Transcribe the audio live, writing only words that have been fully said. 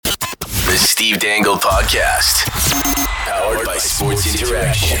Steve Dangle Podcast. Powered by Sports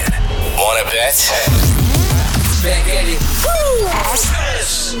Interaction. Wanna bet? Back at it.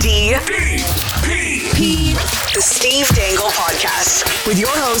 S-D-P. The Steve Dangle Podcast. With your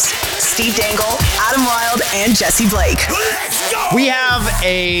hosts, Steve Dangle, Adam Wilde, and Jesse Blake. Let's go! We have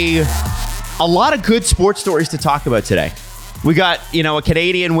a lot of good sports stories to talk about today. We got, a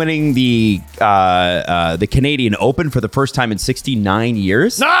Canadian winning the Canadian Open for the first time in 69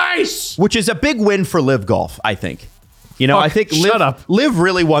 years. Nice! Which is a big win for Live Golf, I think. I think Live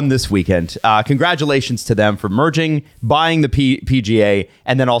really won this weekend. Congratulations to them for merging, buying the PGA,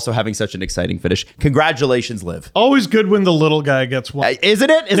 and then also having such an exciting finish. Congratulations, Live. Always good when the little guy gets one.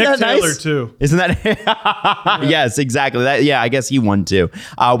 Isn't it? Isn't Nick that Taylor, nice? too. Isn't that? Yes, exactly. I guess he won too.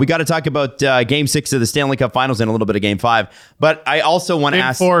 We got to talk about Game 6 of the Stanley Cup Finals and a little bit of Game 5. But I also want to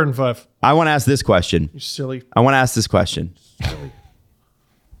ask... 4 and 5. I want to ask this question. You silly. I want to ask this question.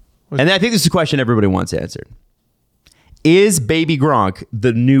 And I think this is a question everybody wants answered. Is Baby Gronk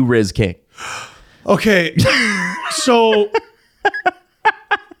the new Rizz King? Okay, so...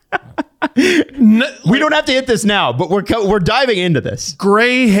 we don't have to hit this now, but we're diving into this.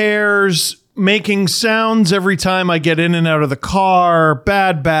 Gray hairs, making sounds every time I get in and out of the car,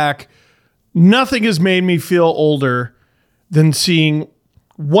 bad back. Nothing has made me feel older than seeing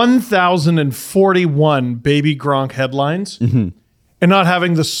 1,041 Baby Gronk headlines and not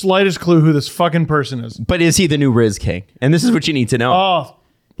having the slightest clue who this fucking person is. But is he the new Rizz King? And this is what you need to know. Oh,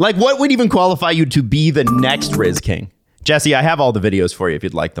 Like, what would even qualify you to be the next Rizz King? Jesse, I have all the videos for you if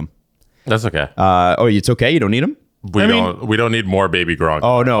you'd like them. That's okay. It's okay? You don't need them? We don't need more Baby Gronk.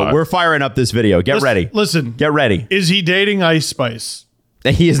 Oh, no. We're firing up this video. Get ready. Listen. Get ready. Is he dating Ice Spice?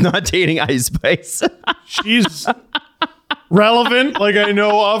 He is not dating Ice Spice. She's relevant. Like, I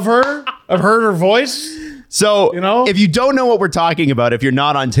know of her. I've heard her voice. So, if you don't know what we're talking about, if you're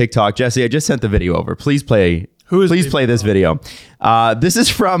not on TikTok, Jesse, I just sent the video over. Please play this video. This is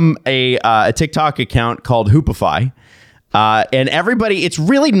from a TikTok account called Hoopify. And everybody, it's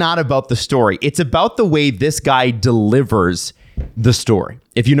really not about the story. It's about the way this guy delivers the story,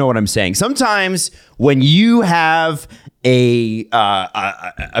 if you know what I'm saying. Sometimes when you have a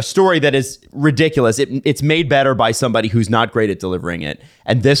story that is ridiculous, it's made better by somebody who's not great at delivering it.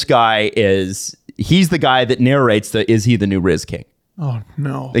 And this guy he's the guy that narrates is he the new Rizz King? Oh,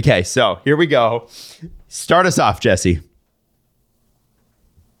 no. Okay, so here we go. Start us off, Jesse.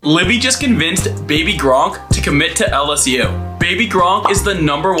 Livy just convinced Baby Gronk to commit to LSU. Baby Gronk is the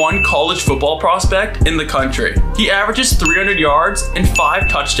 #1 college football prospect in the country. He averages 300 yards and 5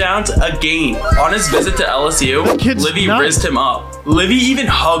 touchdowns a game. On his visit to LSU, Livy rizzed him up. Livy even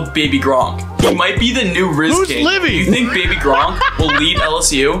hugged Baby Gronk. He might be the new Rizz Who's King. Livy? Do you think Baby Gronk will lead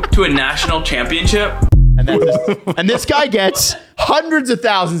LSU to a national championship? And this guy gets hundreds of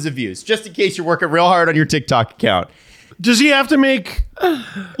thousands of views, just in case you're working real hard on your TikTok account. Does he have to make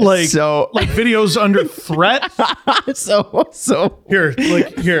videos under threat? So Here.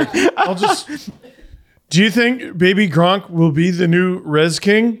 I'll just. Do you think Baby Gronk will be the new Rizz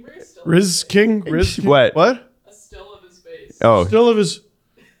King? Rizz King? What? What? A still of his face. Oh, Still of his.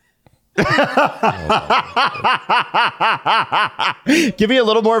 give me a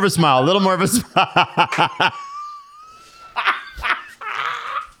little more of a smile.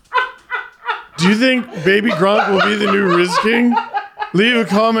 Do you think Baby Gronk will be the new Rizz King? Leave a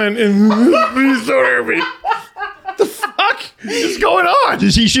comment and please don't hurt me. What the fuck is going on?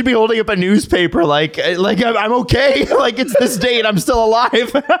 he should be holding up a newspaper like I'm okay. Like it's this date, I'm still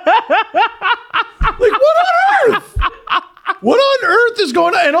alive. Like, what on earth? What on earth is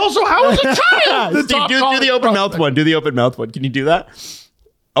going on? And also, how is a child? Steve, do the open mouth one. Do the open mouth one. Can you do that?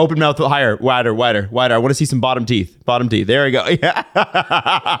 Open mouth, higher, wider. I want to see some bottom teeth. There we go. Yeah.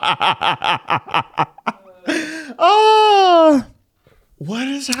 Oh. What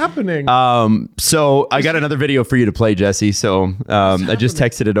is happening? So I got another video for you to play, Jesse. So I just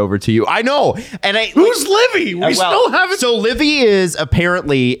texted it over to you. I know. And Who's Livy? We still haven't. So Livy is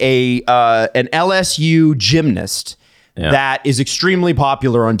apparently an LSU gymnast that is extremely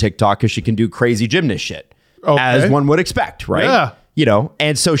popular on TikTok because she can do crazy gymnast shit, as one would expect, right? Yeah.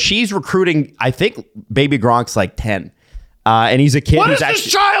 And so she's recruiting, I think Baby Gronk's like 10. And he's a kid What who's is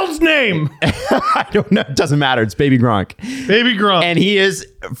this child's name? I don't know. It doesn't matter. It's Baby Gronk. Baby Gronk. And he is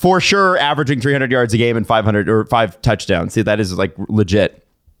for sure averaging 300 yards a game and 5 touchdowns. See, that is like legit.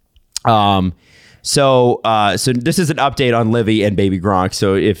 So this is an update on Livy and Baby Gronk.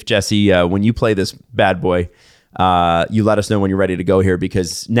 So if Jesse, when you play this bad boy, you let us know when you're ready to go here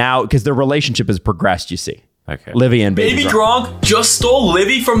because their relationship has progressed, you see. Okay. Livy and Baby Gronk just stole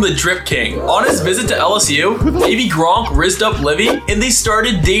Livy from the Drip King. On his visit to LSU, Baby Gronk rizzed up Livy and they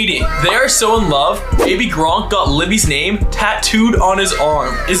started dating. They are so in love, Baby Gronk got Livy's name tattooed on his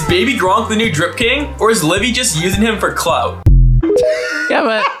arm. Is Baby Gronk the new Drip King, or is Livy just using him for clout? Yeah,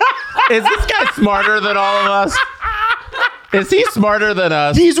 but is this guy smarter than all of us? Is he smarter than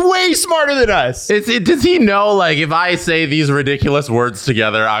us? He's way smarter than us. Does he know, like, if I say these ridiculous words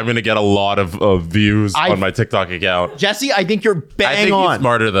together, I'm going to get a lot of views on my TikTok account? Jesse, I think you're bang on. He's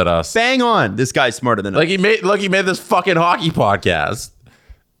smarter than us. Bang on. This guy's smarter than us. He made this fucking hockey podcast.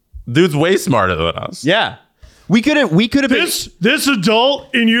 Dude's way smarter than us. Yeah. We could have been. This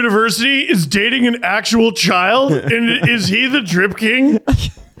adult in university is dating an actual child, and is he the Drip King?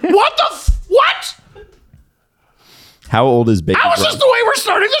 What? How old is Baby Gronk? How is this the way we're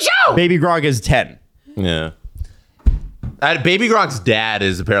starting the show? Baby Gronk is 10. Yeah. Baby Gronk's dad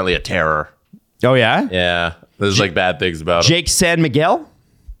is apparently a terror. Oh, yeah? Yeah. There's bad things about him. Jake San Miguel?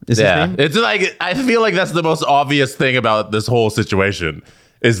 Is his name? It's I feel like that's the most obvious thing about this whole situation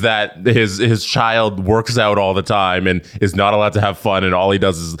is that his child works out all the time and is not allowed to have fun, and all he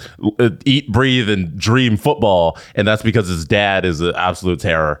does is eat, breathe, and dream football, and that's because his dad is an absolute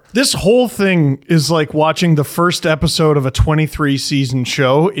terror. This whole thing is like watching the first episode of a 23-season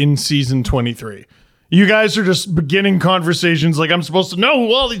show in season 23. You guys are just beginning conversations like I'm supposed to know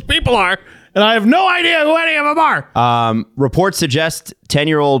who all these people are, and I have no idea who any of them are. Reports suggest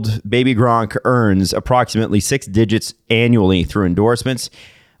 10-year-old Baby Gronk earns approximately 6 digits annually through endorsements.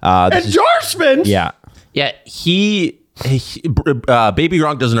 Endorsements? Yeah. Yeah, Baby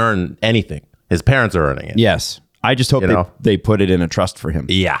Gronk doesn't earn anything. His parents are earning it. Yes. I just hope they put it in a trust for him.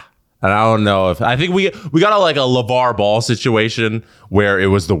 Yeah. And I don't know if I think we got a LeVar Ball situation where it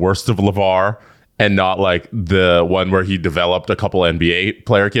was the worst of LeVar and not like the one where he developed a couple NBA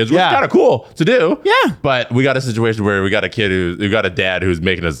player kids, which is kind of cool to do. Yeah. But we got a situation where we got a dad who's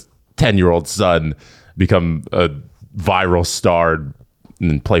making his 10-year-old son become a viral star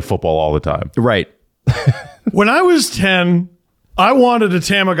and play football all the time. Right. When I was 10, I wanted a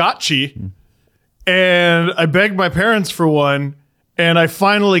Tamagotchi, and I begged my parents for one, and I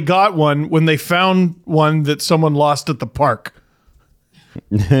finally got one when they found one that someone lost at the park.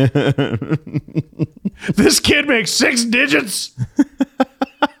 This kid makes 6 digits.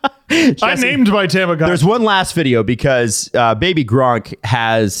 I named my Tamagotchi. There's one last video because Baby Gronk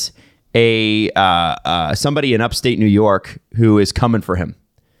has somebody in upstate New York who is coming for him.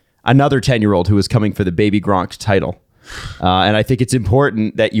 Another 10-year-old who is coming for the Baby Gronk title. And I think it's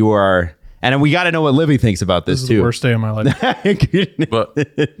important that you are... And we got to know what Livy thinks about this, is too. The worst day of my life. But,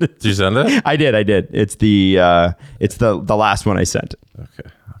 did you send it? I did. It's the last one I sent. Okay.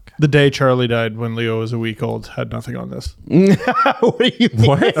 The day Charlie died when Leo was a week old had nothing on this. What do you mean?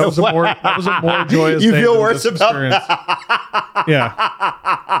 What? That was a more joyous You day feel than worse this about that? Yeah.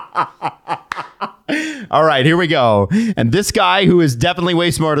 All right, here we go. And this guy who is definitely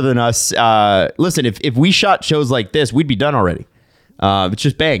way smarter than us. Listen, if we shot shows like this, we'd be done already. It's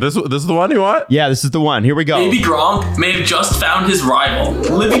just bang. This is the one you want? Yeah, this is the one. Here we go. Baby Gronk may have just found his rival.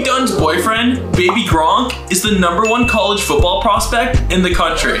 Livy Dunn's boyfriend, Baby Gronk, is the #1 college football prospect in the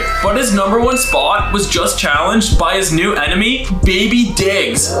country. But his #1 spot was just challenged by his new enemy, Baby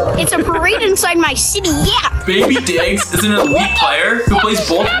Diggs. It's a parade inside my city, yeah! Baby Diggs is an elite player who plays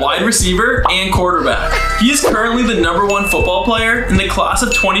both wide receiver and quarterback. He is currently the #1 football player in the class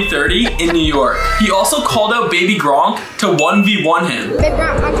of 2030 in New York. He also called out Baby Gronk to 1v1 him. Baby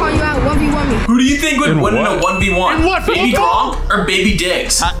Gronk, I'll call you out 1v1 me. Who do you think would win in a 1v1? In what Baby football? Gronk or Baby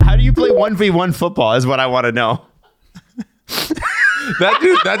Diggs? How do you play 1v1 football is what I want to know. That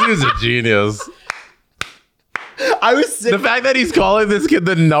dude's a genius. I was sick. The fact that he's calling this kid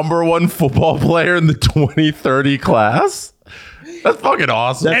the #1 football player in the 2030 class, that's fucking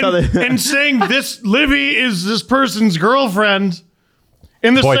awesome. And saying this Livy is this person's girlfriend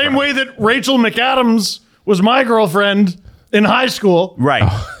in the Boyfriend. same way that Rachel McAdams was my girlfriend in high school. Right.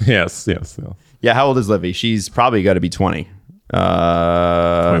 Yes. Yeah, how old is Livy? She's probably got to be 20.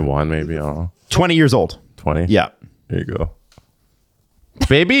 21 maybe, I don't know. 20 years old. 20? Yeah. There you go.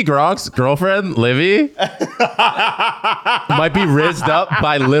 Baby Gronk's girlfriend, Livy, might be rizzed up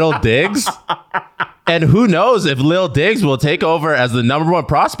by Lil Diggs. And who knows if Lil Diggs will take over as the #1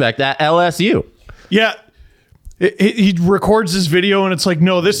 prospect at LSU. Yeah. He records this video and it's like,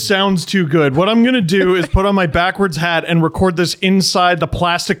 no, this sounds too good. What I'm going to do is put on my backwards hat and record this inside the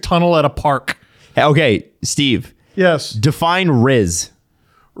plastic tunnel at a park. Okay, Steve. Yes. Define Rizz.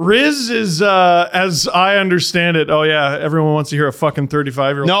 Rizz is, as I understand it, oh yeah, everyone wants to hear a fucking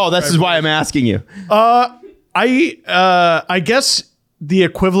 35-year-old. No, this is why I'm asking you. I guess the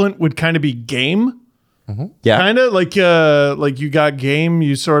equivalent would kind of be game. Yeah. Kind of like you got game.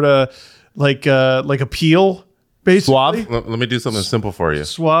 You sort of like a peel, basically. Suave? Let me do something simple for you.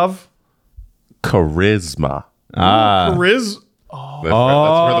 Suave. Charisma. Rizz. That's where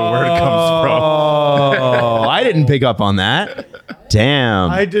the word comes from. Oh, I didn't pick up on that. Damn.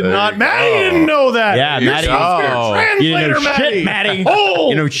 I did not. Maddie didn't know that. Yeah, You're Maddie. Translator, You know Maddie. shit, Maddie. Old.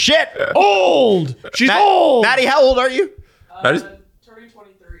 You know shit. Old. She's old. Maddie, how old are you? That is-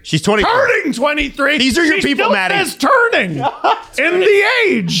 She's 20. Turning 23. These are your She people, still Maddie. says turning in the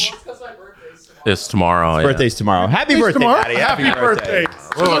age. It's tomorrow. Yeah. Birthday's tomorrow. Happy birthday, Tomorrow. Maddie. Happy birthday. To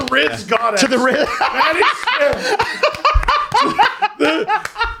the Rizz goddess. To the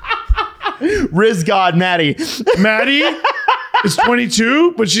Rizz God, Maddie. Maddie is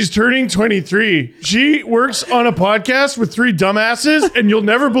 22, but she's turning 23. She works on a podcast with three dumbasses, and you'll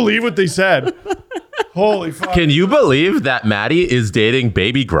never believe what they said. Holy fuck. Can you believe that Maddie is dating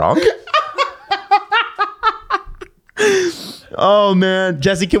Baby Gronk? Oh man,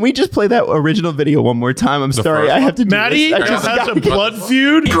 Jesse, can we just play that original video one more time? I'm sorry, first I have to do Maddie this. I just has gotta a blood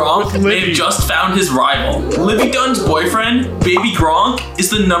feud Gronk with may Libby. have just found his rival. Libby Dunn's boyfriend, Baby Gronk, is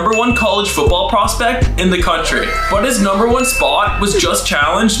the #1 college football prospect in the country. But his #1 spot was just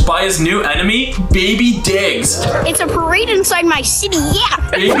challenged by his new enemy, Baby Diggs. It's a parade inside my city, yeah.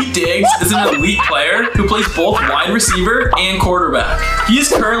 Baby Diggs is an elite player who plays both wide receiver and quarterback. He is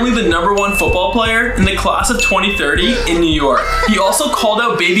currently the #1 football player in the class of 2030 in New York. He also called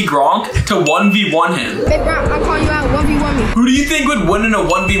out Baby Gronk to 1v1 him. Big Gronk, I'll call you out 1v1 me. Who do you think would win in a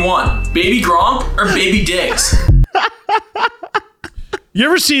 1v1? Baby Gronk or Baby Diggs? You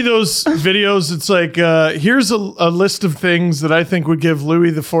ever see those videos? It's like, here's a list of things that I think would give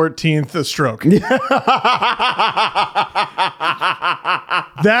Louis XIV a stroke.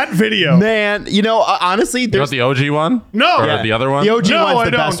 That video. Man, you know, honestly, You there's want the OG one? No. Or Yeah. the other one? the OG No, one's I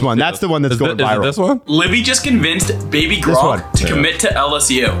the best don't. one. That's the one that's going Is it viral. this one? Libby just convinced Baby one. Gronk to commit to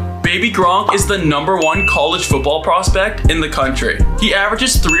LSU. Baby Gronk is the #1 college football prospect in the country. He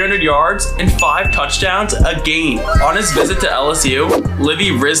averages 300 yards and 5 touchdowns a game. On his visit to LSU,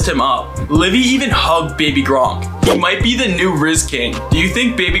 Livy rizzed him up. Livy even hugged Baby Gronk. He might be the new Rizz King. Do you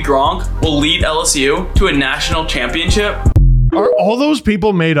think Baby Gronk will lead LSU to a national championship? Are all those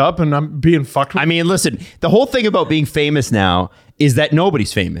people made up and I'm being fucked with? I mean, listen, the whole thing about being famous now is that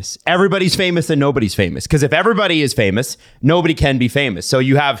nobody's famous. Everybody's famous and nobody's famous. Because if everybody is famous, nobody can be famous. So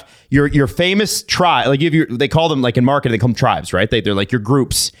you have your famous tribe, like they call them, like in marketing, they call them tribes, right? They're like your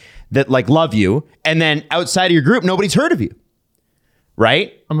groups that like love you. And then outside of your group, nobody's heard of you.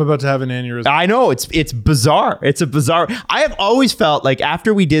 Right? I'm about to have an aneurysm. I know, it's bizarre. It's a bizarre. I have always felt like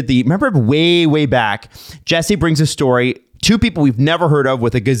after we did remember way back, Jesse brings a story, 2 people we've never heard of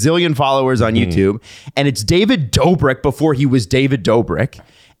with a gazillion followers on YouTube, and it's David Dobrik before he was David Dobrik,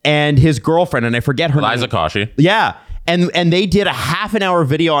 and his girlfriend, and I forget her Liza name. Koshy. Yeah. And they did a half-an-hour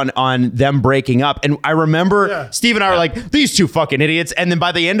video on them breaking up. And I remember Steve and I were like, these 2 fucking idiots. And then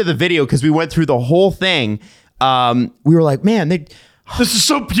by the end of the video, because we went through the whole thing, we were like, man, This is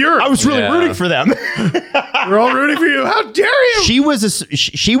so pure. I was really rooting for them. We're all rooting for you. How dare you?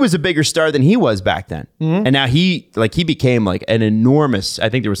 She was a bigger star than he was back then, and now he became like an enormous. I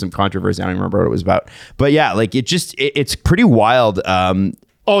think there was some controversy. I don't remember what it was about, but yeah, like it's pretty wild.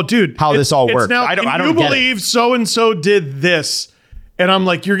 Oh, dude, how this all works. Now, I don't you get believe so and so did this, and I'm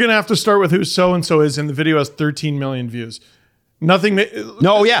like, you're gonna have to start with who so and so is, and the video has 13 million views. Nothing.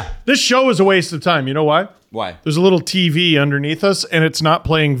 No, yeah. This show is a waste of time. You know why? Why? There's a little TV underneath us, and it's not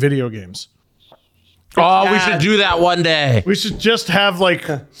playing video games. Oh, we should do that one day. We should just have like,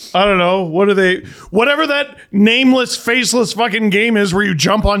 I don't know, whatever that nameless, faceless fucking game is where you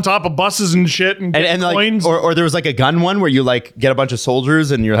jump on top of buses and shit and get And like, coins. or there was like a gun one where you like get a bunch of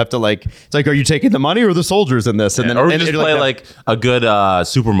soldiers and you have to like, it's like, are you taking the money or the soldiers in this? And then Or we and just you're play that- like a good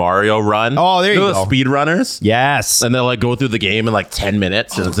Super Mario run. Oh, there you know go. the speed runners. yes. And they'll like go through the game in like 10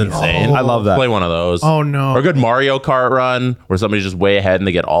 minutes. And it's insane. I love that. Play one of those. Oh, no. Or a good Mario Kart run where somebody's just way ahead and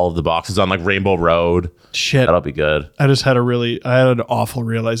they get all of the boxes on like Rainbow Road. Shit. That'll be good. I just had an awful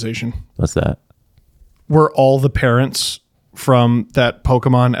realization. What's that? We're all the parents from that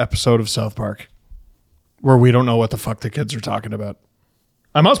Pokemon episode of South Park where we don't know what the fuck the kids are talking about.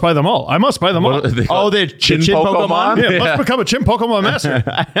 I must buy them all. I must buy them all. Oh, the chin Pokemon? Yeah, must become a Chim Pokemon master.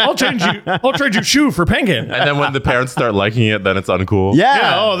 I'll trade you shoe for Penguin. And then when the parents start liking it, then it's uncool.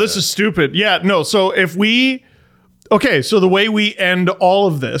 Yeah. Oh, this is stupid. Yeah. No. So so the way we end all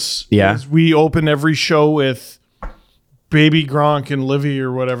of this is we open every show with Baby Gronk and Livy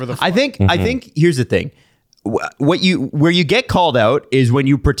or whatever the fuck. I think here's the thing. Where you get called out is when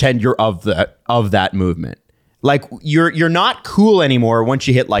you pretend you're of that movement. Like you're not cool anymore once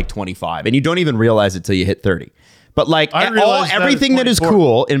you hit like 25, and you don't even realize it till you hit 30. But like everything that is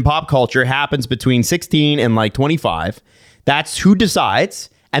cool in pop culture happens between 16 and like 25. That's who decides,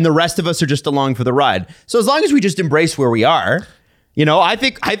 and the rest of us are just along for the ride. So as long as we just embrace where we are, you know, I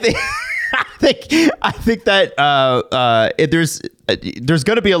think I think that there's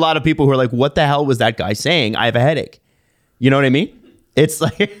going to be a lot of people who are like, what the hell was that guy saying? I have a headache. You know what I mean? It's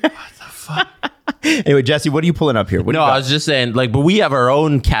like, what the fuck? Anyway, Jesse, what are you pulling up here? No, I was just saying, like, but we have our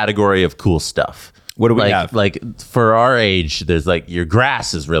own category of cool stuff. What do we have? Like for our age, there's like your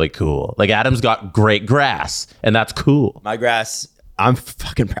grass is really cool. Like Adam's got great grass, and that's cool. My grass, I'm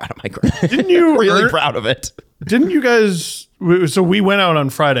fucking proud of my grass. Didn't you really proud of it? Didn't you guys? So we went out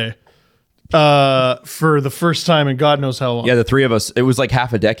on Friday for the first time in God knows how long. Yeah, the three of us. It was like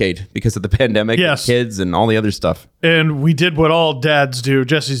half a decade because of the pandemic, yes, and kids, and all the other stuff. And we did what all dads do.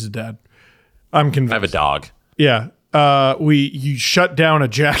 Jesse's a dad. I'm convinced. I have a dog. Yeah. You shut down a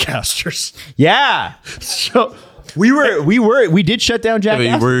Jackasters. Yeah. So we did shut down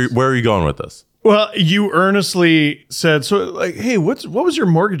Jackasters. Where are you going with this? Well, you earnestly said, so like, hey, what was your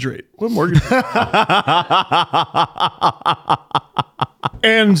mortgage rate? What mortgage rate?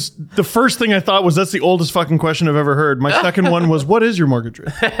 And the first thing I thought was, that's the oldest fucking question I've ever heard. My second one was, what is your mortgage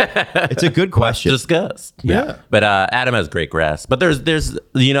rate? It's a good question. Discuss. Yeah. But Adam has great grass. But there's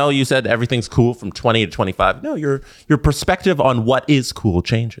you know, you said everything's cool from 20 to 25. No, your perspective on what is cool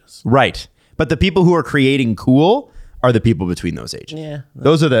changes. Right. But the people who are creating cool are the people between those ages. Yeah.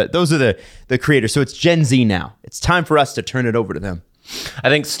 Those are the creators. So it's Gen Z now. It's time for us to turn it over to them. I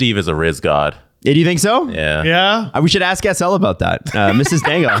think Steve is a Rizz God. Do you think so? Yeah. Yeah. We should ask SL about that. Mrs.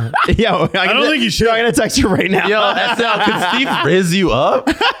 Dangle. Yeah, I don't think you should. I'm going to text her right now. Yo, SL, can Steve Rizz you up?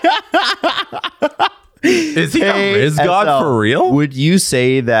 Is he a Rizz God SL, for real? Would you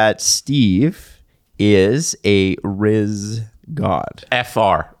say that Steve is a Rizz God?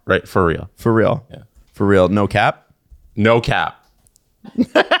 FR, right? For real. For real? Yeah. For real? No cap? No cap.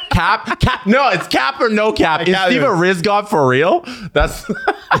 Cap. No, it's cap or no cap. Is Steve a Rizz God for real? That's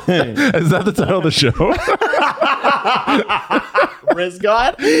is that the title of the show? Rizz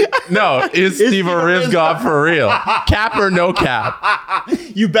God? No, is Steve a Rizz God for real? Cap or no cap?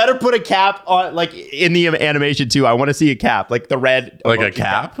 You better put a cap on, like in the animation too. I want to see a cap, like the red, like a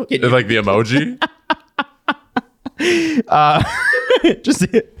cap, like the emoji. Just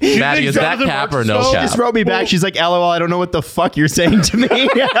Maddie, is that cap or no cap? Just wrote me back. She's like, LOL, I don't know what the fuck you're saying to me.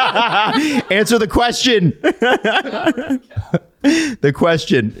 Answer the question. The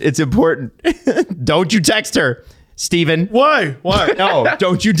question. It's important. Don't you text her, Steven. Why? No,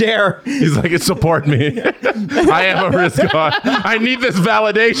 don't you dare. He's like, support me. I am a Rizz God. I need this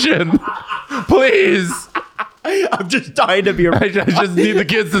validation. Please. I'm just dying to be a I just need the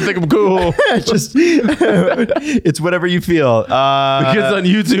kids to think I'm cool. It's whatever you feel. The kids on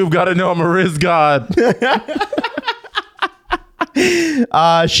YouTube got to know I'm a Rizz God.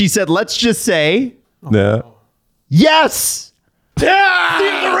 She said, let's just say, Yeah. yes. Yeah.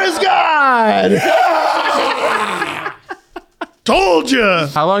 Steve's a Rizz God. Yeah. Told you.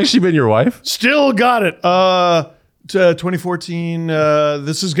 How long has she been your wife? Still got it. 2014.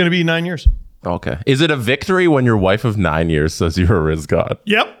 This is going to be 9 years. Okay. Is it a victory when your wife of 9 years says you're a Rizz God?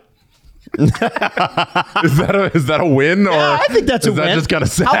 Yep. Is that a win, or I think that's a win. Is that just kind of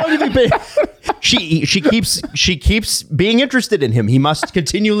sad? How long have you been? She keeps being interested in him. He must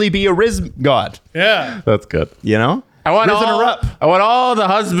continually be a Rizz God. Yeah. That's good. You know? I want Rizz and her up. I want all the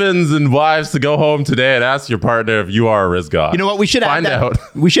husbands and wives to go home today and ask your partner if you are a Rizz God. You know what? We should find add that.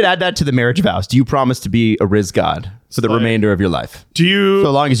 out. We should add that to the marriage vows. Do you promise to be a Rizz God for the remainder of your life? Do you? So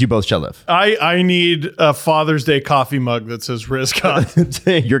long as you both shall live. I need a Father's Day coffee mug that says Rizz God.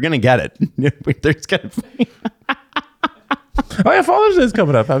 You're gonna get it. There's gonna be. Oh yeah, Father's Day is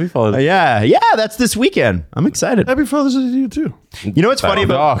coming up. Happy Father's Day. Yeah, that's this weekend. I'm excited. Happy Father's Day to you too. You know what's funny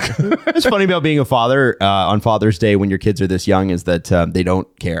about what's funny about being a father on Father's Day when your kids are this young is that they don't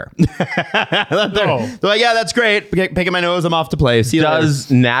care. They're like, yeah, that's great. Picking my nose, I'm off to play. See you later. Does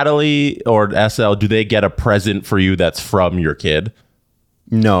Natalie or SL, do they get a present for you that's from your kid?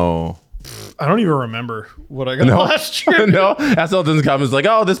 No. I don't even remember what I got last year. No, SL doesn't come. It's like,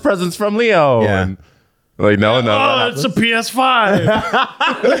 oh, this present's from Leo. Yeah. And like, no. Oh, it's a PS5.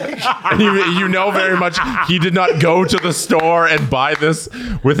 And you know very much he did not go to the store and buy this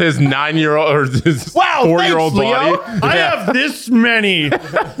with his 9-year-old or his 4-year-old body. I have this many.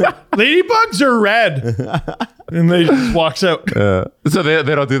 Ladybugs are red. And they just walks out. So they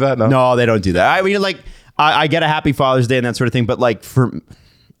don't do that? No, they don't do that. I mean, like, I get a happy Father's Day and that sort of thing, but like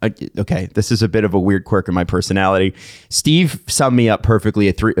okay, this is a bit of a weird quirk in my personality. Steve summed me up perfectly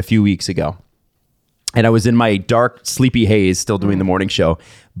a few weeks ago. and I was in my dark, sleepy haze, still doing the morning show.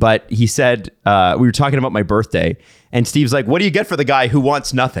 But he said, we were talking about my birthday, and Steve's like, what do you get for the guy who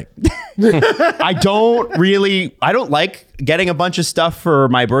wants nothing? I don't like getting a bunch of stuff for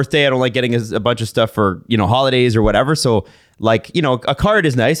my birthday. I don't like getting a bunch of stuff for, holidays or whatever. So like, a card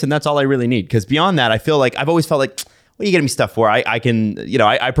is nice, and that's all I really need. Because beyond that, I've always felt like, what are you getting me stuff for? I can,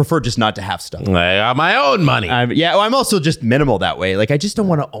 I prefer just not to have stuff. I got my own money. I'm also just minimal that way. Like, I just don't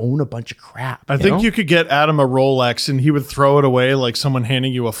want to own a bunch of crap. I think you could get Adam a Rolex and he would throw it away like someone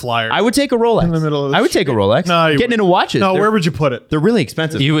handing you a flyer. I would take a Rolex. In the middle of the I would take a Rolex. No, Getting into watches. No, where would you put it? They're really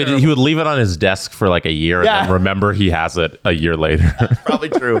expensive. He would leave it on his desk for like a year and then remember he has it a year later. Probably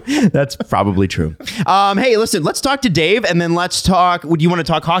true. That's probably true. Hey, listen, let's talk to Dave, and then let's talk. Would you want to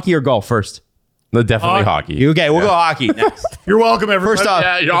talk hockey or golf first? No, definitely hockey. Okay, we'll go hockey next. You're welcome, everybody. First off,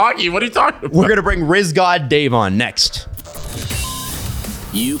 hockey. What are you talking about? we're going to bring Rizz, Gawd, Dave on next.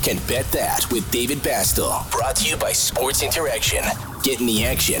 You can bet that with David Bastel. Brought to you by Sports Interaction. Get in the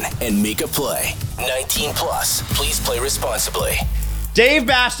action and make a play. 19 plus. Please play responsibly. Dave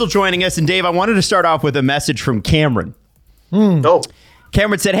Bastel joining us. And Dave, I wanted to start off with a message from Cameron. Oh.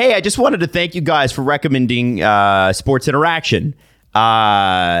 Cameron said, hey, I just wanted to thank you guys for recommending Sports Interaction.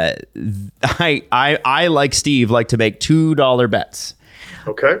 I like Steve, like to make $2 bets.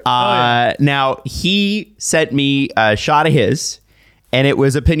 Okay. Now, he sent me a shot of his, and it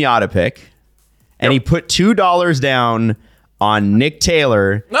was a pinata pick. And he put $2 down on Nick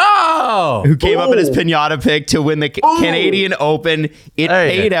Taylor, who came up in his pinata pick to win the Canadian Open. It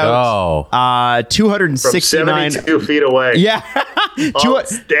paid out $269. From 72 feet away. Yeah.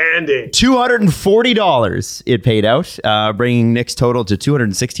 Outstanding. $240 it paid out, bringing Nick's total to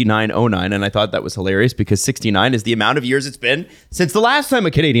 $269.09. And I thought that was hilarious because 69 is the amount of years it's been since the last time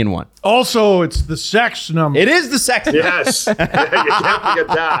a Canadian won. Also, it's the sex number. It is the sex. Yes. You can't forget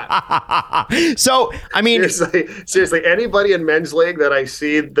that. So, I mean, seriously, anybody in men's league that I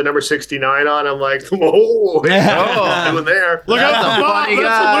see the number 69 on, I'm like, whoa, doing there. Look out the bottom.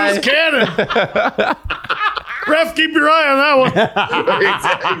 That's a loose cannon. Ref, keep your eye on that one.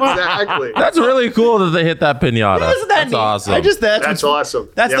 Exactly. That's really cool that they hit that pinata. Isn't that That's neat? awesome. That's awesome.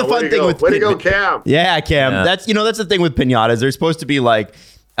 That's the fun thing with way to go, Cam. Yeah, Cam. Yeah. That's the thing with pinatas. They're supposed to be like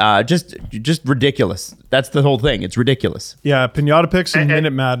just ridiculous. That's the whole thing. It's ridiculous. Yeah, pinata picks and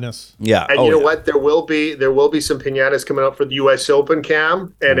Minute Madness. Yeah. And you know what? There will be some pinatas coming up for the U.S. Open,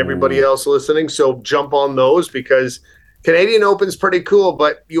 Cam, and everybody else listening. So jump on those because Canadian Open is pretty cool,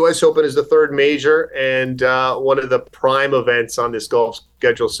 but U.S. Open is the third major and one of the prime events on this golf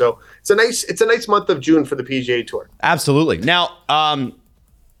schedule. So it's a nice month of June for the PGA Tour. Absolutely. Now,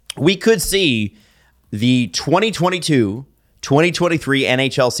 we could see the 2022-2023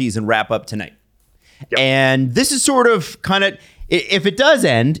 NHL season wrap up tonight. Yep. And this is sort of kind of, if it does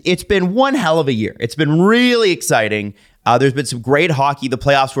end, it's been one hell of a year. It's been really exciting. There's been some great hockey. The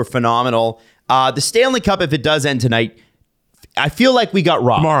playoffs were phenomenal. The Stanley Cup, if it does end tonight, I feel like we got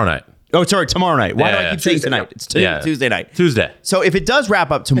robbed. Tomorrow night. Oh, sorry, tomorrow night. Why do I keep saying Tuesday, tonight? It's Tuesday night. Tuesday. So if it does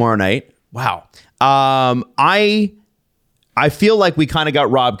wrap up tomorrow night, wow. I feel like we kind of got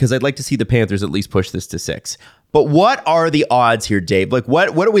robbed because I'd like to see the Panthers at least push this to 6. But what are the odds here, Dave? Like, what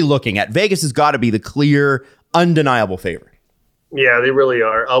are we looking at? Vegas has got to be the clear, undeniable favorite. Yeah, they really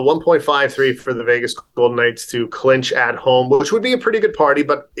are. 1.53 for the Vegas Golden Knights to clinch at home, which would be a pretty good party,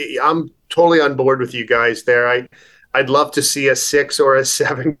 but I'm totally on board with you guys there. I'd love to see a 6 or a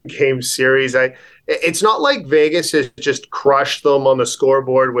 7 game series. It's not like Vegas has just crushed them on the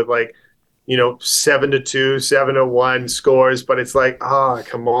scoreboard with 7-2, 7-1 scores, but it's like,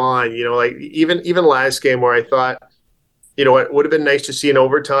 come on, even last game where I thought, it would have been nice to see an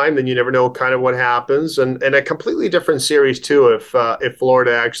overtime. Then you never know kind of what happens, and a completely different series too if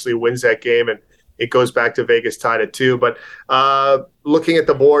Florida actually wins that game and it goes back to Vegas tied at 2. But looking at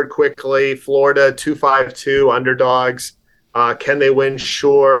the board quickly, Florida 2-5-2 underdogs. Can they win?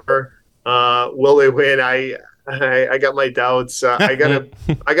 Sure. Will they win? I got my doubts. I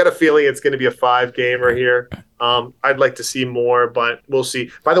got a feeling it's going to be a 5-gamer here. I'd like to see more, but we'll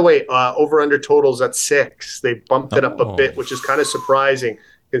see. By the way, over/under totals at 6. They bumped it up a bit, which is kind of surprising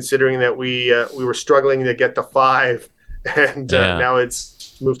considering that we were struggling to get to 5, and now it's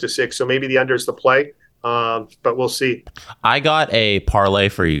moved to 6. So maybe the under is the play, but we'll see. I got a parlay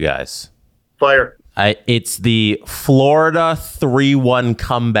for you guys. Fire. It's the Florida 3-1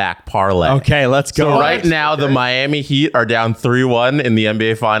 comeback parlay. Okay, let's go. So right now, the Miami Heat are down 3-1 in the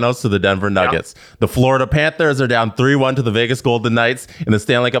NBA Finals to the Denver Nuggets. The Florida Panthers are down 3-1 to the Vegas Golden Knights in the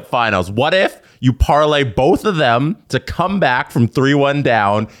Stanley Cup Finals. What if You parlay both of them to come back from 3-1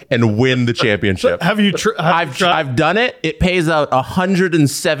 down and win the championship. Have you I've done it. It pays out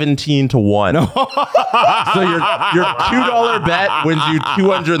 117 to 1. So your $2 bet wins you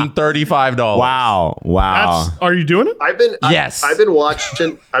 $235. Wow. Are you doing it? Yes. I've been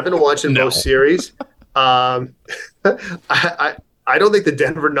watching both series. I don't think the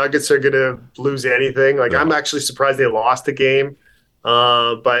Denver Nuggets are going to lose anything. Like, I'm actually surprised they lost the game.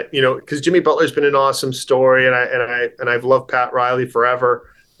 But because Jimmy Butler's been an awesome story, and I've loved Pat Riley forever,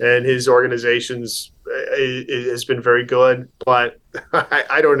 and his organization's has been very good. But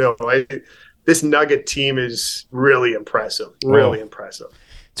I don't know. This Nugget team is really impressive. Really impressive.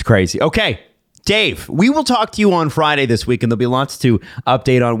 It's crazy. Okay. Dave, we will talk to you on Friday this week, and there'll be lots to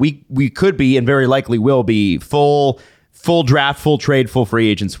update on. We could be, and very likely will be, full draft, full trade, full free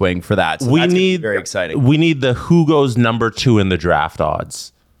agent swing for that. So that's very exciting. We need the who goes number 2 in the draft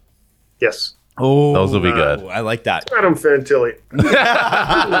odds. Yes. Oh, those will be good. I like that. Adam Fantilli.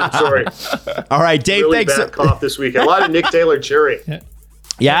 Sorry. All right, Dave, really thanks. Bad cough this weekend. A lot of Nick Taylor cherry.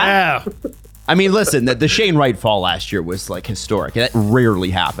 Yeah. I mean, listen, the Shane Wright fall last year was like historic. That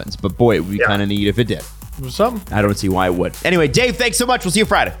rarely happens, but boy, it would be kind of neat if it did. It was something. I don't see why it would. Anyway, Dave, thanks so much. We'll see you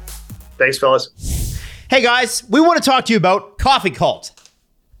Friday. Thanks, fellas. Hey, guys, we want to talk to you about Coffee Cult.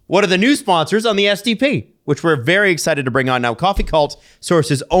 One of the new sponsors on the SDP, which we're very excited to bring on now. Coffee Cult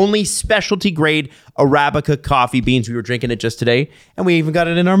sources only specialty grade Arabica coffee beans. We were drinking it just today, and we even got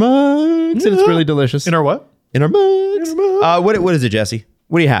it in our mugs, and it's really delicious. In our what? In our mugs. What is it, Jesse?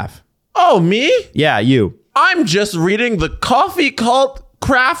 What do you have? Oh, me? Yeah, you. I'm just reading the Coffee Cult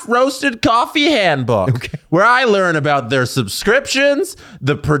Craft Roasted Coffee Handbook, where I learn about their subscriptions,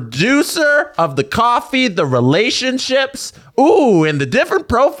 the producer of the coffee, the relationships, and the different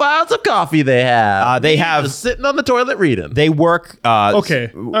profiles of coffee they have. They have just sitting on the toilet reading. They work.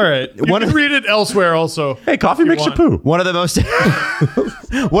 Okay, all right. You can read it elsewhere also. Hey, coffee makes you poo. One of the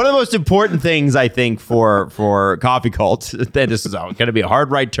most important things, I think, for Coffee Cult. Then this is going to be a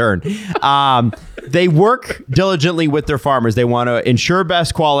hard right turn. They work diligently with their farmers. They want to ensure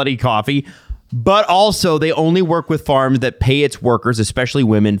best quality coffee, but also they only work with farms that pay its workers, especially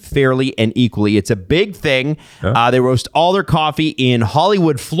women, fairly and equally. It's a big thing. They roast all their coffee in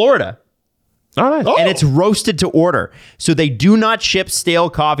Hollywood, Florida. All right. And it's roasted to order. So they do not ship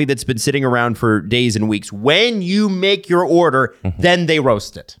stale coffee that's been sitting around for days and weeks. When you make your order, then they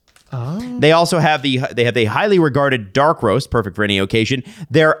roast it. They also have a highly regarded dark roast, perfect for any occasion.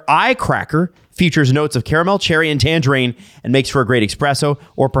 Their eye cracker features notes of caramel, cherry, and tangerine, and makes for a great espresso.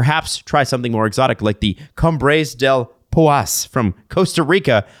 Or perhaps try something more exotic like the Cumbres del Poas from Costa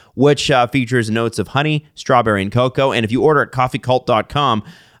Rica, which features notes of honey, strawberry, and cocoa. And if you order at coffeecult.com,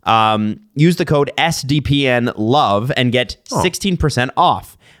 use the code SDPNLOVE and get 16%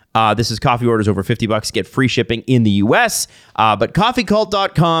 off. This is coffee orders over $50, get free shipping in the US. But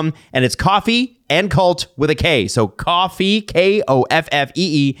coffeecult.com, and it's coffee and cult with a K. So coffee,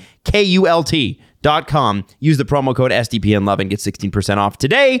 KOFFEEKULT.com. Use the promo code SDPNLOVE and get 16% off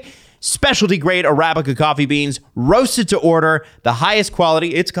today. Specialty grade Arabica coffee beans, roasted to order, the highest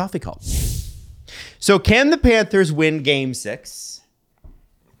quality. It's Coffee Cult. So can the Panthers win Game 6?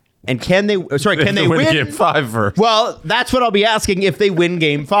 And can they win Game 5 first? Well, that's what I'll be asking if they win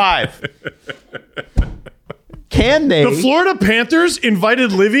Game 5. Can they? The Florida Panthers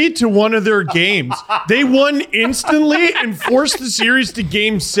invited Livy to one of their games. They won instantly and forced the series to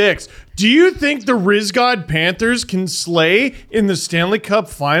Game 6. Do you think the Rizz God Panthers can slay in the Stanley Cup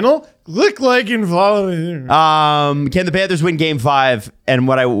final? Look like in can the Panthers win Game 5? And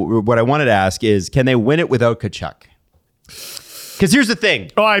what I wanted to ask is, can they win it without Kachuk? Because here's the thing.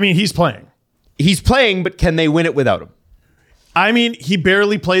 Oh, I mean, he's playing. He's playing, but can they win it without him? I mean, he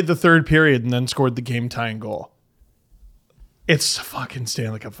barely played the third period and then scored the game-tying goal. It's a fucking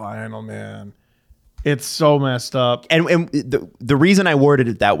Stanley Cup final, man. It's so messed up. And the reason I worded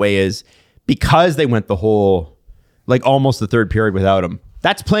it that way is because they went the whole, like almost the third period without him.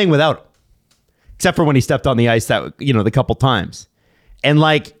 That's playing without him. Except for when he stepped on the ice the couple times. And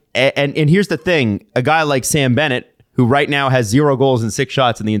and here's the thing. A guy like Sam Bennett, who right now has 0 goals and 6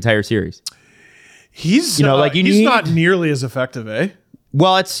 shots in the entire series. He's not nearly as effective, eh?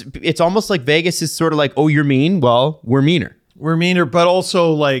 Well, it's almost like Vegas is sort of like, oh, you're mean. Well, we're meaner. We're meaner, but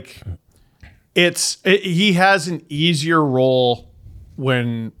also like he has an easier role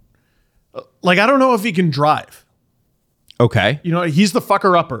when, like, I don't know if he can drive. Okay. He's the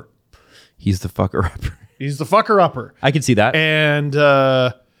fucker upper. He's the fucker upper. He's the fucker upper. I can see that. And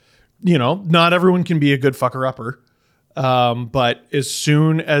not everyone can be a good fucker upper. But as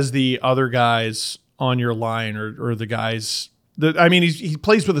soon as the other guys on your line or the guys He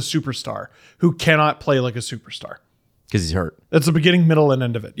plays with a superstar who cannot play like a superstar. Because he's hurt. That's the beginning, middle, and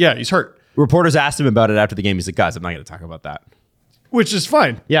end of it. Yeah, he's hurt. Reporters asked him about it after the game. He's like, guys, I'm not going to talk about that. Which is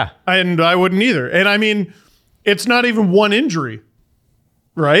fine. Yeah. And I wouldn't either. And I mean, it's not even one injury,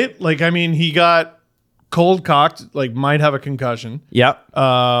 right? Like, I mean, he got cold cocked, like might have a concussion. Yep.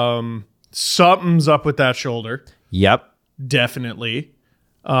 Something's up with that shoulder. Yep. Definitely.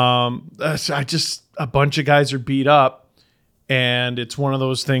 A bunch of guys are beat up, and it's one of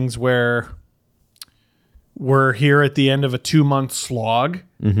those things where we're here at the end of a 2-month slog,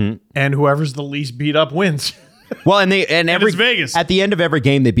 and whoever's the least beat up wins. Well, and every it's Vegas. At the end of every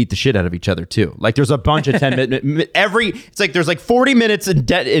game, they beat the shit out of each other too. Like there's a bunch of 10-minute it's like there's like 40 minutes in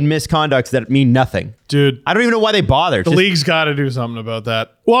misconducts that mean nothing, dude. I don't even know why they bother. The league's got to do something about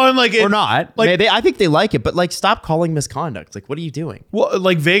that. Well, and like or not. Like I think they like it, but like stop calling misconduct. Like what are you doing? Well,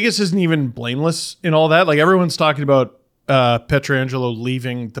 like Vegas isn't even blameless in all that. Like everyone's talking about Pietrangelo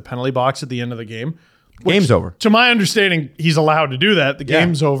leaving the penalty box at the end of the game. Game's over. To my understanding, he's allowed to do that. The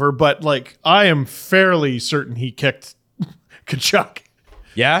game's over, but like I am fairly certain he kicked Tkachuk.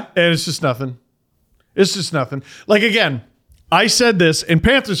 Yeah? And it's just nothing. It's just nothing. Like again, I said this, and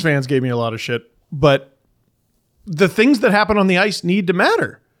Panthers fans gave me a lot of shit, but the things that happen on the ice need to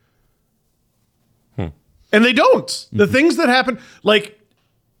matter. And they don't. The things that happen, like,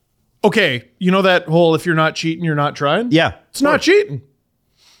 okay, you know that whole if you're not cheating, you're not trying? Yeah. It's not cheating.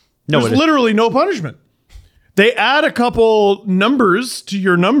 No, There's literally no punishment. They add a couple numbers to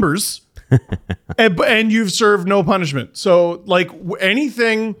your numbers, and you've served no punishment. So, like,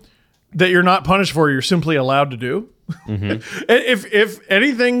 anything that you're not punished for, you're simply allowed to do. If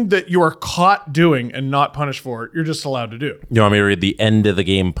anything that you are caught doing and not punished for, you're just allowed to do. You want me to read the end of the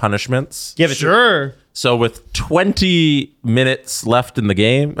game punishments? Give it sure. So with 20 minutes left in the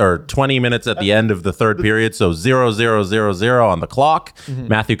game, or 20 minutes at the end of the third period, so 0-0-0-0 on the clock,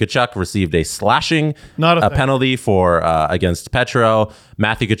 Matthew Tkachuk received a slashing, Not a thing. penalty for against Petro.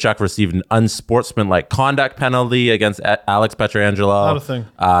 Matthew Tkachuk received an unsportsmanlike conduct penalty against Alex Pietrangelo. Not a thing.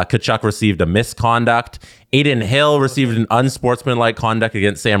 Tkachuk received a misconduct. Aiden Hill received an unsportsmanlike conduct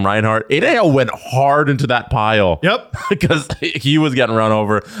against Sam Reinhart. Aiden Hill went hard into that pile. Yep. Because he was getting run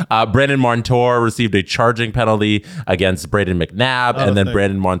over. Brandon Montour received a charging penalty against Braden McNabb. And then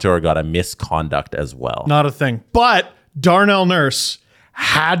Brandon Montour got a misconduct as well. Not a thing. But Darnell Nurse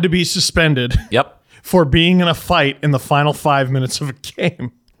had to be suspended for being in a fight in the final 5 minutes of a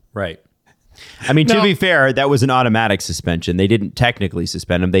game. Right. I mean, to be fair, that was an automatic suspension. They didn't technically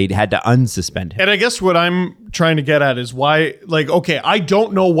suspend him. They had to unsuspend him. And I guess what I'm trying to get at is why, like, okay, I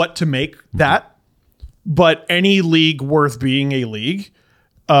don't know what to make that, but any league worth being a league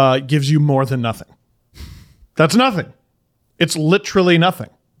gives you more than nothing. That's nothing. It's literally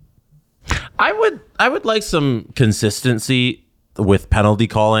nothing. I would like some consistency with penalty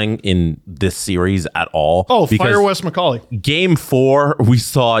calling in this series at all. Oh, fire Wes McCauley. Game 4, we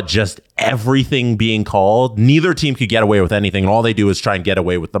saw just everything being called. Neither team could get away with anything, and all they do is try and get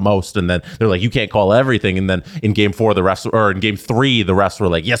away with the most. And then they're like, you can't call everything. And then in Game 4, in Game 3, the refs were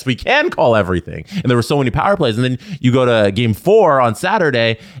like, yes, we can call everything. And there were so many power plays. And then you go to Game 4 on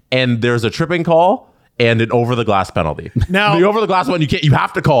Saturday, and there's a tripping call and an over the glass penalty. Now, the over the glass one you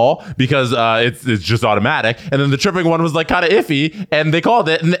have to call because it's just automatic. And then the tripping one was like kind of iffy, and they called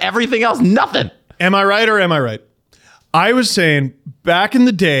it, and everything else nothing. Am I right or am I right? I was saying back in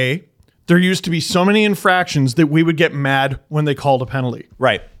the day, there used to be so many infractions that we would get mad when they called a penalty.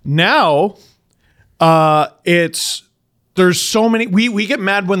 Right. Now, there's so many. We get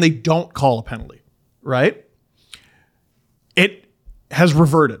mad when they don't call a penalty. Right. It has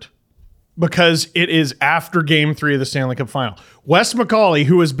reverted. Because it is after Game 3 of the Stanley Cup Final. Wes McCauley,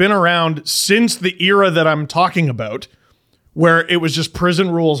 who has been around since the era that I'm talking about, where it was just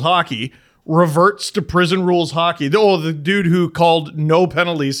prison rules hockey, reverts to prison rules hockey. The dude who called no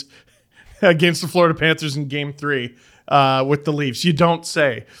penalties against the Florida Panthers in Game 3 with the Leafs. You don't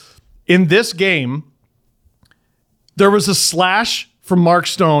say. In this game, there was a slash from Mark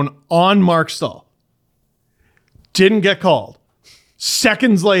Stone on Mark Stahl. Didn't get called.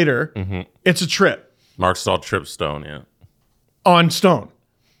 Seconds later, it's a trip. Mark Stahl tripped Stone, yeah. On Stone.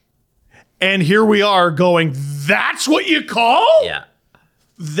 And here we are going, that's what you call? Yeah.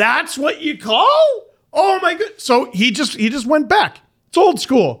 That's what you call? Oh my God. So he just went back. It's old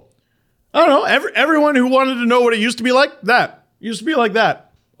school. I don't know. Everyone who wanted to know what it used to be like, that. It used to be like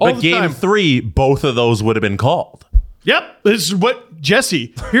that. All but Game 3, both of those would have been called. Yep. This is what,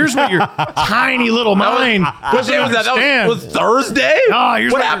 Jesse, here's what your tiny little mind doesn't understand. That was Thursday?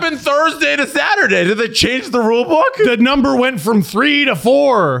 What happened Thursday to Saturday? Did they change the rule book? The number went from 3 to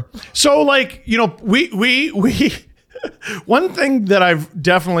 4. So, like, you know, we One thing that I've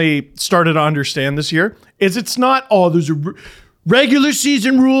definitely started to understand this year is it's not, there's a regular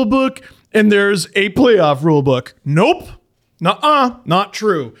season rule book and there's a playoff rule book. Nope. Nuh-uh. Not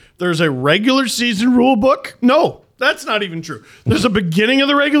true. There's a regular season rule book. No, that's not even true. There's a beginning of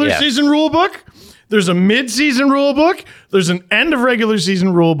the regular season rule book. There's a mid-season rule book. There's an end of regular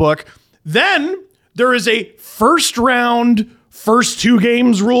season rule book. Then there is a first round, first 2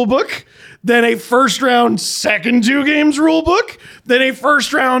 games rule book. Then a first round, second 2 games rule book. Then a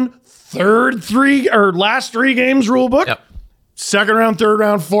first round, last 3 games rule book. Yep. Second round, third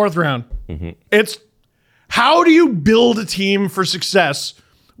round, fourth round. It's how do you build a team for success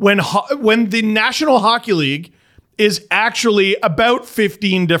when the National Hockey League is actually about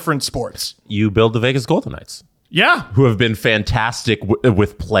 15 different sports? You build the Vegas Golden Knights. Yeah. Who have been fantastic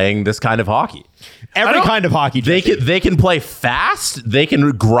with playing this kind of hockey. Every kind of hockey. They can play fast. They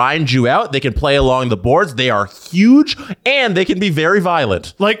can grind you out. They can play along the boards. They are huge, and they can be very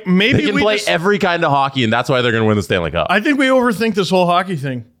violent. Like maybe they can play every kind of hockey, and that's why they're going to win the Stanley Cup. I think we overthink this whole hockey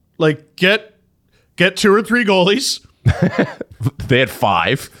thing. Like get 2 or 3 goalies. They had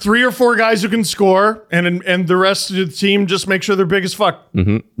 5. 3 or 4 guys who can score, and the rest of the team just make sure they're big as fuck.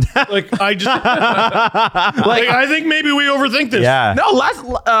 Like I think maybe we overthink this. Yeah. No,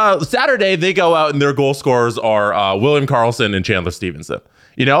 last Saturday they go out and their goal scorers are William Karlsson and Chandler Stevenson.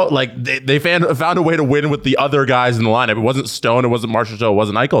 You know, like they found a way to win with the other guys in the lineup. It wasn't Stone, it wasn't Marchessault, it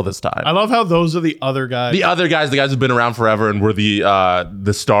wasn't Eichel this time. I love how those are the other guys. The other guys, the guys who've been around forever and were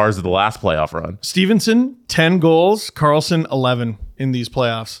the stars of the last playoff run. Stevenson, 10 goals. Karlsson, 11 in these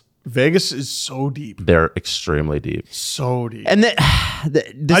playoffs. Vegas is so deep. They're extremely deep. So deep. And do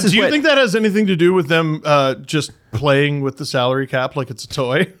you think that has anything to do with them just playing with the salary cap like it's a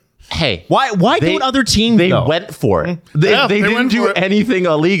toy? Hey, why don't other teams? They went for it. They didn't do anything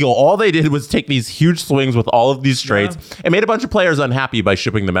illegal. All they did was take these huge swings with all of these trades and made a bunch of players unhappy by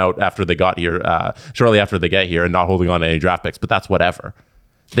shipping them out after they got here, shortly after they get here, and not holding on to any draft picks. But that's whatever.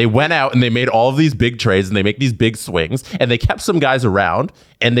 They went out and they made all of these big trades and they make these big swings and they kept some guys around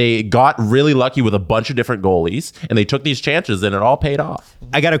and they got really lucky with a bunch of different goalies and they took these chances and it all paid off.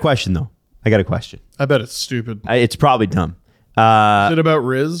 I got a question though. I bet it's stupid. It's probably dumb. Is it about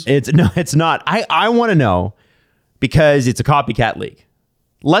Rizz? It's not. I want to know because it's a copycat league.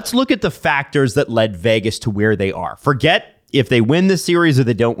 Let's look at the factors that led Vegas to where they are. Forget if they win the series or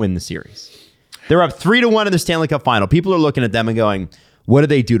they don't win the series. They're up 3-1 in the Stanley Cup final. People are looking at them and going, what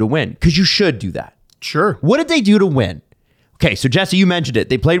did they do to win? Because you should do that. Sure. What did they do to win? Okay, so Jesse, you mentioned it.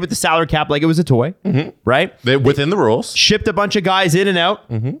 They played with the salary cap like it was a toy, right? They within the rules. Shipped a bunch of guys in and out.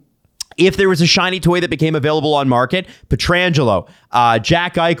 If there was a shiny toy that became available on market, Pietrangelo,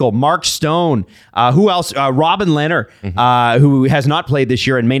 Jack Eichel, Mark Stone, who else? Robin Lehner, who has not played this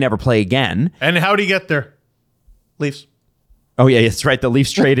year and may never play again. And how'd he get there? Leafs. Oh, yeah, that's right. The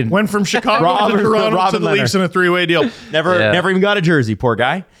Leafs traded. Went from Chicago to Toronto to the Leafs in a 3-way deal. Never even got a jersey, poor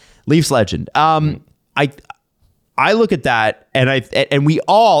guy. Leafs legend. I look at that and we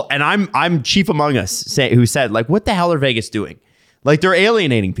all, and I'm chief among us, who said, like, what the hell are Vegas doing? Like, they're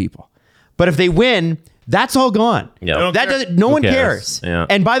alienating people. But if they win, that's all gone. Yeah. No one cares. Yeah.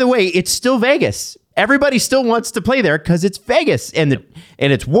 And by the way, it's still Vegas. Everybody still wants to play there because it's Vegas and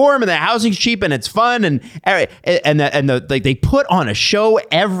it's warm and the housing's cheap and it's fun and they put on a show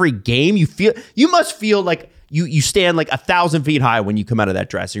every game. You must feel like you stand like 1,000 feet high when you come out of that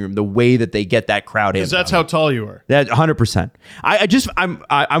dressing room. The way that they get that crowd in. Because that's how tall you are. That 100%.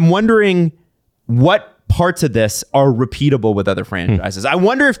 I'm wondering what parts of this are repeatable with other franchises. I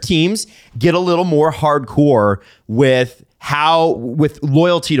wonder if teams get a little more hardcore with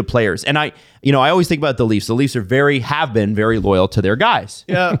loyalty to players. And I always think about the Leafs. The Leafs have been very loyal to their guys.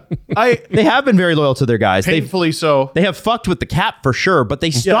 Yeah. They have been very loyal to their guys. Painfully so. They have fucked with the cap for sure, but they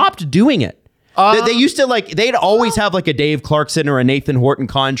stopped doing it. They used to they'd always have like a Dave Clarkson or a Nathan Horton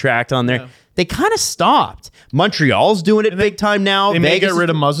contract on there. Yeah. They kind of stopped. Montreal's doing it big time now. They may get rid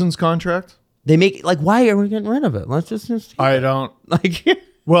of Muzzin's contract. They make why are we getting rid of it? Let's just I don't like.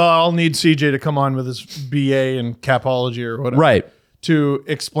 Well, I'll need CJ to come on with his BA in capology or whatever, right, to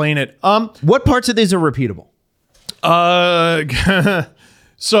explain it. What parts of these are repeatable?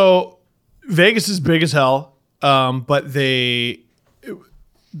 So Vegas is big as hell, but the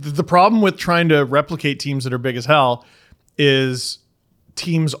problem with trying to replicate teams that are big as hell is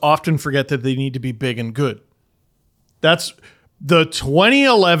teams often forget that they need to be big and good. That's the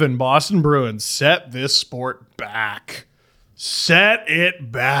 2011 Boston Bruins set this sport back. Set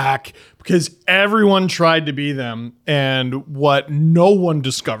it back because everyone tried to be them. And what no one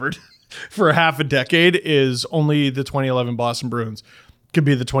discovered for half a decade is only the 2011 Boston Bruins. could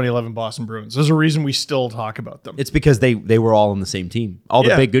be the 2011 Boston Bruins. There's a reason we still talk about them. It's because they were all on the same team. All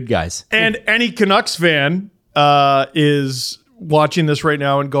the big good guys. And any Canucks fan is watching this right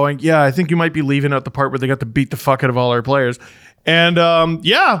now and going, yeah, I think you might be leaving out the part where they got to beat the fuck out of all our players. And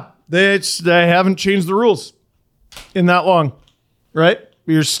they haven't changed the rules in that long, right?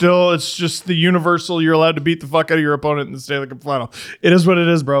 It's just the universal, you're allowed to beat the fuck out of your opponent in the Stanley Cup final. It is what it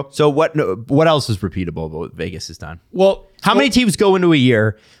is, bro. So what else is repeatable about what Vegas has done? Well, how many teams go into a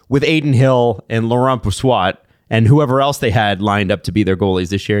year with Aiden Hill and Laurent Brossoit and whoever else they had lined up to be their goalies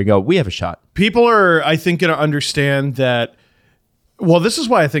this year and go, we have a shot? People are, I think, going to understand that. Well, this is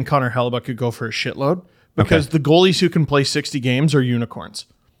why I think Connor Hellebuyck could go for a shitload, because the goalies who can play 60 games are unicorns.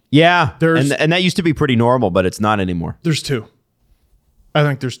 Yeah, and that used to be pretty normal, but it's not anymore. There's two. I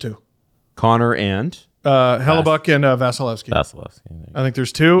think there's two. Connor and? Hellebuyck and Vasilevsky. I think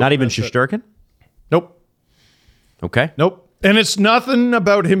there's two. Not even Shesterkin? Nope. Okay. Nope. And it's nothing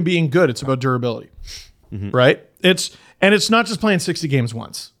about him being good. It's about durability, right? It's not just playing 60 games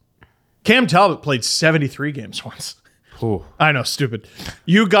once. Cam Talbot played 73 games once. Ooh. I know, stupid.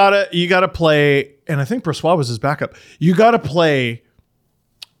 You gotta play, and I think Brossoit was his backup. You gotta play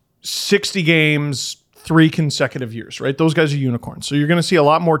 60 games 3 consecutive years, right? Those guys are unicorns. So you're going to see a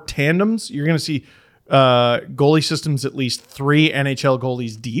lot more tandems. You're going to see goalie systems at least 3 NHL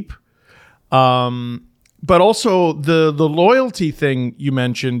goalies deep. But also the loyalty thing you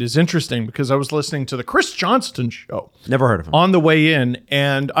mentioned is interesting, because I was listening to the Chris Johnston show. Never heard of him. On the way in,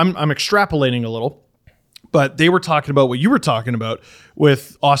 and I'm extrapolating a little, but they were talking about what you were talking about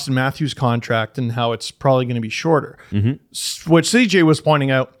with Austin Matthews' contract and how it's probably going to be shorter. What CJ was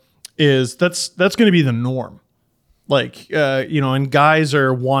pointing out is that's going to be the norm. Like, and guys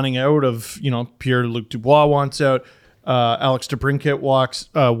are wanting out of, Pierre-Luc Dubois wants out, Alex DeBrincat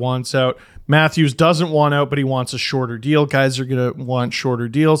wants out. Matthews doesn't want out, but he wants a shorter deal. Guys are going to want shorter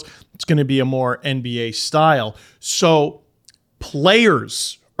deals. It's going to be a more NBA style. So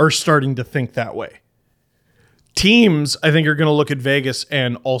players are starting to think that way. Teams, I think, are going to look at Vegas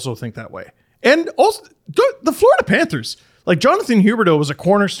and also think that way. And also the Florida Panthers. Like, Jonathan Huberdeau was a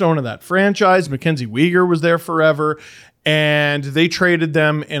cornerstone of that franchise. Mackenzie Weegar was there forever. And they traded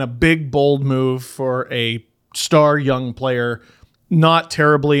them in a big, bold move for a star young player. Not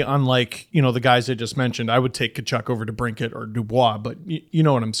terribly unlike, the guys I just mentioned. I would take Tkachuk over to DeBrincat or Dubois, but you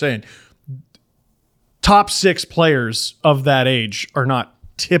know what I'm saying. Top 6 players of that age are not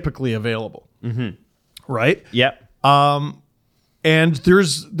typically available. Right? Yep. And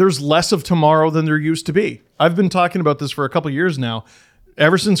there's less of tomorrow than there used to be. I've been talking about this for a couple of years now.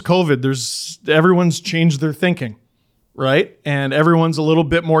 Ever since COVID, everyone's changed their thinking, right? And everyone's a little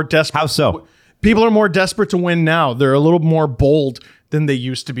bit more desperate. How so? People are more desperate to win now. They're a little more bold than they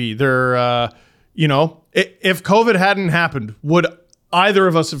used to be. They're, if COVID hadn't happened, would either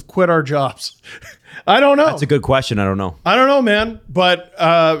of us have quit our jobs? I don't know. That's a good question. I don't know, man. But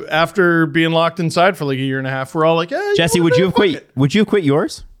after being locked inside for like a year and a half, we're all like, Jesse, would you have quit? Would you have quit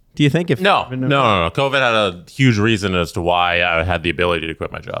yours? Do you think? No. COVID had a huge reason as to why I had the ability to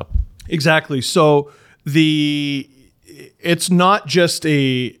quit my job. Exactly. So it's not just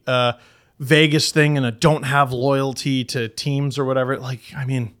a Vegas thing and a don't have loyalty to teams or whatever. Like, I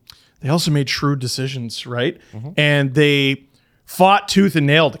mean, they also made shrewd decisions, right? And they fought tooth and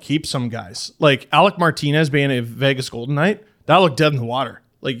nail to keep some guys. Like Alec Martinez being a Vegas Golden Knight, that looked dead in the water.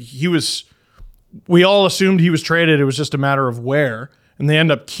 Like, we all assumed he was traded. It was just a matter of where. And they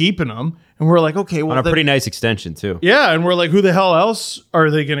end up keeping him. And we're like, okay, well, on a pretty nice extension too. Yeah. And we're like, who the hell else are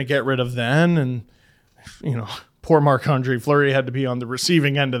they going to get rid of then? And, poor Marc-Andre Fleury had to be on the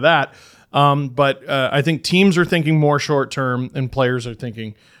receiving end of that. But I think teams are thinking more short term and players are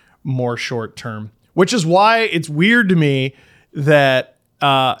thinking more short term, which is why it's weird to me that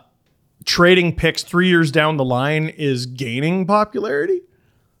trading picks 3 years down the line is gaining popularity.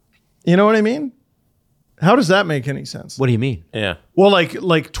 You know what I mean? How does that make any sense? What do you mean? Yeah. Well, like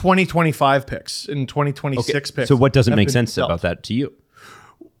 2025 picks and 2026 picks. So what doesing make sense about that to you?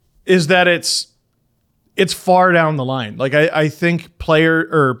 Is that it's far down the line. Like I think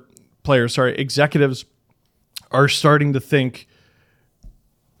executives are starting to think,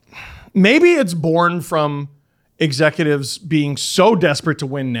 maybe it's born from executives being so desperate to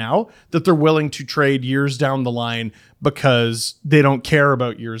win now that they're willing to trade years down the line because they don't care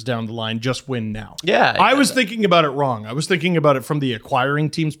about years down the line, just win now. Yeah. I was thinking about it wrong. I was thinking about it from the acquiring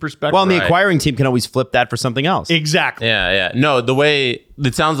team's perspective. Well, and the acquiring team can always flip that for something else. Exactly. Yeah. No, the way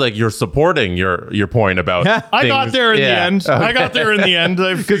it sounds like you're supporting your point about. I got there in the end. Okay. I got there in the end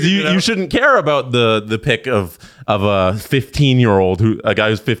Because you shouldn't care about the pick of a 15-year-old a guy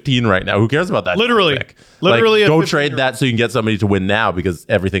who's 15 right now. Who cares about that? Literally. pick? Literally, go trade that so you can get somebody to win now, because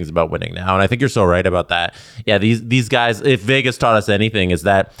everything's about winning now. And I think you're so right about that. Yeah, these guys. If Vegas taught us anything, is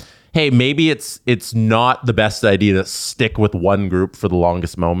that, hey, maybe it's not the best idea to stick with one group for the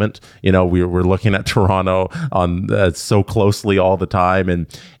longest moment. You know, we're looking at Toronto on so closely all the time, and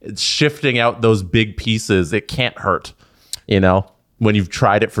it's shifting out those big pieces. It can't hurt, you know, when you've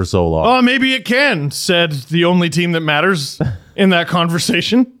tried it for so long. Oh, maybe it can, said the only team that matters in that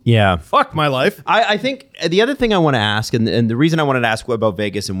conversation. Yeah. Fuck my life. I think the other thing I want to ask, and the reason I wanted to ask about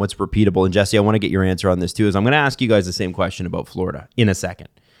Vegas and what's repeatable, and Jesse, I want to get your answer on this too, is I'm going to ask you guys the same question about Florida in a second.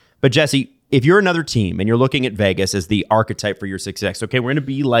 But Jesse, if you're another team and you're looking at Vegas as the archetype for your success, okay, we're going to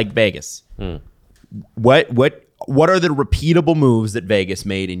be like Vegas. What are the repeatable moves that Vegas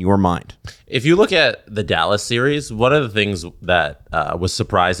made in your mind? If you look at the Dallas series, one of the things that was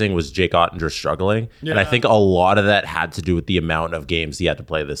surprising was Jake Ottinger struggling. Yeah. And I think a lot of that had to do with the amount of games he had to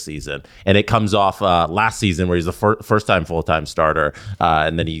play this season. And it comes off last season where he's the first-time full-time starter,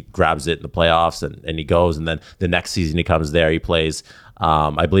 and then he grabs it in the playoffs and he goes. And then the next season he comes there, he plays,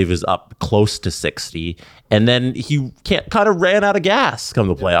 I believe is up close to 60. And then he kind of ran out of gas come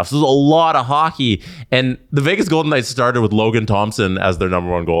the playoffs. There's a lot of hockey. And the Vegas Golden Knights started with Logan Thompson as their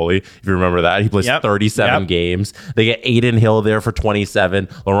number one goalie. If you remember that, he plays 37 games. They get Aiden Hill there for 27.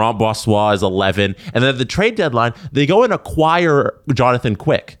 Laurent Brossoit is 11. And then at the trade deadline, they go and acquire Jonathan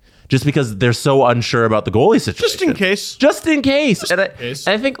Quick, just because they're so unsure about the goalie situation. Just in case. And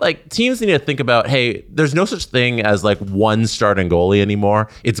I think like teams need to think about, hey, there's no such thing as like one starting goalie anymore.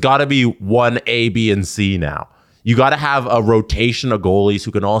 It's got to be one A, B, and C now. You got to have a rotation of goalies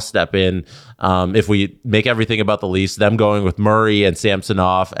who can all step in. If we make everything about the Leafs, them going with Murray and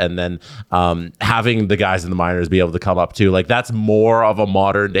Samsonov, and then having the guys in the minors be able to come up too. Like that's more of a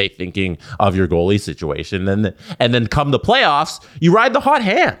modern day thinking of your goalie situation. And then come the playoffs, you ride the hot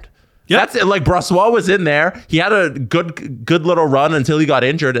hand. That's it. Like Brossoit was in there. He had a good little run until he got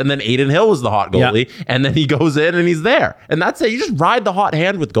injured, and then Aiden Hill was the hot goalie, and then he goes in and he's there. And that's it. You just ride the hot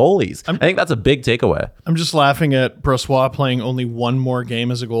hand with goalies. I think that's a big takeaway. I'm just laughing at Brossoit playing only one more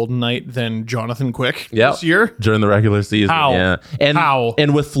game as a Golden Knight than Jonathan Quick this year during the regular season. How? Yeah. And How?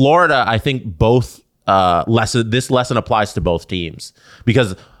 And with Florida, I think both this lesson applies to both teams,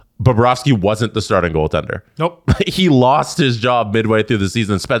 because Bobrovsky wasn't the starting goaltender. Nope. He lost his job midway through the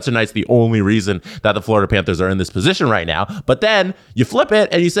season. Spencer Knight's the only reason that the Florida Panthers are in this position right now. But then you flip it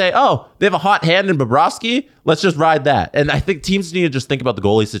and you say, oh, they have a hot hand in Bobrovsky. Let's just ride that. And I think teams need to just think about the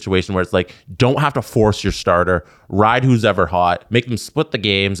goalie situation where it's like, don't have to force your starter. Ride who's ever hot. Make them split the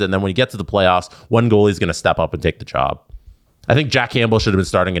games. And then when you get to the playoffs, one goalie's going to step up and take the job. I think Jack Campbell should have been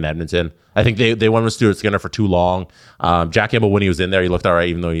starting in Edmonton. I think they went with Stuart Skinner for too long. Jack Campbell, when he was in there, he looked all right,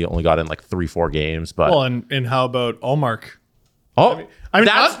 even though he only got in like 3-4 games. But and how about Allmark? I mean,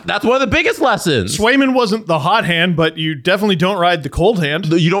 that's one of the biggest lessons. Swayman wasn't the hot hand, but you definitely don't ride the cold hand.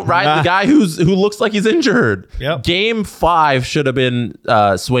 You don't ride the guy who looks like he's injured. Yep. Game 5 should have been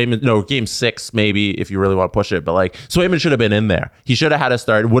Swayman. No, game 6 maybe if you really want to push it. But like Swayman should have been in there. He should have had a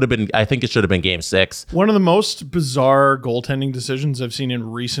start. Would have been. I think it should have been game 6. One of the most bizarre goaltending decisions I've seen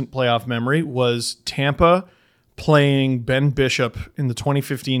in recent playoff memory was Tampa playing Ben Bishop in the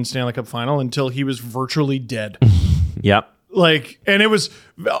 2015 Stanley Cup Final until he was virtually dead. Yep. And it was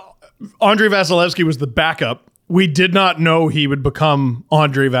Andrei Vasilevsky was the backup. We did not know he would become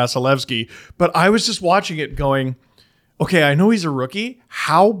Andrei Vasilevsky, but I was just watching it going, okay, I know he's a rookie.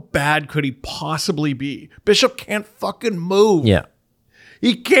 How bad could he possibly be? Bishop can't fucking move. Yeah.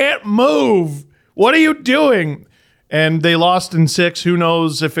 He can't move. What are you doing? And they lost in 6. Who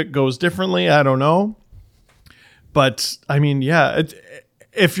knows if it goes differently? I don't know. But I mean, yeah,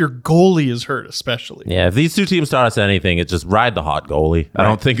 if your goalie is hurt, especially. Yeah, if these two teams taught us anything, it's just ride the hot goalie. Right. I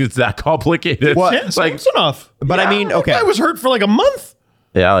don't think it's that complicated. It's enough. But yeah, I mean, okay. I was hurt for like a month.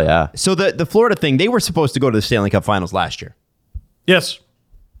 Yeah. So the Florida thing, they were supposed to go to the Stanley Cup Finals last year. Yes.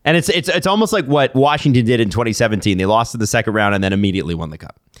 And it's almost like what Washington did in 2017. They lost in the second round and then immediately won the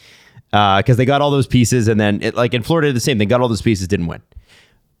cup. Because they got all those pieces, and then like in Florida, the same. They got all those pieces, didn't win.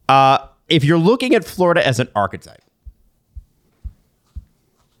 If you're looking at Florida as an archetype,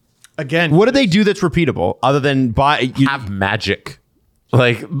 again, what do they do that's repeatable other than have magic?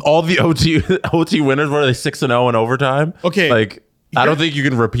 Like all the OT winners, what are they 6-0 in overtime? Okay, like I don't think you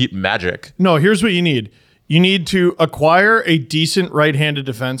can repeat magic. No, here's what you need. You need to acquire a decent right-handed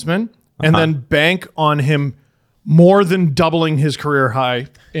defenseman and then bank on him more than doubling his career high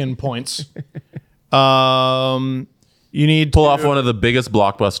in points. You need Pull off one of the biggest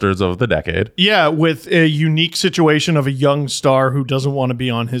blockbusters of the decade. Yeah, with a unique situation of a young star who doesn't want to be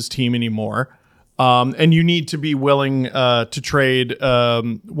on his team anymore. And you need to be willing to trade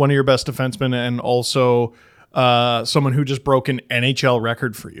one of your best defensemen and also someone who just broke an NHL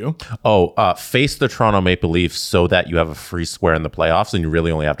record for you. Face the Toronto Maple Leafs so that you have a free square in the playoffs and you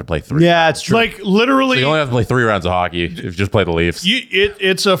really only have to play 3. Yeah, it's true. Like literally, So you only have to play 3 rounds of hockey if you just play the Leafs.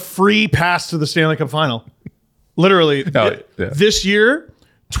 it's a free pass to the Stanley Cup final. Literally, this year,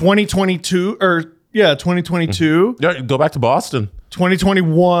 2022, 2022. Yeah, go back to Boston.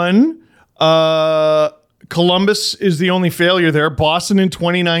 2021, Columbus is the only failure there. Boston in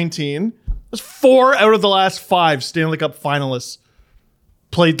 2019. There's 4 out of the last 5 Stanley Cup finalists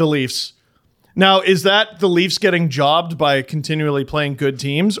played the Leafs. Now, is that the Leafs getting jobbed by continually playing good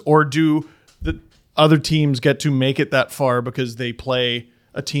teams, or do the other teams get to make it that far because they play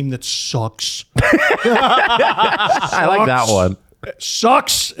a team that sucks? I like that one.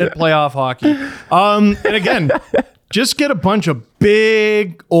 Sucks at playoff hockey. And again, just get a bunch of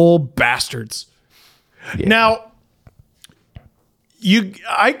big old bastards. Yeah. Now,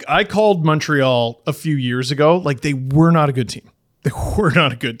 I called Montreal a few years ago. Like, they were not a good team. They were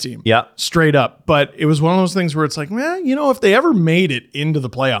not a good team. Yeah. Straight up. But it was one of those things where it's like, man, if they ever made it into the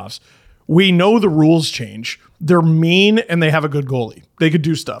playoffs, we know the rules change. They're mean and they have a good goalie. They could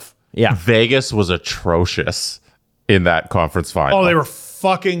do stuff. Yeah. Vegas was atrocious in that conference final. Oh, they were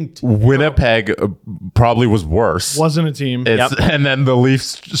fucking Winnipeg probably was worse. Wasn't a team. And then the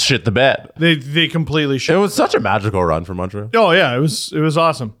Leafs shit the bed. They completely shit. It was such a magical run for Montreal. Oh yeah, it was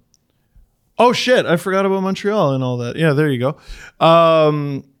awesome. Oh shit, I forgot about Montreal and all that. Yeah, there you go.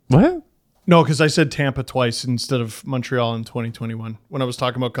 What? No, because I said Tampa twice instead of Montreal in 2021 when I was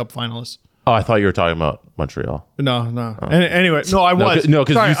talking about Cup finalists. Oh, I thought you were talking about Montreal. No. Oh. Anyway, no, I was. No,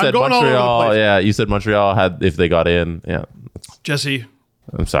 because you said Montreal. Yeah, you said Montreal had if they got in. Yeah, Jesse,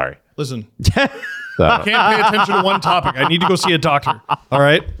 I'm sorry. Listen, I can't pay attention to one topic. I need to go see a doctor. All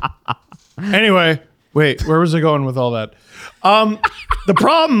right. Anyway, wait, where was I going with all that? The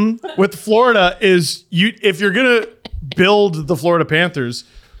problem with Florida is if you're gonna build the Florida Panthers,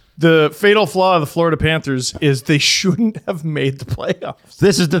 the fatal flaw of the Florida Panthers is they shouldn't have made the playoffs.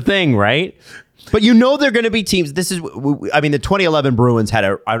 This is the thing, right? But they're going to be teams. This is, the 2011 Bruins had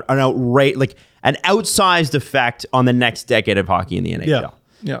an outsized effect on the next decade of hockey in the NHL.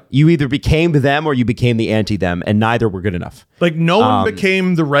 Yeah. You either became them or you became the anti-them, and neither were good enough. Like, no one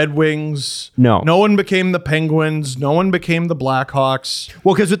became the Red Wings. No one became the Penguins. No one became the Blackhawks.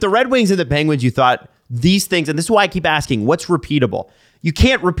 Well, because with the Red Wings and the Penguins, you thought these things, and this is why I keep asking, what's repeatable? You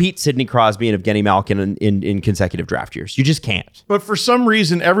can't repeat Sidney Crosby and Evgeny Malkin in consecutive draft years. You just can't. But for some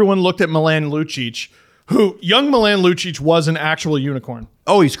reason, everyone looked at Milan Lucic, who young Milan Lucic was an actual unicorn.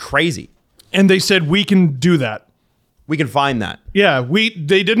 Oh, he's crazy. And they said, we can do that. We can find that. Yeah,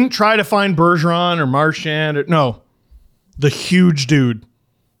 they didn't try to find Bergeron or Marchand. No, the huge dude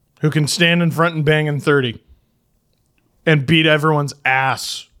who can stand in front and bang in 30 and beat everyone's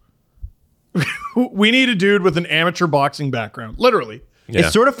ass. We need a dude with an amateur boxing background, literally. Yeah.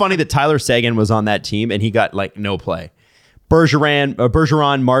 It's sort of funny that Tyler Seguin was on that team and he got no play.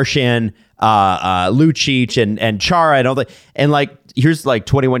 Bergeron, Marchand, Lucic, and Chara, and here's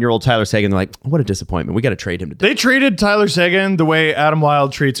 21-year-old Tyler Seguin. They're like, what a disappointment. We got to trade him today. They traded Tyler Seguin the way Adam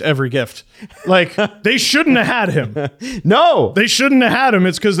Wilde treats every gift. They shouldn't have had him. No, they shouldn't have had him.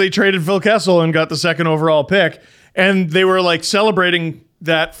 It's because they traded Phil Kessel and got the 2nd overall pick, and they were celebrating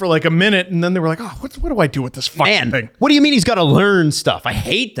that for a minute, and then they were like, oh, what do I do with this fucking thing? What do you mean he's got to learn stuff? I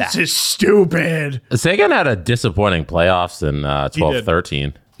hate that. This is stupid. Sagan had a disappointing playoffs in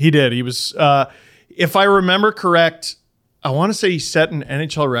 12-13. He did. He was, if I remember correct, I want to say he set an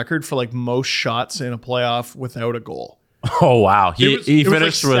NHL record for most shots in a playoff without a goal. Oh, wow. He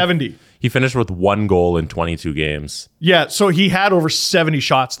finished with 70. He finished with 1 goal in 22 games. Yeah, so he had over 70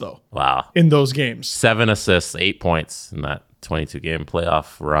 shots, though. Wow. In those games. 7 assists, 8 points in that 22-game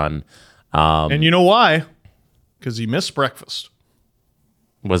playoff run. And you know why? Because he missed breakfast.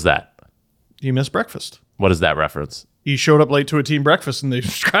 What's that? He missed breakfast. What is that reference? He showed up late to a team breakfast and they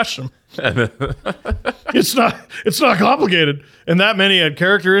scratched him. It's not complicated. And that many had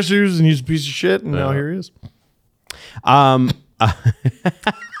character issues and he's a piece of shit, and now here he is.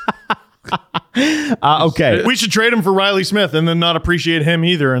 Okay. We should trade him for Riley Smith and then not appreciate him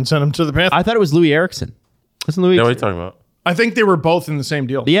either and send him to the Panthers. I thought it was Louis Eriksson. Wasn't Louis? No, what are you talking about? I think they were both in the same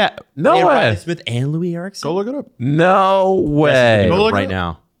deal. Yeah. No way. Riley Smith and Louis Eriksson? Go look it up. No way. Go look right it up.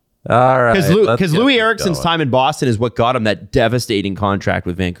 now. All right. Because Louis Eriksson's time in Boston is what got him that devastating contract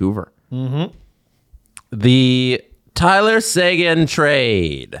with Vancouver. Mm-hmm. The Tyler Seguin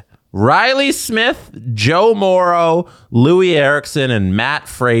trade Riley Smith, Joe Morrow, Louis Erickson, and Matt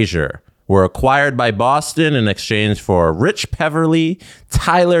Frazier were acquired by Boston in exchange for Rich Peverly,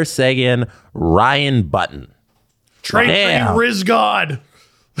 Tyler Seguin, Ryan Button. Trade Rizz Gawd.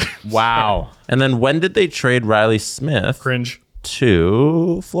 Wow. And then when did they trade Riley Smith? Cringe.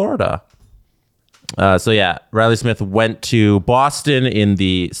 To Florida. Riley Smith went to Boston in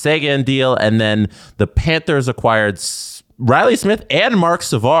the Sagan deal, and then the Panthers acquired Riley Smith and Mark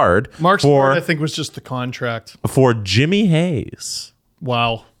Savard. Mark Savard, I think, was just the contract. For Jimmy Hayes.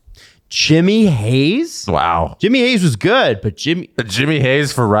 Wow. Jimmy Hayes? Wow. Jimmy Hayes was good, but Jimmy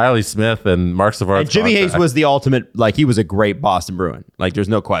Hayes for Riley Smith and Mark Savard. Jimmy Hayes was the ultimate, like, he was a great Boston Bruin. Like, there's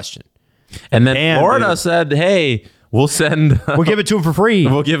no question. And then Florida said, hey, we'll give it to him for free.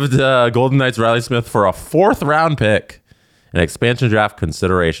 We'll give it to Golden Knights Riley Smith for a 4th round pick and expansion draft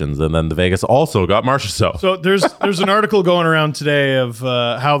considerations. And then the Vegas also got Marchessault. So there's an article going around today of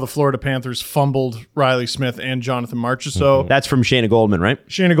how the Florida Panthers fumbled Riley Smith and Jonathan Marchessault. That's from Shayna Goldman, right?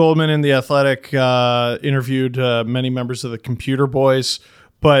 Shayna Goldman in The Athletic interviewed many members of the Computer Boys.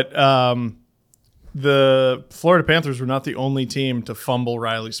 But the Florida Panthers were not the only team to fumble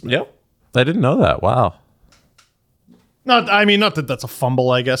Riley Smith. Yep. I didn't know that. Wow. Not that that's a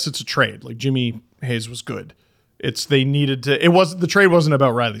fumble, I guess. It's a trade. Like, Jimmy Hayes was good. The trade wasn't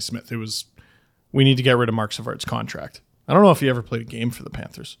about Riley Smith. It was, we need to get rid of Mark Savard's contract. I don't know if he ever played a game for the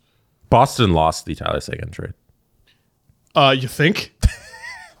Panthers. Boston lost the Tyler Seguin trade. You think?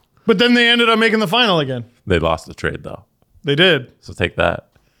 But then they ended up making the final again. They lost the trade, though. They did. So take that.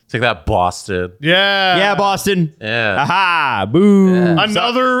 Take that, Boston. Yeah. Yeah, Boston. Yeah. Aha. Boo. Yeah.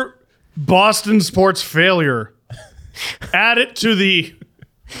 Another Boston sports failure. Add it to the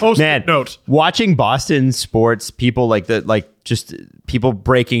post-it note. Watching Boston sports, people just people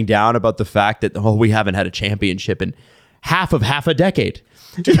breaking down about the fact that, we haven't had a championship in half a decade.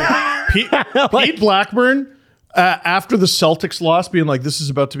 Pete Blackburn, after the Celtics lost, being like, this is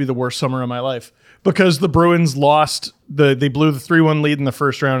about to be the worst summer of my life. Because the Bruins lost, they blew the 3-1 lead in the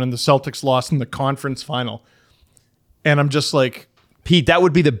first round, and the Celtics lost in the conference final. And I'm just like, Pete, that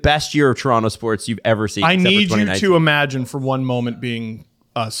would be the best year of Toronto sports you've ever seen. I need you to imagine for one moment being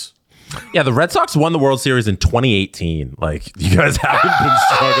us. Yeah, the Red Sox won the World Series in 2018. Like, you guys haven't been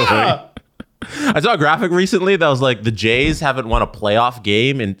struggling. I saw a graphic recently that was like, the Jays haven't won a playoff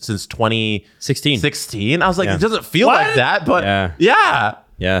game since 2016. I was like, It doesn't feel like that, but yeah.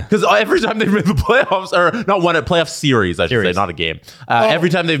 Yeah. Because every time they've made the playoffs, or not won a playoff series, I should say, not a game. Every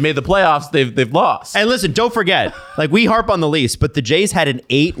time they've made the playoffs, they've lost. And listen, don't forget, like, we harp on the Leafs, but the Jays had an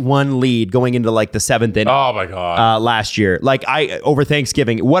 8-1 lead going into like the 7th inning. Oh my God. Last year. Like, over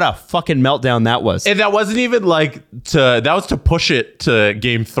Thanksgiving. What a fucking meltdown that was. And that wasn't even that was to push it to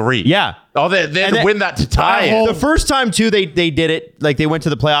game 3. Yeah. Oh, they had to win that to tie it. The first time, too, they did it, like, they went to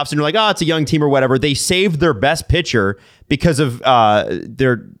the playoffs and were like, it's a young team or whatever. They saved their best pitcher because of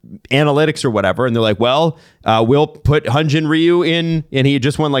their analytics or whatever. And they're like, we'll put Hyun-Jin Ryu in, and he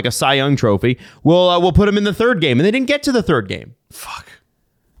just won like a Cy Young trophy. We'll put him in the 3rd game. And they didn't get to the 3rd game. Fuck.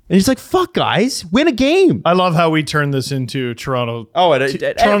 And he's like, fuck, guys, win a game. I love how we turned this into Toronto.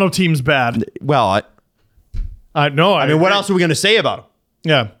 Toronto team's bad. Well, I mean, what else are we going to say about him?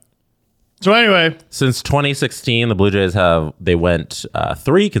 Yeah. So anyway, since 2016, the Blue Jays went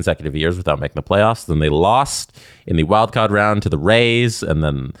 3 consecutive years without making the playoffs. Then they lost in the wildcard round to the Rays, and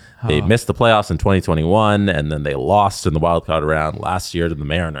then they missed the playoffs in 2021, and then they lost in the wildcard round last year to the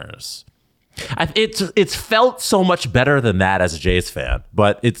Mariners. It's felt so much better than that as a Jays fan,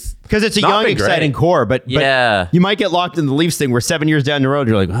 but it's because it's a young, exciting core. But yeah, you might get locked in the Leafs thing where 7 years down the road,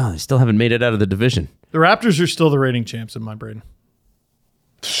 you're like, they still haven't made it out of the division. The Raptors are still the reigning champs in my brain.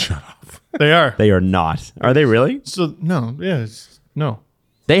 Shut up. They are. They are not. Are they really? So no.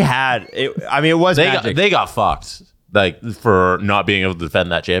 They had. It was magic. They got fucked. Like, for not being able to defend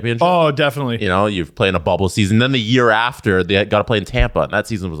that championship. Oh, definitely. You know, you've played a bubble season. Then the year after, they got to play in Tampa, and that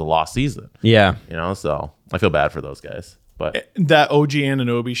season was a lost season. Yeah. You know, so I feel bad for those guys. But that OG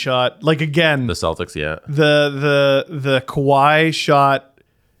Anunoby shot, like, again, the Celtics, yeah. The Kawhi shot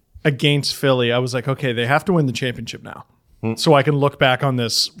against Philly, I was like, okay, they have to win the championship now. So I can look back on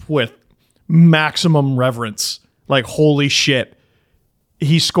this with maximum reverence. Like, holy shit.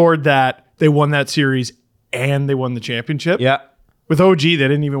 He scored that. They won that series and they won the championship. Yeah. With OG, they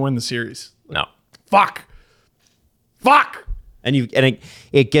didn't even win the series. No. Fuck. And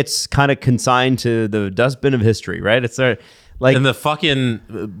it gets kind of consigned to the dustbin of history, right? It's Like, and the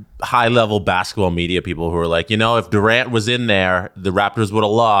fucking high-level basketball media people who are like, if Durant was in there, the Raptors would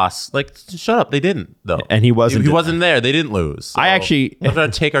have lost. Like, shut up. They didn't, though. And he wasn't. He wasn't there. They didn't lose. So I actually... they're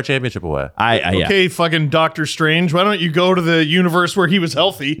going to take our championship away. Okay, fucking Doctor Strange. Why don't you go to the universe where he was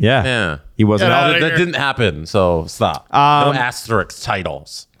healthy? Yeah. He wasn't. That didn't happen, so stop. No asterisk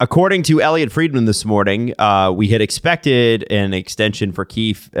titles. According to Elliot Friedman this morning, we had expected an extension for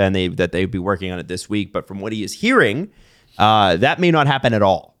Keefe and that they'd be working on it this week. But from what he is hearing, that may not happen at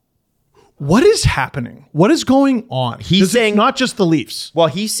all. What is happening? What is going on? He's saying... It's not just the Leafs. Well,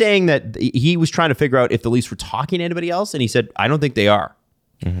 he's saying that he was trying to figure out if the Leafs were talking to anybody else. And he said, I don't think they are.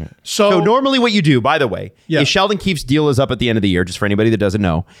 Mm-hmm. So normally what you do, by the way, is Sheldon Keefe's deal is up at the end of the year, just for anybody that doesn't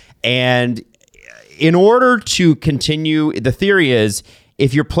know. And in order to continue, the theory is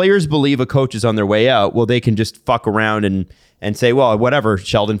if your players believe a coach is on their way out, well, they can just fuck around and say, well, whatever,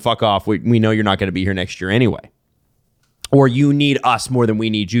 Sheldon, fuck off. We know you're not going to be here next year anyway. Or you need us more than we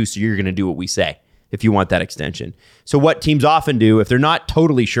need you, so you're going to do what we say if you want that extension. So what teams often do, if they're not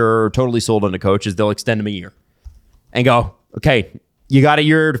totally sure or totally sold on a coach, is they'll extend them a year and go, okay, you got a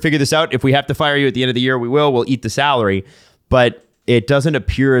year to figure this out. If we have to fire you at the end of the year, we will. We'll eat the salary. But it doesn't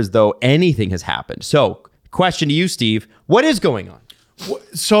appear as though anything has happened. So question to you, Steve, what is going on?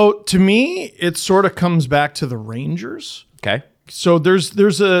 So to me, it sort of comes back to the Rangers. Okay. So there's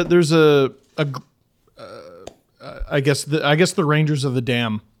I guess the Rangers of the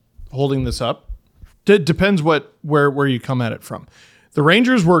Dam holding this up. Depends where you come at it from. The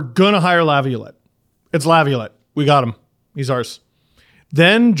Rangers were gonna hire Laviolette. It's Laviolette. We got him. He's ours.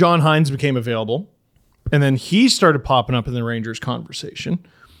 Then John Hines became available, and then he started popping up in the Rangers conversation.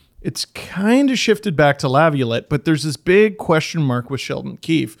 It's kind of shifted back to Laviolette, but there's this big question mark with Sheldon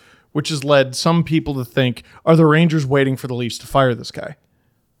Keefe, which has led some people to think, are the Rangers waiting for the Leafs to fire this guy?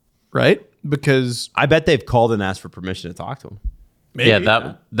 Right? Because I bet they've called and asked for permission to talk to him. maybe,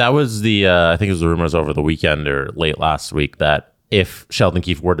 Yeah, that was the I think it was the rumors over the weekend or late last week that if Sheldon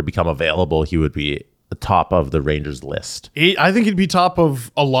Keefe were to become available, he would be the top of the Rangers list. I think he'd be top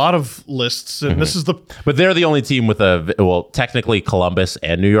of a lot of lists, and this is the... But they're the only team with technically Columbus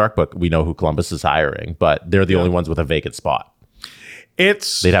and New York, but we know who Columbus is hiring, but they're the only ones with a vacant spot.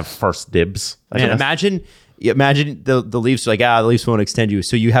 They'd have first dibs. Man, imagine the Leafs are like, the Leafs won't extend you,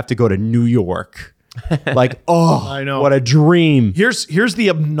 so you have to go to New York. Like, I know. What a dream. Here's the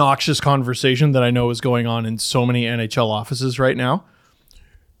obnoxious conversation that I know is going on in so many NHL offices right now.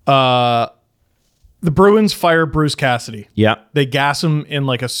 The Bruins fire Bruce Cassidy. Yeah. They gas him in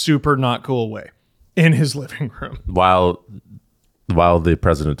like a super not cool way in his living room. While the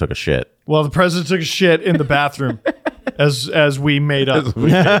president took a shit. Well, the president took a shit in the bathroom as we made up.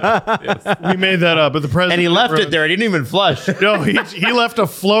 We made that up. But the president... And he left it there. He didn't even flush. No, he left a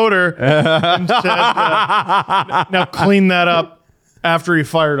floater and said, now clean that up after he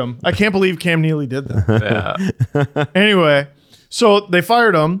fired him. I can't believe Cam Neely did that. Yeah. Anyway, so they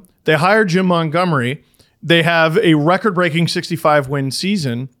fired him. They hired Jim Montgomery. They have a record-breaking 65-win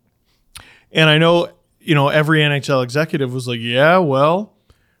season. And I know, every NHL executive was like, yeah, well,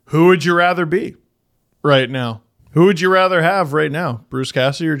 who would you rather be right now? Who would you rather have right now, Bruce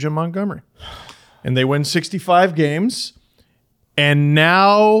Cassidy or Jim Montgomery? And they win 65 games. And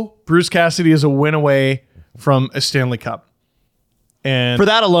now Bruce Cassidy is a win away from a Stanley Cup. And For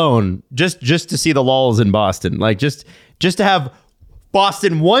that alone, just to see the lulls in Boston, like just to have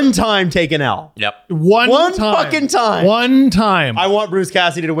Boston one time take an L. Yep. One fucking time. One time. I want Bruce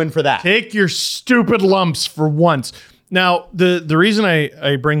Cassidy to win for that. Take your stupid lumps for once. Now, the reason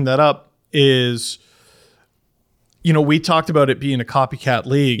I bring that up is, we talked about it being a copycat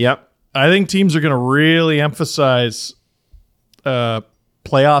league. Yep. I think teams are going to really emphasize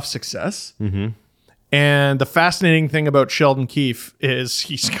playoff success. Mm-hmm. And the fascinating thing about Sheldon Keefe is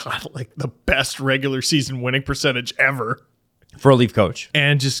he's got like the best regular season winning percentage ever. For a Leaf coach.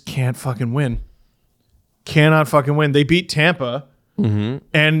 And just can't fucking win. Cannot fucking win. They beat Tampa. Mm-hmm.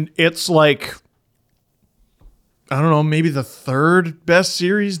 And it's like, I don't know, maybe the third best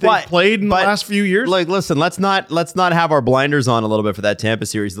series they've played in the last few years. Like, listen, let's not have our blinders on a little bit for that Tampa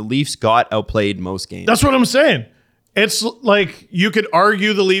series. The Leafs got outplayed most games. That's what I'm saying. It's like you could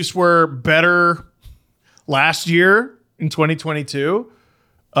argue the Leafs were better last year in 2022.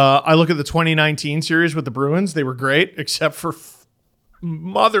 I look at the 2019 series with the Bruins. They were great, except for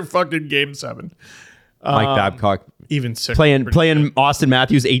motherfucking Game 7. Mike Babcock. Even sick. Playing Austin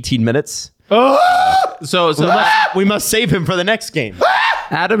Matthews 18 minutes. So we must save him for the next game.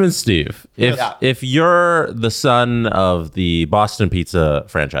 Adam and Steve, if you're the son of the Boston Pizza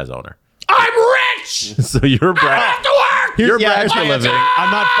franchise owner, I'm rich! so you're I have to work! You're bragging for a living.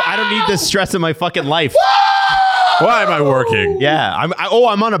 I don't need this stress in my fucking life. Why am I working? Yeah,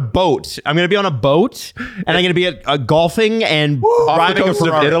 I'm on a boat. I'm going to be on a boat, and I'm going to be golfing and driving a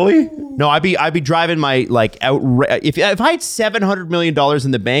Ferrari. Of Italy? No, I'd be driving my if I had $700 million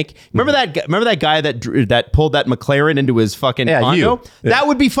in the bank. Remember that guy that pulled that McLaren into his fucking condo? You. Yeah. That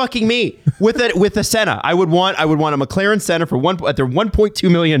would be fucking me with a Senna. I would want a McLaren Senna for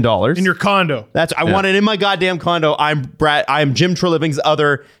 $1.2 million In your condo. I want it in my goddamn condo. I'm Jim Treliving's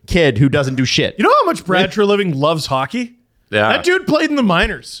other kid who doesn't do shit. You know how much Brad Treliving loves hockey? Yeah. That dude played in the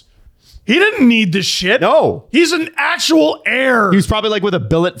minors. He didn't need this shit. No. He's an actual heir. He was probably like with a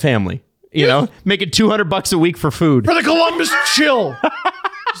billet family, making $200 a week for food. For the Columbus Chill.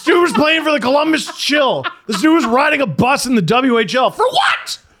 This dude was playing for the Columbus Chill. This dude was riding a bus in the WHL. For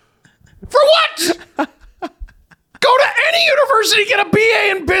what? For what? Go to any university, get a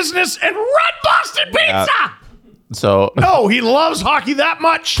BA in business, and run Boston Pizza. So No, he loves hockey that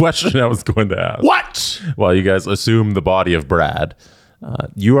much. question I was going to ask. What? Well, you guys assume the body of Brad.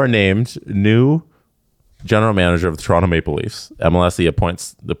 You are named new general manager of the Toronto Maple Leafs. MLSE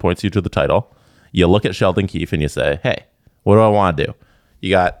appoints you to the title. You look at Sheldon Keefe and you say, hey, what do I want to do?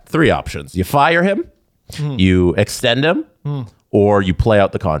 You got three options. You fire him, you extend him, or you play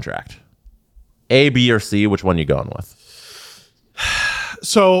out the contract. A, B, or C, which one you going with?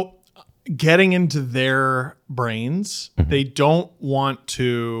 So, getting into their brains, they don't want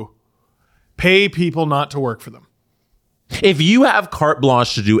to pay people not to work for them. If you have carte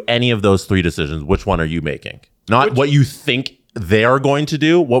blanche to do any of those three decisions, which one are you making? Not what you think they're going to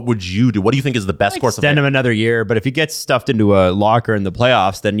do. What would you do? What do you think is the best course of Extend him action? another year, but if he gets stuffed into a locker in the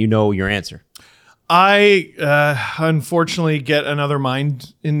playoffs, then you know your answer. I unfortunately get another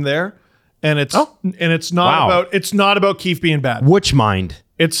mind in there, and it's not about Keefe being bad. Which mind?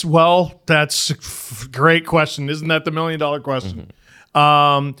 That's a great question. Isn't that the $1 million question?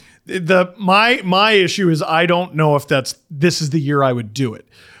 My issue is I don't know if this is the year I would do it,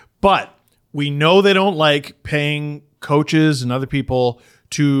 but we know they don't like paying coaches and other people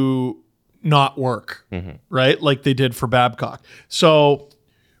to not work, right? Like they did for Babcock. So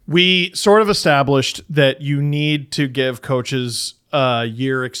we sort of established that you need to give coaches a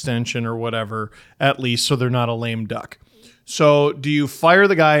year extension or whatever, at least, so they're not a lame duck. So do you fire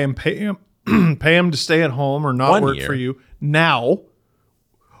the guy and pay him to stay at home or not 1 work year. for you now?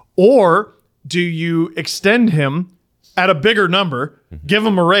 Or do you extend him at a bigger number, give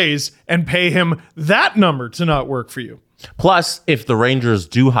him a raise, and pay him that number to not work for you? Plus, if the Rangers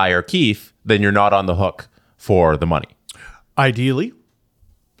do hire Keefe, then you're not on the hook for the money. Ideally.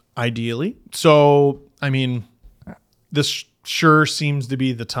 So, I mean, this sure seems to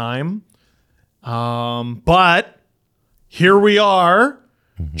be the time. But here we are,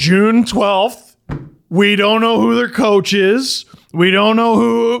 June 12th. We don't know who their coach is. We don't know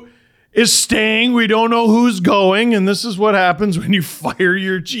who is staying. We don't know who's going. And this is what happens when you fire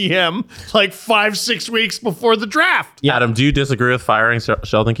your GM like 5-6 weeks before the draft. Yeah. Adam, do you disagree with firing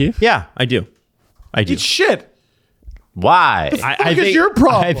Sheldon Keefe? Yeah, I do. It's shit. Why? I think your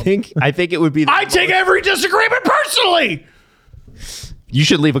problem. I think it would be. I take every disagreement personally. You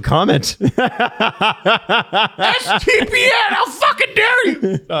should leave a comment. STPN, how fucking dare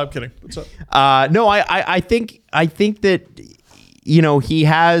you? No, I'm kidding. What's up? No, I think that he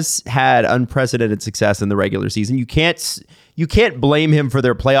has had unprecedented success in the regular season. You can't blame him for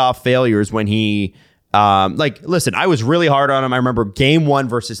their playoff failures when he listen, I was really hard on him. I remember game 1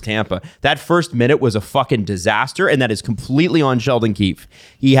 versus Tampa. That first minute was a fucking disaster, and that is completely on Sheldon Keefe.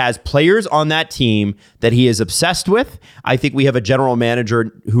 He has players on that team that he is obsessed with. I think we have a general manager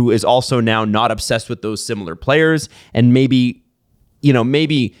who is also now not obsessed with those similar players, and maybe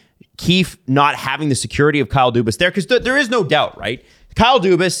Keefe not having the security of Kyle Dubas there, because there is no doubt, right? Kyle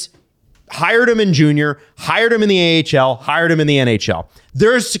Dubas hired him in junior, hired him in the AHL, hired him in the NHL.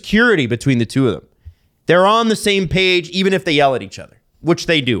 There's security between the two of them. They're on the same page, even if they yell at each other, which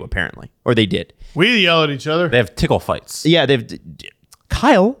they do, apparently, or they did. We yell at each other. They have tickle fights. Yeah,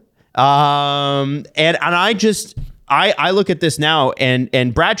 Kyle. And I look at this now,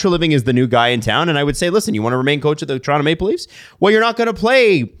 and Brad Treliving is the new guy in town, and I would say, listen, you want to remain coach of the Toronto Maple Leafs? Well, you're not going to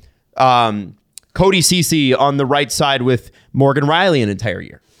play Cody Ceci on the right side with Morgan Riley an entire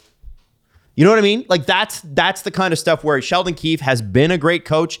year. You know what I mean? Like that's the kind of stuff where Sheldon Keefe has been a great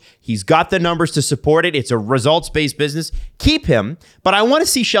coach. He's got the numbers to support it. It's a results-based business. Keep him, but I want to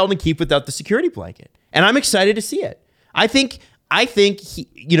see Sheldon Keefe without the security blanket, and I'm excited to see it. I think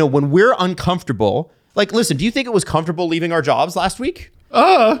when we're uncomfortable, like, listen, do you think it was comfortable leaving our jobs last week?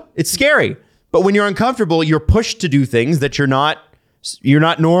 It's scary, but when you're uncomfortable, you're pushed to do things that you're not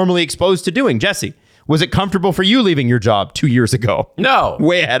normally exposed to doing. Jesse, Was it comfortable for you leaving your job 2 years ago? No.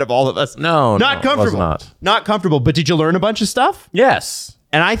 Way ahead of all of us. No, Not no, it was comfortable. not. Not comfortable. But did you learn a bunch of stuff? Yes.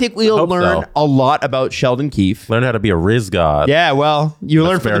 And I think we'll hope learn so. a lot about Sheldon Keefe. Learn how to be a Rizz God. Yeah, well, you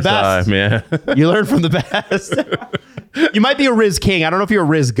learn from the best. Yeah. You learn from the best. You might be a Rizz king. I don't know if you're a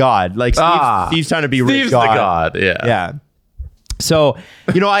Rizz god. Like Steve's trying to be Rizz Steve's god. the God. Yeah. Yeah. So,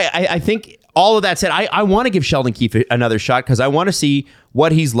 I think all of that said, I want to give Sheldon Keefe another shot because I want to see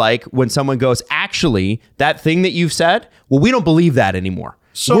what he's like when someone goes, actually, that thing that you've said, well, we don't believe that anymore.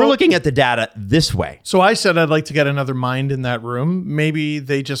 So we're looking at the data this way. So I said I'd like to get another mind in that room. Maybe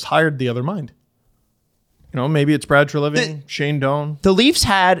they just hired the other mind. Maybe it's Brad Treliving, Shane Doan. The Leafs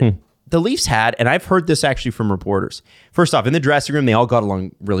had, and I've heard this actually from reporters. First off, in the dressing room, they all got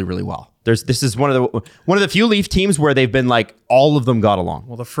along really, really well. This is one of the few Leaf teams where they've been like all of them got along.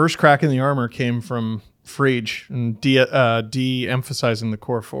 Well, the first crack in the armor came from Frege and de-emphasizing the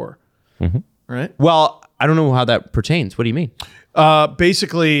core four. Mm-hmm. Right? Well, I don't know how that pertains. What do you mean?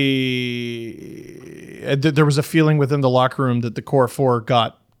 Basically, there was a feeling within the locker room that the core four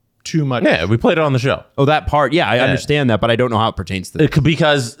got too much. Yeah, we played it on the show. Oh, that part. Yeah, I understand that, but I don't know how it pertains to that.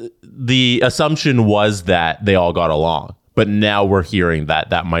 Because the assumption was that they all got along. But now we're hearing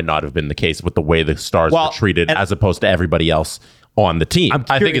that might not have been the case with the way the Stars were treated as opposed to everybody else on the team.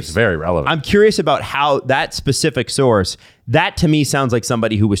 I think it's very relevant. I'm curious about how that specific source, that to me sounds like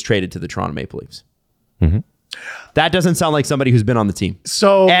somebody who was traded to the Toronto Maple Leafs. Mm-hmm. That doesn't sound like somebody who's been on the team.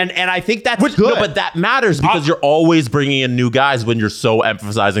 So, and I think that's good. No, but that matters because you're always bringing in new guys when you're so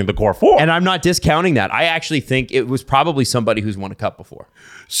emphasizing the core four. And I'm not discounting that. I actually think it was probably somebody who's won a cup before.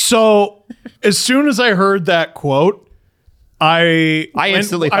 So as soon as I heard that quote, I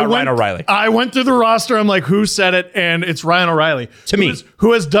instantly thought Ryan O'Reilly. I went through the roster. I'm like, who said it? And it's Ryan O'Reilly. To me.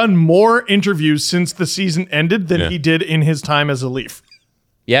 Who has done more interviews since the season ended than he did in his time as a Leaf.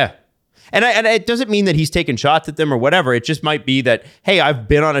 Yeah. And it doesn't mean that he's taking shots at them or whatever. It just might be that, hey, I've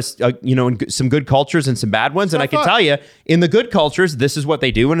been on in some good cultures and some bad ones, and I can tell you, in the good cultures, this is what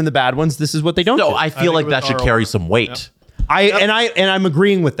they do, and in the bad ones, this is what they don't do. No, I feel like that should carry some weight. Yep. I'm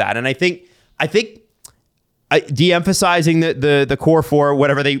agreeing with that, and I think de-emphasizing the core four,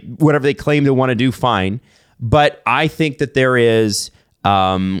 whatever they claim they want to do, fine. But I think that there is.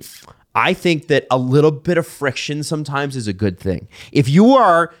 I think that a little bit of friction sometimes is a good thing. If you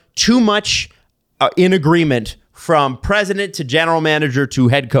are too much in agreement from president to general manager to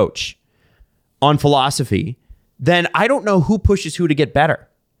head coach on philosophy, then I don't know who pushes who to get better.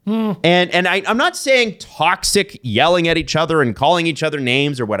 And I'm not saying toxic yelling at each other and calling each other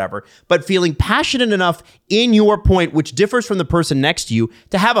names or whatever, but feeling passionate enough in your point, which differs from the person next to you,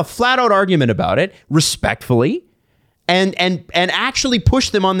 to have a flat out argument about it respectfully and actually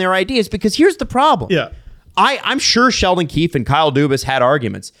push them on their ideas. Because here's the problem. Yeah. I'm sure Sheldon Keefe and Kyle Dubas had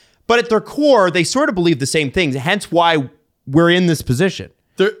arguments, but at their core, they sort of believe the same things, hence why we're in this position.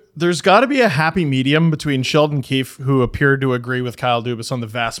 There's got to be a happy medium between Sheldon Keefe, who appeared to agree with Kyle Dubas on the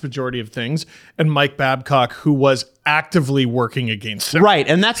vast majority of things, and Mike Babcock, who was actively working against him. Right,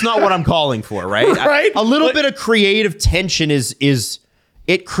 and that's not what I'm calling for, right? Right? A little bit of creative tension is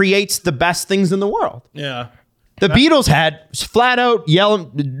it creates the best things in the world. Yeah. The Beatles had flat out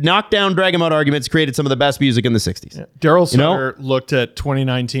knock down, drag 'em out arguments, created some of the best music in the 60s. Yeah. Daryl Sutter looked at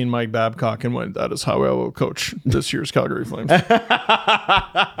 2019 Mike Babcock and went, that is how I will coach this year's Calgary Flames.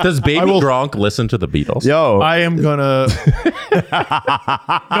 Does Baby Gronk listen to the Beatles? Yo. I am going to...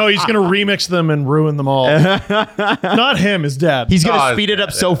 No, he's going to remix them and ruin them all. Not him, his dad. He's going to speed it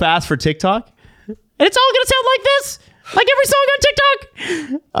up so fast for TikTok. And it's all going to sound like this. Like every song on TikTok.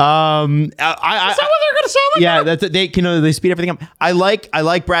 Is that what they're gonna sound like? Yeah, they speed everything up. I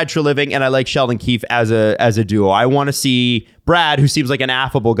like Brad Treliving and I like Sheldon Keefe as a duo. I want to see Brad, who seems like an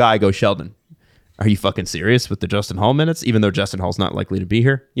affable guy, go, Sheldon, are you fucking serious with the Justin Hall minutes? Even though Justin Hall's not likely to be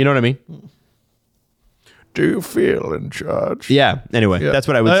here. You know what I mean? Do you feel in charge? Yeah. Anyway, that's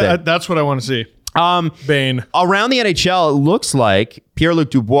what I would say. That's what I want to see. Bane. Around the NHL, it looks like Pierre-Luc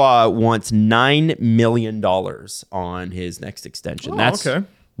Dubois wants $9 million on his next extension. That's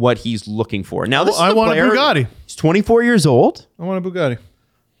what he's looking for. Now, this is I want a Bugatti. He's 24 years old. I want a Bugatti.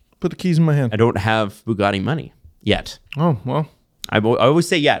 Put the keys in my hand. I don't have Bugatti money yet. Oh, well. I always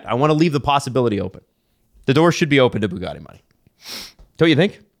say yet. I want to leave the possibility open. The door should be open to Bugatti money. Don't you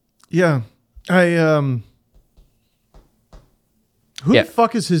think? Yeah. Who the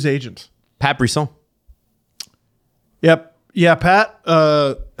fuck is his agent? Pat Brisson. Yep. Yeah, Pat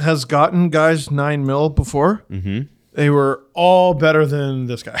has gotten guys $9 million before. Mm-hmm. They were all better than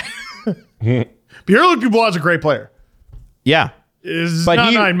this guy. Pierre-Luc Dubois is a great player. Yeah. It's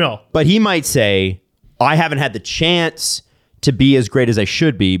not $9 million. But he might say, I haven't had the chance to be as great as I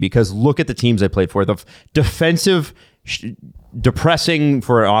should be, because look at the teams I played for. The defensive, depressing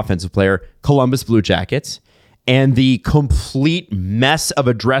for an offensive player, Columbus Blue Jackets, and the complete mess of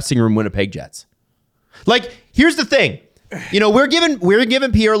a dressing room, Winnipeg Jets. Like, here's the thing. We're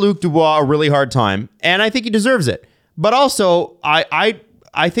giving Pierre-Luc Dubois a really hard time, and I think he deserves it. But also, I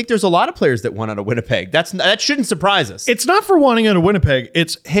think there's a lot of players that want out of Winnipeg. That shouldn't surprise us. It's not for wanting out of Winnipeg.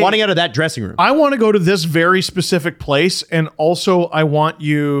 It's, hey, wanting out of that dressing room. I want to go to this very specific place, and also I want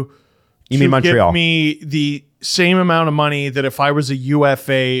you to mean Montreal? Give me the same amount of money that if I was a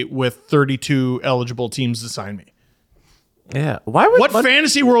UFA with 32 eligible teams to sign me. Yeah. What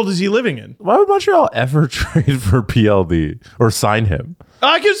fantasy world is he living in? Why would Montreal ever trade for PLD or sign him?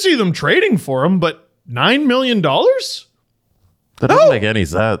 I can see them trading for him, but $9 million? That doesn't make any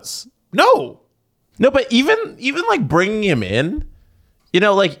sense. No, but even like bringing him in,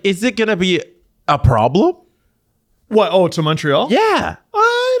 is it going to be a problem? What? Oh, to Montreal? Yeah.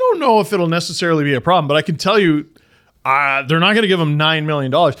 I don't know if it'll necessarily be a problem, but I can tell you they're not going to give him $9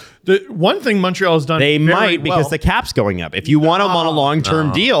 million. The one thing Montreal has done, they very might, because the cap's going up. If you want him on a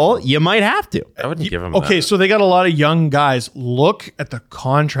long-term deal, you might have to. I wouldn't give him Okay, that. so they got a lot of young guys. Look at the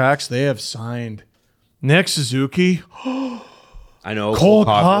contracts they have signed. Nick Suzuki, I know. Cole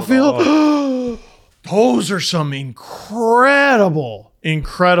Caulfield. Those are some incredible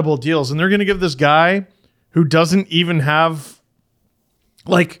deals. And they're going to give this guy who doesn't even have,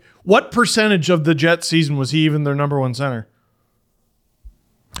 like, what percentage of the Jets season was he even their number one center?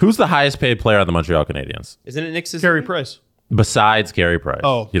 Who's the highest paid player on the Montreal Canadiens? Isn't it Nick Suzuki? Carey Price. Besides Carey Price.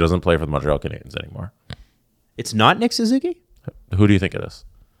 Oh. He doesn't play for the Montreal Canadiens anymore. It's not Nick Suzuki? Who do you think it is?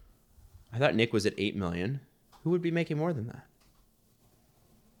 I thought Nick was at $8 million. Who would be making more than that?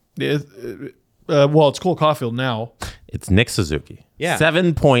 Well, it's Cole Caulfield now. It's Nick Suzuki. Yeah.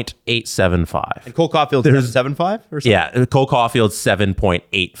 7.875. And Cole Caulfield's 7.5 or something? Yeah, Cole Caulfield's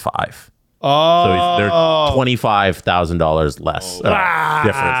 7.85. Oh, So they're $25,000 less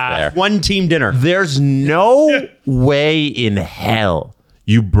difference there. One team dinner. There's no way in hell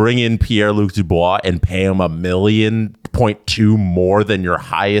you bring in Pierre-Luc Dubois and pay him $1.2 million more than your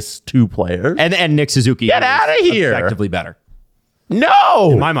highest two players. And Nick Suzuki. Get out of here. Effectively better.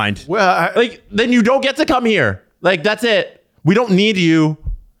 No. In my mind. well, Then you don't get to come here. Like, that's it. We don't need you.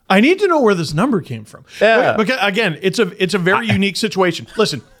 I need to know where this number came from. Yeah. Because again, it's a very unique situation.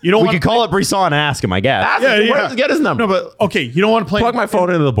 Listen, you don't We want could call it Brisson and ask him, I guess. Ask him, where does he get his number? No, but okay, you don't want to play. Plug my phone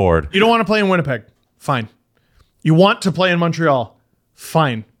into the board. You don't want to play in Winnipeg. Fine. You want to play in Montreal.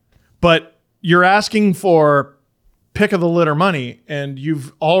 Fine. But you're asking for pick of the litter money, and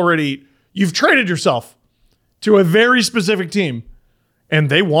you've traded yourself to a very specific team, and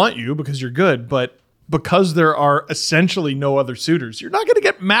they want you because you're good, but because there are essentially no other suitors, you're not going to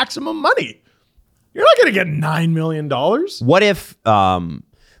get maximum money. You're not going to get $9 million. What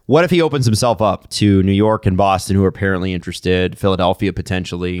if he opens himself up to New York and Boston, who are apparently interested, Philadelphia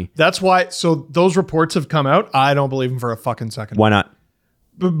potentially? That's why. So those reports have come out. I don't believe him for a fucking second. Why not?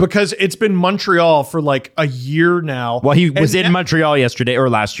 Because it's been Montreal for like a year now. Well, he was And in Montreal yesterday or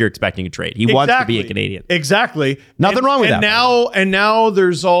last year expecting a trade. He wants to be a Canadian. Exactly. Nothing wrong with that. Now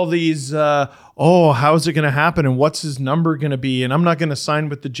there's all these, how's it going to happen? And what's his number going to be? And I'm not going to sign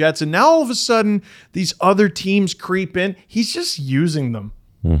with the Jets. And now all of a sudden, these other teams creep in. He's just using them.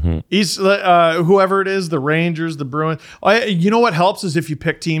 Mm-hmm. He's whoever it is, the Rangers, the Bruins. You know what helps is if you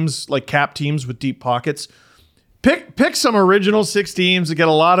pick teams like cap teams with deep pockets. Pick some original six teams that get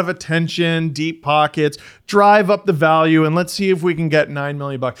a lot of attention, deep pockets, drive up the value, and let's see if we can get $9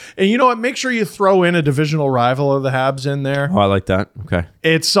 million. And you know what? Make sure you throw in a divisional rival of the Habs in there. Oh, I like that. Okay.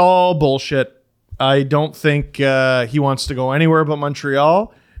 It's all bullshit. I don't think he wants to go anywhere but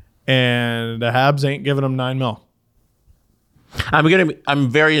Montreal, and the Habs ain't giving him $9 million. I'm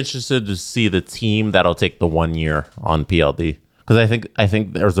very interested to see the team that'll take the 1 year on PLD. Because I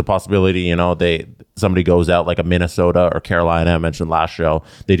think there's a possibility, somebody goes out like a Minnesota or Carolina, I mentioned last show.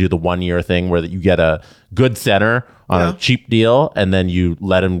 They do the 1 year thing where you get a good center on a cheap deal, and then you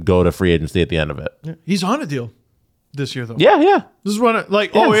let him go to free agency at the end of it. Yeah. He's on a deal this year, though. Yeah. This is what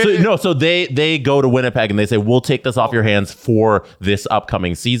So they go to Winnipeg and they say, we'll take this off your hands for this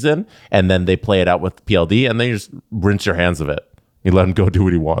upcoming season, and then they play it out with PLD, and then you just rinse your hands of it. You let him go do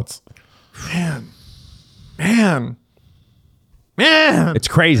what he wants. Man. It's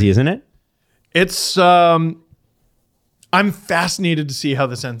crazy, isn't it? It's I'm fascinated to see how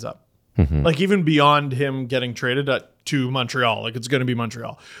this ends up. Mm-hmm. Like even beyond him getting traded to Montreal, like it's going to be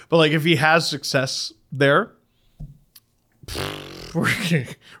Montreal. But like if he has success there, we're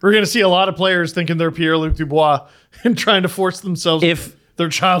going to see a lot of players thinking they're Pierre-Luc Dubois and trying to force themselves their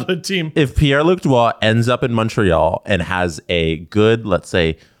childhood team. If Pierre-Luc Dubois ends up in Montreal and has a good, let's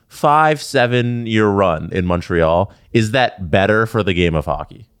say, 5-7 year run in Montreal, is that better for the game of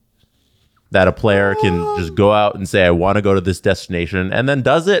hockey? That a player can just go out and say, I want to go to this destination, and then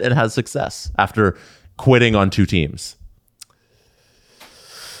does it and has success after quitting on 2 teams?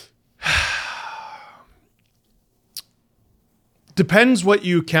 Depends what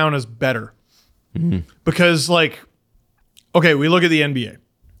you count as better. Because, like, okay, we look at the NBA.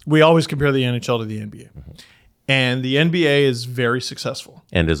 We always compare the NHL to the NBA. And the NBA is very successful.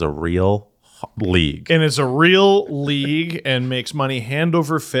 And is a real league. And it's a real league and makes money hand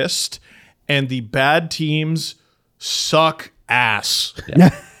over fist. And the bad teams suck ass.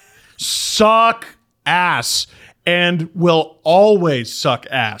 Yeah. Suck ass. And will always suck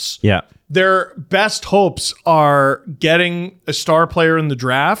ass. Yeah. Their best hopes are getting a star player in the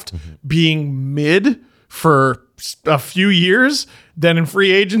draft, being mid for a few years. Then in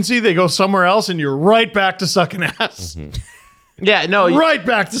free agency, they go somewhere else and you're right back to sucking ass. Yeah, no. Right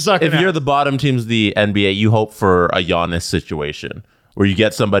back to sucking ass. If you're the bottom teams of the NBA, you hope for a Giannis situation where you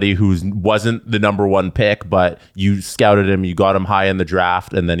get somebody who wasn't the number 1 pick, but you scouted him, you got him high in the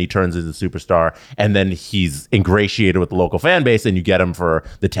draft, and then he turns into a superstar, and then he's ingratiated with the local fan base, and you get him for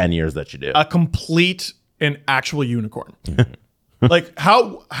the 10 years that you do. A complete and actual unicorn. Like,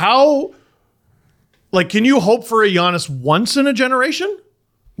 how, like, can you hope for a Giannis once in a generation?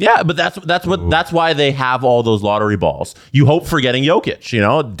 Yeah, but that's why they have all those lottery balls. You hope for getting Jokic, you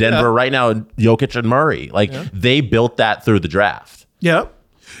know, Denver right now, Jokic and Murray. Like, they built that through the draft. Yeah.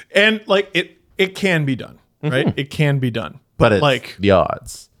 And like it can be done, right? It can be done. But it's like the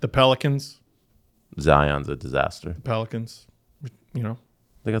odds. The Pelicans. Zion's a disaster. Pelicans, you know.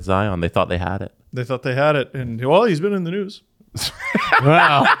 They got Zion. They thought they had it. They thought they had it. And well, he's been in the news.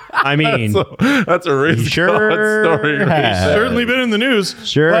 Well, I mean, that's a really sure story. Certainly been in the news.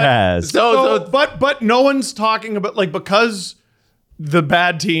 Sure has. But no one's talking about, like, because the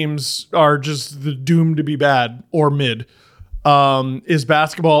bad teams are just doomed to be bad or mid. Is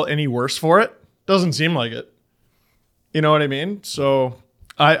basketball any worse for it? Doesn't seem like it. You know what I mean? So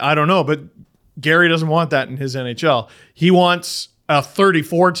I don't know, but Gary doesn't want that in his NHL. He wants a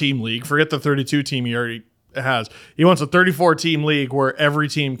 34 team league. Forget the 32 team he already has. He wants a 34 team league where every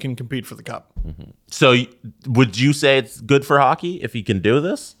team can compete for the cup. So would you say it's good for hockey if he can do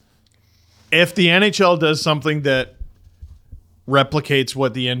this? If the NHL does something that replicates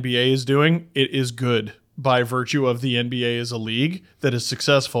what the NBA is doing, it is good. By virtue of the NBA is a league that is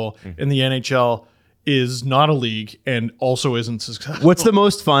successful, and the NHL is not a league and also isn't successful. What's the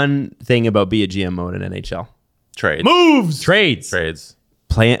most fun thing about be a GM mode in NHL? Trades. Moves. Trades.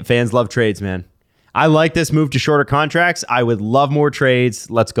 Fans love trades, man. I like this move to shorter contracts. I would love more trades.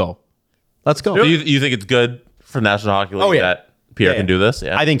 Let's go. Do you think it's good for National Hockey League that Pierre can do this?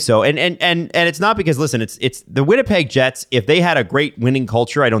 Yeah, I think so. And it's not because, listen, it's the Winnipeg Jets. If they had a great winning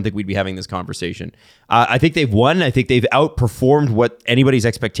culture, I don't think we'd be having this conversation. I think they've won. I think they've outperformed what anybody's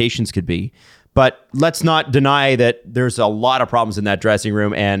expectations could be. But let's not deny that there's a lot of problems in that dressing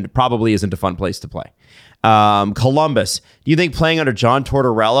room and probably isn't a fun place to play. Columbus, do you think playing under John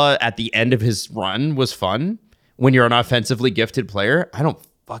Tortorella at the end of his run was fun when you're an offensively gifted player? I don't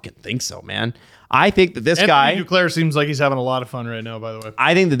fucking think so, man. I think that this guy... Anthony Duclair seems like he's having a lot of fun right now, by the way.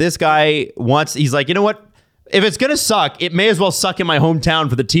 I think that this guy he's like, you know what? If it's going to suck, it may as well suck in my hometown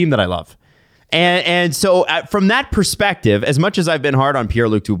for the team that I love. And so from that perspective, as much as I've been hard on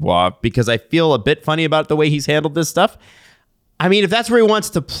Pierre-Luc Dubois, because I feel a bit funny about the way he's handled this stuff, I mean, if that's where he wants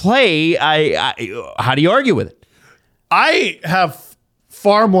to play, how do you argue with it? I have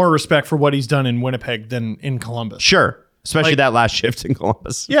far more respect for what he's done in Winnipeg than in Columbus. Sure. Especially that last shift in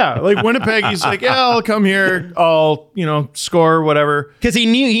Columbus. Yeah, like Winnipeg, he's like, yeah, I'll come here, I'll, score, whatever. Because he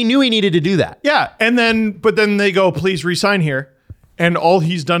knew he needed to do that. Yeah, but then they go, please resign here. And all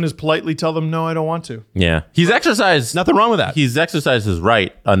he's done is politely tell them, no, I don't want to. Yeah. He's exercised. Nothing wrong with that. He's exercised his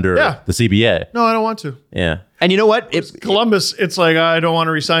right under the CBA. No, I don't want to. Yeah. And you know what? Columbus, it's like, I don't want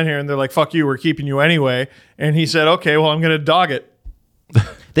to resign here. And they're like, fuck you, we're keeping you anyway. And he said, okay, well, I'm going to dog it.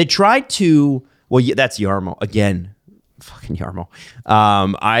 They tried to, that's Yarmo. Again, fucking Yarmo.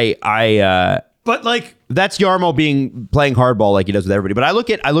 But like, that's Yarmo playing hardball like he does with everybody. But I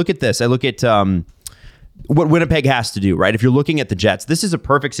look at this. I look at what Winnipeg has to do, right? If you're looking at the Jets, this is a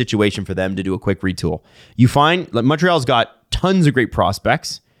perfect situation for them to do a quick retool. You find Montreal's got tons of great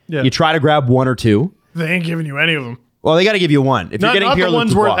prospects. Yeah. You try to grab one or two. They ain't giving you any of them. Well, they got to give you one. If you're getting not the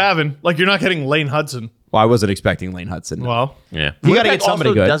ones Dubois, worth having. Like, you're not getting Lane Hudson. Well, I wasn't expecting Lane Hudson. Well, yeah. You got to get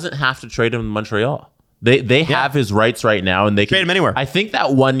somebody good. Doesn't have to trade him in Montreal. They have his rights right now, and they can trade him anywhere. I think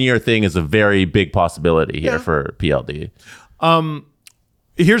that 1 year thing is a very big possibility here for PLD.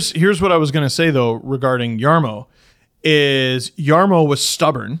 Here's what I was going to say though regarding Yarmo is Yarmo was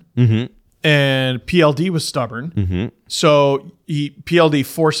stubborn and PLD was stubborn. So PLD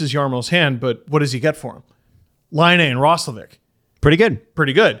forces Yarmo's hand, but what does he get for him? Line A and Roslovic. Pretty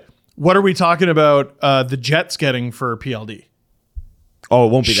good. What are we talking about the Jets getting for PLD? Oh,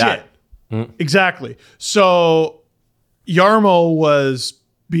 it won't be Shit. that. Exactly. So Yarmo was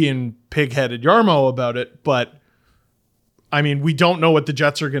being pig-headed Yarmo about it, but I mean, we don't know what the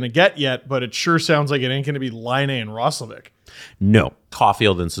Jets are going to get yet, but it sure sounds like it ain't going to be Line A and Roslovic. No.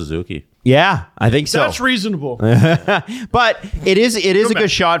 Caulfield and Suzuki. Yeah, I think so. That's reasonable. But it is a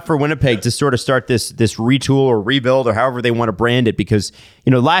good shot for Winnipeg to sort of start this retool or rebuild or however they want to brand it, because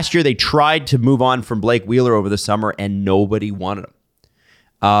last year they tried to move on from Blake Wheeler over the summer and nobody wanted him.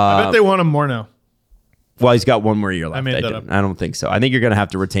 I bet they want him more now. Well, he's got one more year left. I made that up. I don't think so. I think you're going to have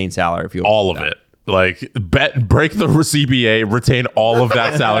to retain salary if you All of it. Like break the CBA, retain all of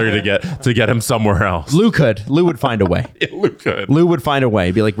that salary to get him somewhere else. Lou would find a way. Lou would find a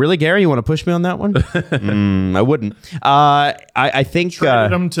way. Be like, really, Gary? You want to push me on that one? I wouldn't. I think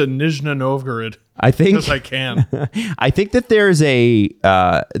traded him to Nizhny Novgorod. I think because I can. I think that there's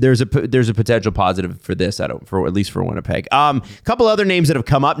a potential positive for this. For at least for Winnipeg. A couple other names that have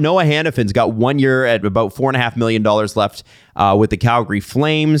come up. Noah Hannafin's got 1 year at about $4.5 million left with the Calgary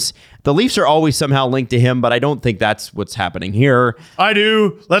Flames. The Leafs are always somehow linked to him, but I don't think that's what's happening here. I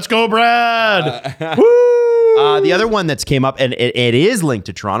do. Let's go, Brad. Woo! The other one that's came up, and it is linked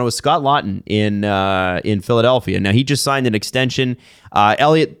to Toronto, is Scott Laughton in Philadelphia. Now, he just signed an extension.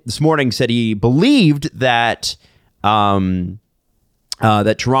 Elliot this morning said he believed that that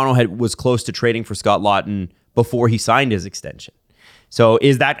Toronto was close to trading for Scott Laughton before he signed his extension. So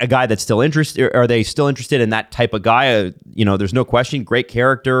is that a guy that's still interested? Are they still interested in that type of guy? There's no question. Great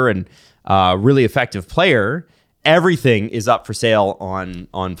character and really effective player. Everything is up for sale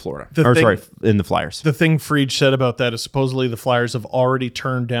on Florida. In the Flyers. The thing Fried said about that is supposedly the Flyers have already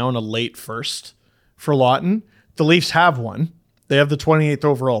turned down a late first for Laughton. The Leafs have one. They have the 28th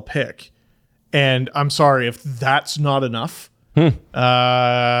overall pick. And I'm sorry, if that's not enough,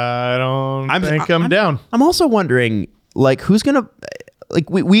 I don't think I'm down. I'm also wondering, who's going to...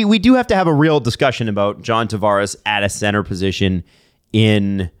 we do have to have a real discussion about John Tavares at a center position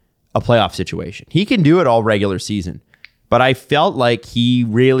in a playoff situation. He can do it all regular season, but I felt like he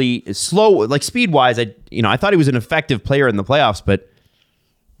really is slow, speed wise. I thought he was an effective player in the playoffs, but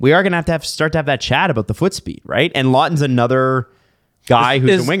we are going to start to have that chat about the foot speed, right? And Laughton's another guy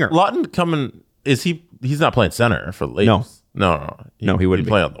who's a winger. Laughton coming? He's not playing center for the Leafs? No, he wouldn't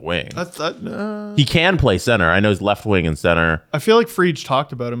play on the wing. He can play center. I know he's left wing and center. I feel like Fried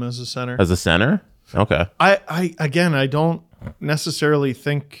talked about him as a center. As a center? Okay. I don't necessarily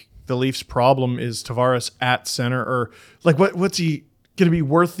think the Leafs' problem is Tavares at center, or what's he going to be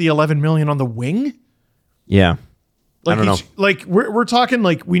worth the $11 million on the wing? Yeah. I don't know. We're talking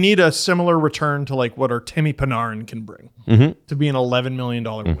we need a similar return to what our Timmy Panarin can bring to be an $11 million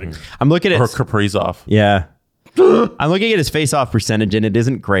wing. I'm looking at Kaprizov. Yeah. I'm looking at his face-off percentage, and it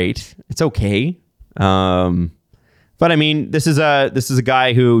isn't great. It's okay. But I mean, this is a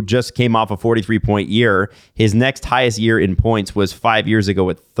guy who just came off a 43-point year. His next highest year in points was 5 years ago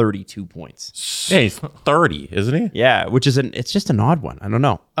at 32 points. Yeah, he's 30, isn't he? Yeah, which is it's just an odd one. I don't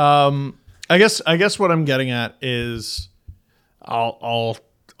know. I guess what I'm getting at is I'll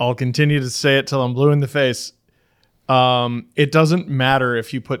continue to say it till I'm blue in the face. It doesn't matter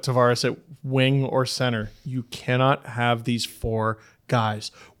if you put Tavares at wing or center. You cannot have these four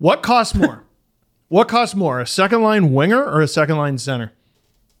guys. What costs more? What costs more, a second line winger or a second line center?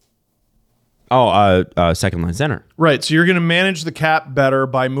 Second line center. Right. So you're going to manage the cap better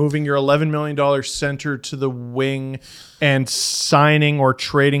by moving your $11 million center to the wing and signing or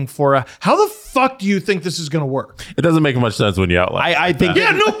trading for how the fuck do you think this is going to work? It doesn't make much sense when you outline. I think.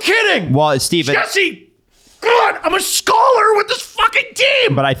 Yeah, no kidding. Well, Steve, Jesse, God, I'm a scholar with this fucking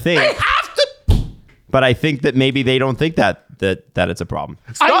team. But I think they have to. But I think that maybe they don't think that it's a problem.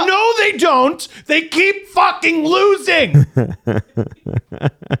 I know they don't. They keep fucking losing.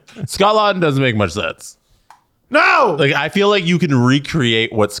 Scott Laughton doesn't make much sense. No. I feel like you can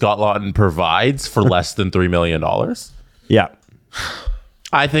recreate what Scott Laughton provides for less than $3 million. Yeah.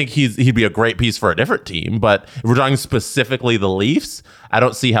 I think he'd be a great piece for a different team, but if we're talking specifically the Leafs, I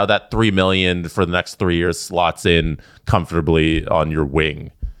don't see how that $3 million for the next 3 years slots in comfortably on your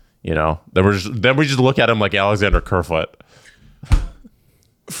wing. Then we just look at him like Alexander Kerfoot.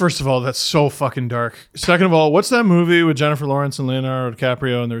 First of all, that's so fucking dark. Second of all, what's that movie with Jennifer Lawrence and Leonardo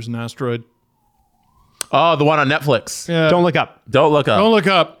DiCaprio and there's an asteroid? Oh, the one on Netflix. Yeah. Don't look up. Don't look up. Don't look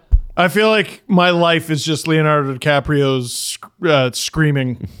up. I feel like my life is just Leonardo DiCaprio's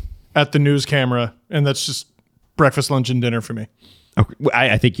screaming at the news camera, and that's just breakfast, lunch, and dinner for me. Okay.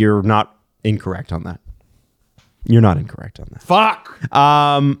 I think you're not incorrect on that. You're not incorrect on that. Fuck.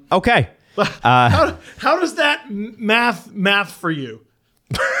 Okay. How does that math for you?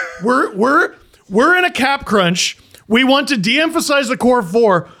 We're in a cap crunch. We want to de-emphasize the core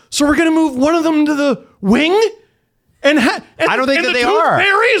four, so we're going to move one of them to the wing. And I don't think that they are.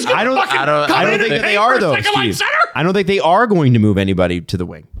 I don't think that they are, though, Steve. I don't think they are going to move anybody to the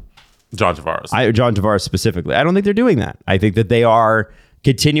wing. John Tavares. John Tavares specifically. I don't think they're doing that. I think that they are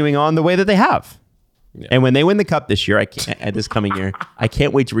continuing on the way that they have. Yeah. And when they win the cup this year, this coming year, I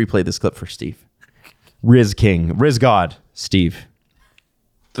can't wait to replay this clip for Steve. Rizz King. Rizz Gawd. Steve.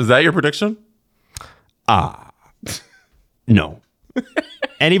 Is that your prediction? No.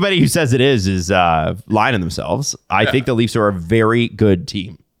 Anybody who says it is lying to themselves. I think the Leafs are a very good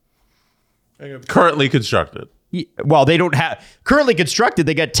team. Currently constructed. Well, they don't have currently constructed.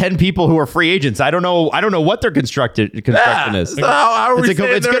 They got 10 people who are free agents. I don't know what their construction is. So how are we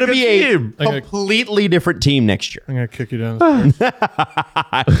saying it's going to be a completely different team next year. I'm going to kick you down the stairs.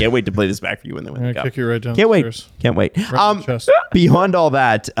 I can't wait to play this back for you when they win the cup. Kick you right down Can't the wait. stairs. Can't wait. Chest. Beyond all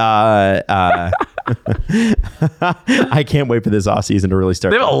that, I can't wait for this offseason to really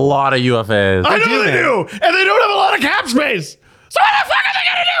start. They have a lot of UFAs. I know they do. And they don't have a lot of cap space. So what the fuck are they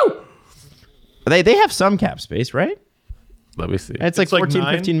going to do? They have some cap space, right? Let me see. It's like 14,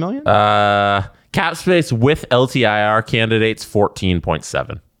 15 million? Cap space with LTIR candidates,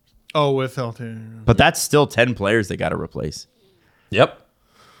 14.7. Oh, with LTIR. But that's still 10 players they got to replace. Yep.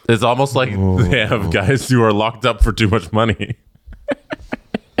 It's almost like they have guys who are locked up for too much money.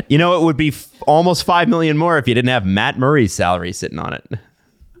 You know, it would be almost 5 million more if you didn't have Matt Murray's salary sitting on it.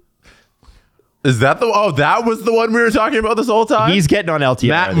 Is that that was the one we were talking about this whole time? He's getting on LTIR.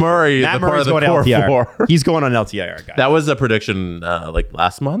 Matt Murray, Matt the part Murray's of the going core LTIR. four. He's going on LTIR, guys. That was a prediction like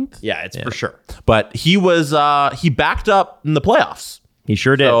last month. Yeah, it's for sure. But he was he backed up in the playoffs. He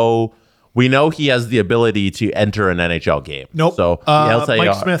sure did. So we know he has the ability to enter an NHL game. Nope. So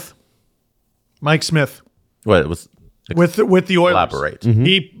Mike Smith. What it was with the Oilers. Elaborate. Mm-hmm.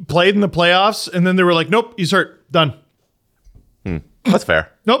 He played in the playoffs, and then they were like, "Nope, he's hurt. Done." That's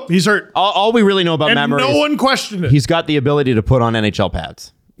fair. Nope, he's hurt. All we really know about And Matt Murray no one questioned it. He's got the ability to put on NHL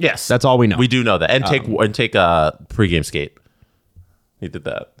pads. Yes, that's all we know. We do know that, and take a pregame skate. He did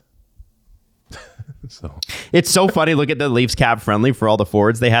that. So it's so funny. Look at the Leafs cap friendly for all the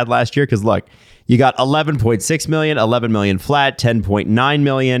forwards they had last year. Because look, you got 11.6 million, 11 million flat, 10.9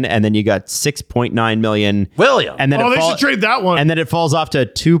 million, and then you got 6.9 million. William. And then they should trade that one. And then it falls off to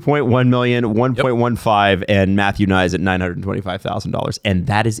 2.1 million, 1.15, and Matthew Nyes at $925,000, and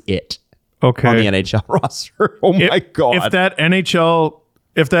that is it. Okay. On the NHL roster. Oh my God. If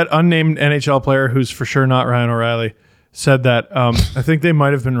that unnamed NHL player, who's for sure not Ryan O'Reilly, said that, I think they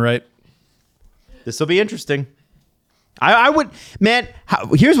might have been right. This will be interesting. I would, man.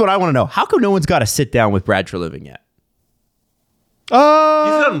 Here's what I want to know: how come no one's got to sit down with Brad Treliving yet?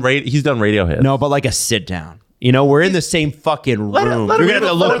 He's done radio hits. No, but like a sit down. You know, we're in the same fucking room. You're gonna have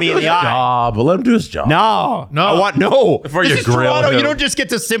to look me in the eye. Let him do his job. No. I want Before this you is grill Toronto. him. You don't just get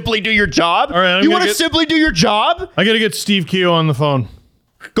to simply do your job. All right, you want to simply do your job? I got to get Steve Keogh on the phone.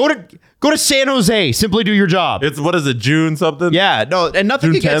 Go to San Jose. Simply do your job. It's what is it? June something? Yeah, no, and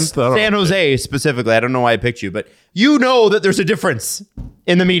nothing June against 10th? San Jose specifically. I don't know why I picked you, but you know that there's a difference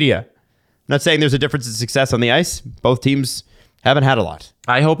in the media. I'm not saying there's a difference in success on the ice. Both teams haven't had a lot.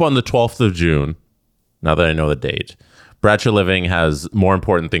 I hope on the 12th of June, now that I know the date, Brad Treliving has more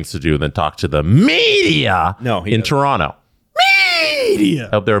important things to do than talk to the media in Toronto. Media.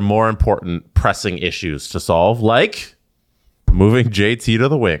 I hope there are more important pressing issues to solve, like moving JT to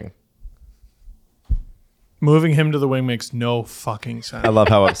the wing. Moving him to the wing makes no fucking sense. I love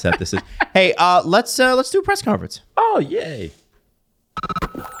how upset this is. Hey, let's do a press conference. Oh, yay.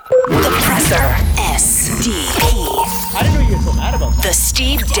 The Presser. SDP. I didn't know you were so mad about that. The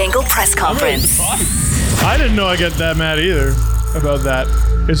Steve Dangle Press Conference. I didn't know I get that mad either about that.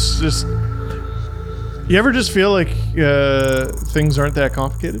 It's just, you ever just feel like things aren't that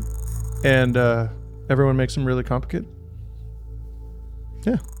complicated, and everyone makes them really complicated?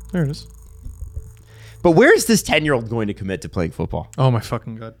 Yeah, there it is. But where is this 10-year-old going to commit to playing football? Oh my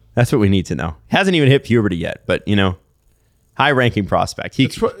fucking God. That's what we need to know. Hasn't even hit puberty yet, but you know, high-ranking prospect.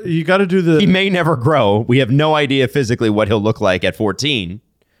 You got to do the. He may never grow. We have no idea physically what he'll look like at 14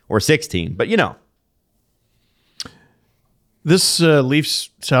 or 16, but you know. This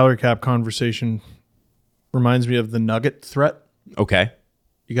Leafs salary cap conversation reminds me of the Nugget threat. Okay.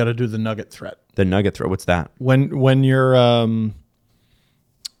 You got to do the Nugget threat. The Nugget threat. What's that? When you're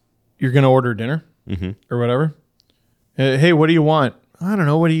you're going to order dinner or whatever. Hey, what do you want? I don't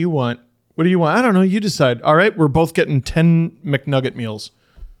know. What do you want? What do you want? I don't know. You decide. All right, we're both getting 10 McNugget meals.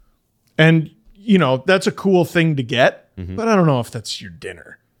 And, you know, that's a cool thing to get, but I don't know if that's your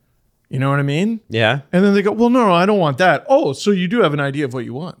dinner. You know what I mean? Yeah. And then they go, well, no, I don't want that. Oh, so you do have an idea of what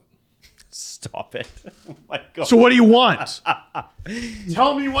you want. Stop it. Oh my God. So what do you want?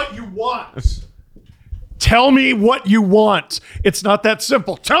 Tell me what you want. Tell me what you want. It's not that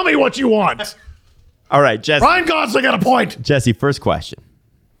simple. Tell me what you want. All right, Jesse. Ryan Gosling got a point. Jesse, first question.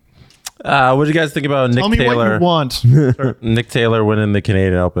 What do you guys think about Nick Tell me Taylor? what you want. Nick Taylor winning the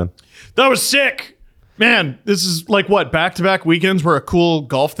Canadian Open. That was sick. Man, this is like what? Back-to-back weekends where a cool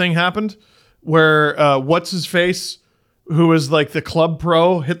golf thing happened? Where what's his face? Who was like the club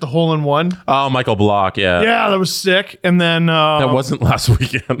pro, hit the hole in one. Oh, Michael Block, yeah. Yeah, that was sick. And then That wasn't last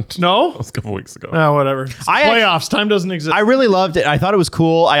weekend. no, That was a couple weeks ago. oh, whatever. It's the playoffs. Time doesn't exist. I really loved it. I thought it was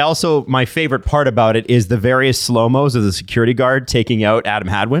cool. I also, my favorite part about it is the various slow-mos of the security guard taking out Adam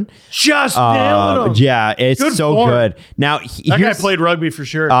Hadwin. Just nailed him. Yeah, it's Good so form. good. Now, That guy played rugby for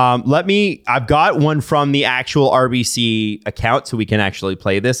sure. I've got one from the actual RBC account, so we can actually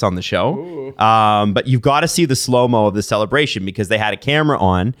play this on the show. But you've got to see the slow-mo of the celebration because they had a camera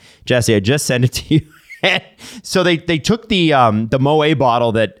on. Jesse, I just sent it to you. So they took the Moët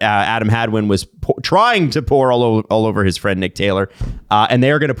bottle that Adam Hadwin was trying to pour all over his friend Nick Taylor, and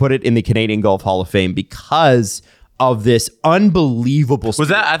they are going to put it in the Canadian Golf Hall of Fame because of this unbelievable. Was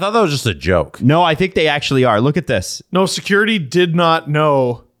that? I thought that was just a joke. No, I think they actually are. Look at this. No, security did not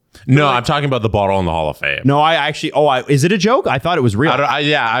know. No, I'm talking about the bottle in the Hall of Fame. No, I actually. is it a joke? I thought it was real.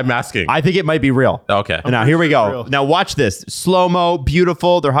 I'm asking. I think it might be real. Okay. Now here we sure it's go. real. Now watch this. Slow-mo,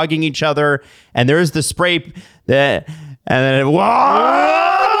 beautiful. They're hugging each other, and there's the spray. And then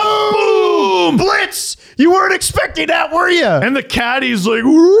whoa, boom, blitz! You weren't expecting that, were you? And the caddy's like,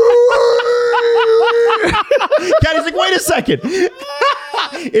 Caddy's like, wait a second.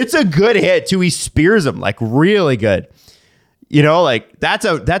 It's a good hit too. He spears him like really good. You know, like that's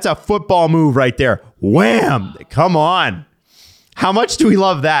a football move right there. Wham! Come on. How much do we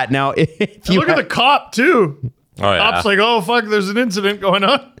love that? Now, if you look at the cop too. Oh, yeah. Cop's like, oh fuck, there's an incident going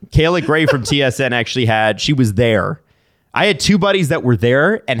on. Kayla Gray from TSN actually she was there. I had two buddies that were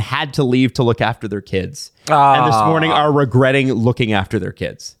there and had to leave to look after their kids. And this morning are regretting looking after their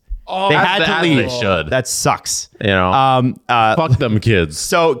kids. They had to leave. They should. That sucks. You know, fuck them kids.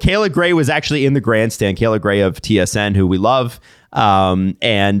 So Kayla Gray was actually in the grandstand. Kayla Gray of TSN, who we love.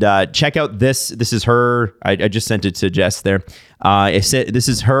 And check out this. This is her. I just sent it to Jess there. This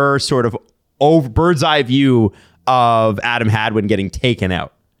is her sort of bird's eye view of Adam Hadwin getting taken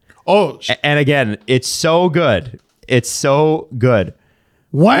out. Oh, And again, it's so good. It's so good.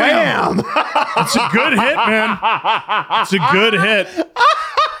 wham! It's a good hit, man. It's a good hit.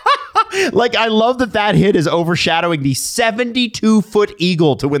 Like, I love that hit is overshadowing the 72-foot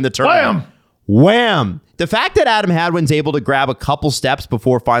eagle to win the tournament. Wham! The fact that Adam Hadwin's able to grab a couple steps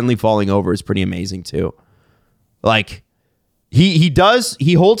before finally falling over is pretty amazing too. Like, he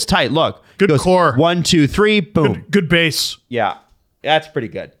holds tight. Look. Good core. 1, 2, 3, boom. Good base. Yeah. That's pretty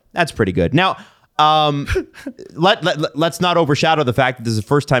good. That's pretty good. Now, let's not overshadow the fact that this is the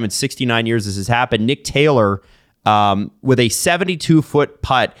first time in 69 years this has happened. Nick Taylor, with a 72-foot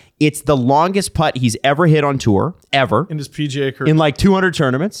putt. It's the longest putt he's ever hit on tour, ever. In his PGA career. In like 200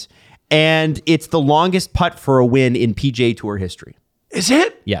 tournaments. And it's the longest putt for a win in PGA Tour history. Is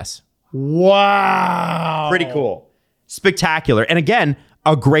it? Yes. Wow. Pretty cool. Spectacular. And again,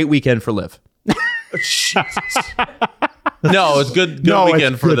 a great weekend for Liv. No, it's good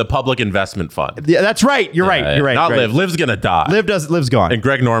weekend for the Public Investment Fund. Yeah, that's right. You're right. You're right. Not right. Liv. Liv's gonna die. Liv's gone. And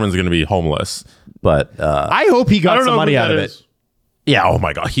Greg Norman's gonna be homeless. But I hope he I got don't some know money who out that of is. it. yeah, oh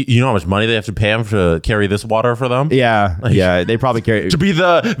my god, you know how much money they have to pay him to carry this water for them? Yeah, yeah. They probably carry. To be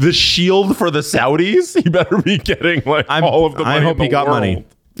the shield for the Saudis, he better be getting all of the money. I hope in the he got world. money.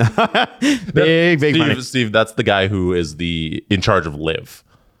 big money. Steve, that's the guy who is in charge of Liv.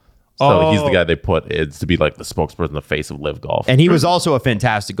 So he's the guy they put is to be like the spokesperson, the face of Liv Golf. And he was also a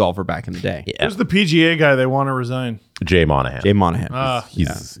fantastic golfer back in the day. Yeah. Who's the PGA guy they want to resign? Jay Monahan. Jay Monahan.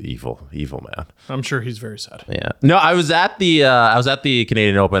 He's evil man. I'm sure he's very sad. Yeah. No, I was at the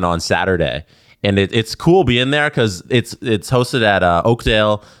Canadian Open on Saturday, and it's cool being there because it's hosted at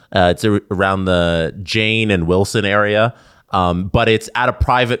Oakdale. It's around the Jane and Wilson area. But it's at a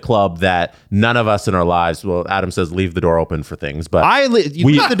private club that none of us in our lives, well, Adam says leave the door open for things, but You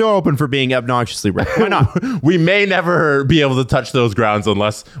leave the door open for being obnoxiously rich. Why not? we may never be able to touch those grounds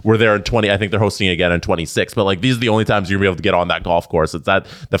unless we're there in 20. I think they're hosting again in 26. But like these are the only times you'll be able to get on that golf course. It's at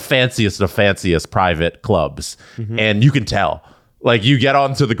the fanciest of fanciest private clubs, and you can tell. Like you get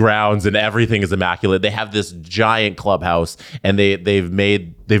onto the grounds and everything is immaculate. They have this giant clubhouse and they've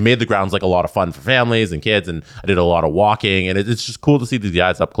made the grounds like a lot of fun for families and kids. And I did a lot of walking and it's just cool to see these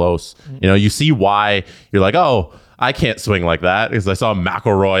guys up close. You know, you see why you're like, oh, I can't swing like that, because I saw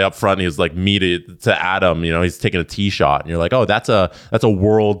McIlroy up front and he was like me to Adam, you know, he's taking a tee shot and you're like, oh, that's a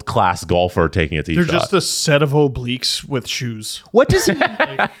world-class golfer taking a tee shot. They're just a set of obliques with shoes. What does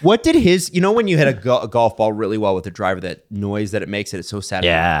what did his, you know, when you hit a golf ball really well with the driver, that noise that it makes, it's so sad.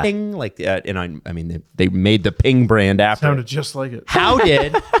 Yeah. Ping, like that. And I mean, they made the Ping brand after. Sounded just like it.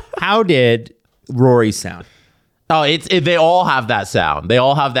 How did Rory sound? Oh, they all have that sound. They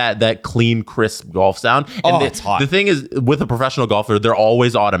all have that clean, crisp golf sound. And it's hot. The thing is, with a professional golfer, they're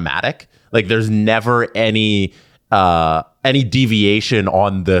always automatic. Like there's never any deviation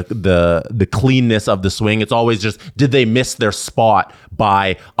on the cleanness of the swing. It's always just, did they miss their spot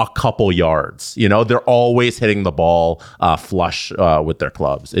by a couple yards? You know, they're always hitting the ball flush with their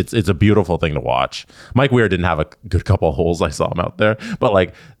clubs. It's a beautiful thing to watch. Mike Weir didn't have a good couple of holes. I saw him out there, but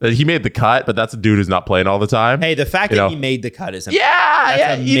like he made the cut. But that's a dude who's not playing all the time. Hey, the fact that he made the cut is amazing.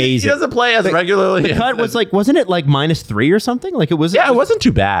 That's amazing. He doesn't play as regularly. The cut was like, wasn't it like -3 or something? Like it was. Yeah, it wasn't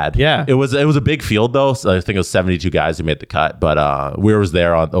too bad. Yeah, it was a big field though. So I think it was 72 guys who made the cut. But Weir was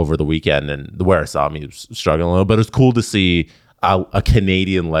there over the weekend, and where I saw him, he was struggling a little. But it was cool to see a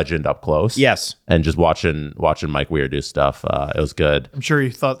Canadian legend up close. Yes, and just watching Mike Weir do stuff. It was good. I'm sure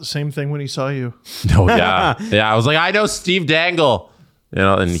he thought the same thing when he saw you. Oh yeah, yeah. I was like, I know Steve Dangle, you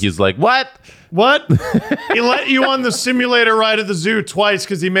know, and he's like, what? He let you on the simulator ride at the zoo twice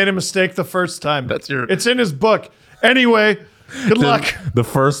because he made a mistake the first time. It's in his book. Anyway. Good luck. The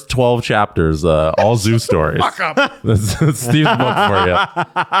first 12 chapters, all zoo stories. Fuck up. That's Steve's book for you.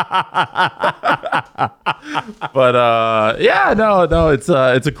 But yeah, no, it's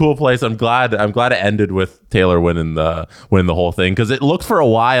a cool place. I'm glad it ended with Taylor winning the whole thing, because it looked for a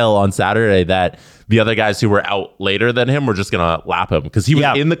while on Saturday that the other guys who were out later than him were just gonna lap him, because he was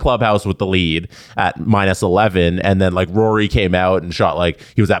in the clubhouse with the lead at -11, and then like Rory came out and shot like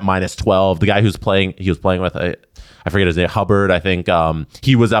he was at -12. The guy he was playing with, I forget his name, Hubbard, I think.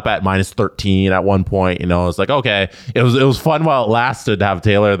 He was up at -13 at one point. You know, it's like, okay, it was fun while it lasted to have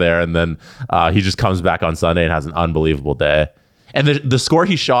Taylor there, and then he just comes back on Sunday and has an unbelievable day. And the score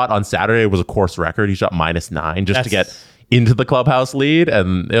he shot on Saturday was a course record. He shot -9 just to get into the clubhouse lead,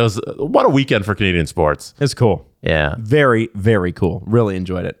 and it was what a weekend for Canadian sports. It's cool. Yeah, very, very coe. Really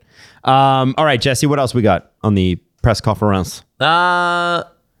enjoyed it. All right, Jesse, what else we got on the press conference? Do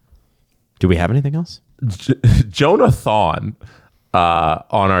we have anything else? Jonathan on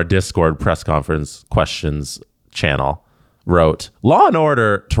our Discord press conference questions channel wrote, Law and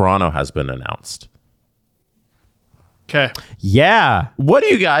Order Toronto has been announced. Okay. Yeah. What do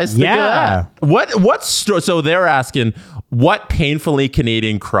you guys think of that? So they're asking, what painfully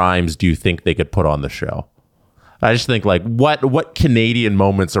Canadian crimes do you think they could put on the show? I just think, like, what Canadian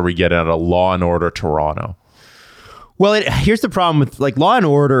moments are we getting out of Law and Order Toronto? Well, here's the problem with like Law and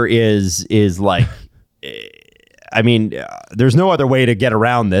Order is like, I mean, there's no other way to get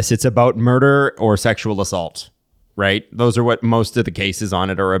around this. It's about murder or sexual assault, right? Those are what most of the cases on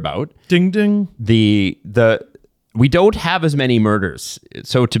it are about. Ding ding. We don't have as many murders,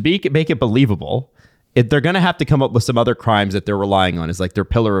 so to make it believable, they're going to have to come up with some other crimes that they're relying on as like their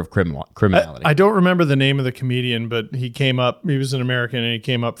pillar of criminality. I don't remember the name of the comedian, but he came up. He was an American, and he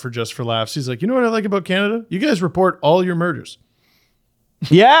came up for Just for Laughs. He's like, you know what I like about Canada? You guys report all your murders.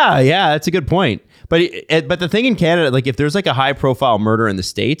 Yeah, that's a good point. But the thing in Canada, like if there's like a high profile murder in the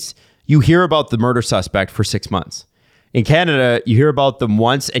States, you hear about the murder suspect for 6 months. In Canada, you hear about them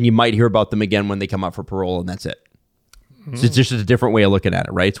once, and you might hear about them again when they come up for parole, and that's it. So it's just a different way of looking at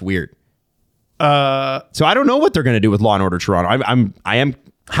it, right? It's weird. So I don't know what they're going to do with Law and Order Toronto. I am.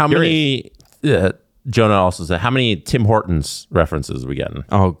 How many? Jonah also said, how many Tim Hortons references are we getting?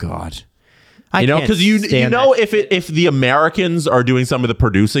 Oh God. You know, because you know, if the Americans are doing some of the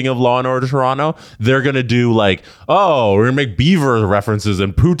producing of Law and Order Toronto, they're gonna do like, oh, we're gonna make beaver references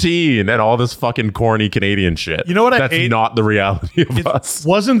and poutine and all this fucking corny Canadian shit. You know what? That's not the reality of us.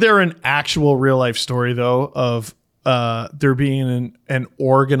 Wasn't there an actual real life story though of there being an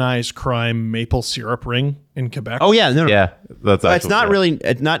organized crime maple syrup ring in Quebec? Oh yeah, no. Yeah, that's it's not really.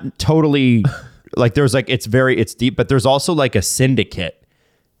 It's not totally like there's like it's deep, but there's also like a syndicate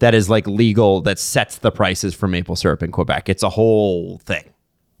that is like legal that sets the prices for maple syrup in Quebec. It's a whole thing.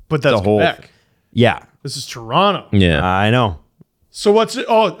 But that's Quebec. Yeah. This is Toronto. Yeah. I know. So what's it?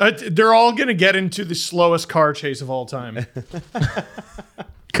 Oh, they're all going to get into the slowest car chase of all time.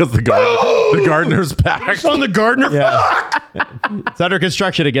 Because the gardener's back. It's on the gardener. Yeah. It's under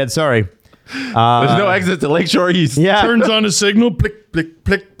construction again. Sorry. There's no exit to Lakeshore East. Yeah. Turns on a signal. Plick, plick,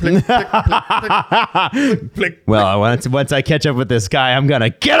 plick, plick, plick, plick, plick, plick, plick. Well, once I catch up with this guy, I'm gonna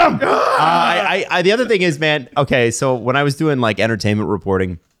get him. The other thing is, man. Okay, so when I was doing like entertainment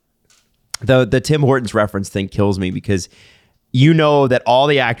reporting, the Tim Hortons reference thing kills me because you know that all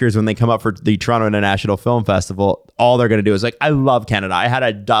the actors, when they come up for the Toronto International Film Festival, all they're gonna do is like, I love Canada. I had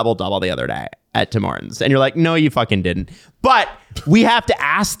a double the other day at Tim Hortons, and you're like, no, you fucking didn't. But we have to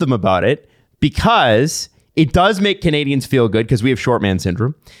ask them about it because it does make Canadians feel good because we have short man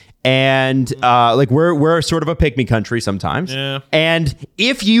syndrome. And like we're sort of a pick me country sometimes. Yeah. And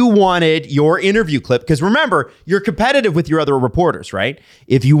if you wanted your interview clip, because remember, you're competitive with your other reporters, right?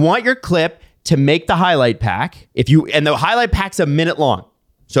 If you want your clip to make the highlight pack, and the highlight pack's a minute long.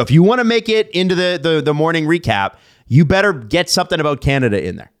 So if you want to make it into the morning recap, you better get something about Canada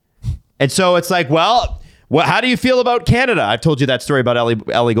in there. And so it's like, well, how do you feel about Canada? I've told you that story about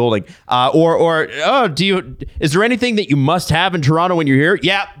Ellie Goulding. Is there anything that you must have in Toronto when you're here?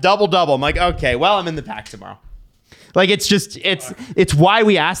 Yeah, double. I'm like, okay, well, I'm in the pack tomorrow. Like, it's why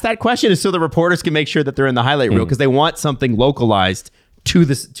we ask that question, is so the reporters can make sure that they're in the highlight reel because they want something localized to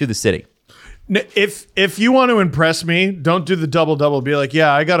the city. If you want to impress me, don't do the double. Be like,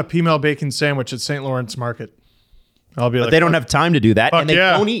 yeah, I got a P-Mel bacon sandwich at St. Lawrence Market. I'll be like, they don't have time to do that, and they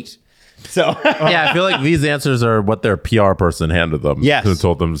don't eat. So yeah, I feel like these answers are what their PR person handed them. Yes. Who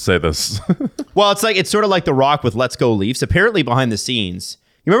told them to say this. Well, it's sort of like The Rock with Let's Go Leafs. Apparently behind the scenes,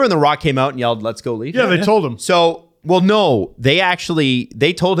 you remember when The Rock came out and yelled, Let's go Leafs? Yeah, they told him. So, well, no, they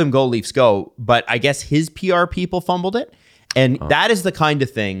told him go Leafs go, but I guess his PR people fumbled it. And that is the kind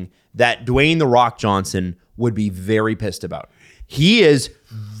of thing that Dwayne The Rock Johnson would be very pissed about. He is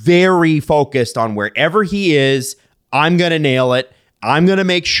very focused on wherever he is, I'm going to nail it. I'm going to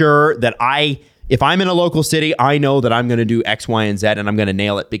make sure that if I'm in a local city, I know that I'm going to do X, Y, and Z, and I'm going to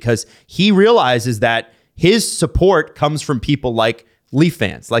nail it because he realizes that his support comes from people like Leaf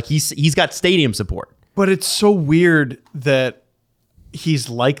fans. Like he's got stadium support. But it's so weird that he's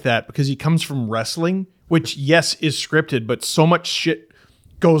like that because he comes from wrestling, which, yes, is scripted, but so much shit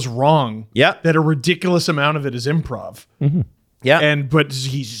goes wrong that a ridiculous amount of it is improv. Mm-hmm. Yeah. But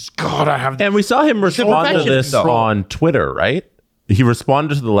he's, God, I have... And we saw him respond to this on Twitter, right? He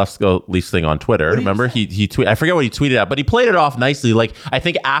responded to the Let's Go Leafs thing on Twitter. Remember, he tweeted. I forget what he tweeted out, but he played it off nicely. Like, I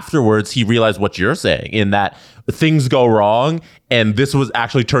think afterwards he realized what you're saying in that things go wrong, and this was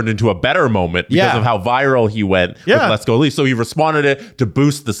actually turned into a better moment because of how viral he went with Let's Go Leafs. So he responded it to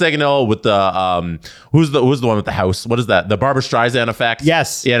boost the signal with the who's the one with the house? What is that? The Barbra Streisand effect?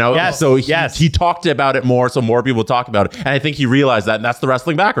 Yes. You know. Yes. So he talked about it more, so more people talk about it, and I think he realized that, and that's the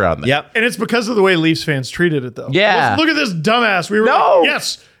wrestling background. Yep. And it's because of the way Leafs fans treated it, though. Yeah. Look at this dumbass. We were like,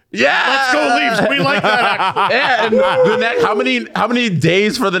 yes. Yeah, let's go Leafs. We like that. Actually. Yeah, and the next, how many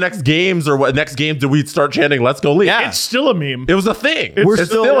days for the next games or what next game do we start chanting "Let's go Leafs"? Yeah. It's still a meme. It was a thing. It's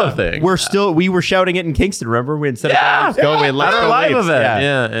still a thing. We were shouting it in Kingston. Remember, instead of Let's go, we Let's go live Leafs.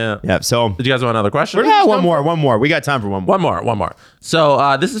 event. Yeah. So, did you guys want another question? Yeah, one more. We got time for one more. One more.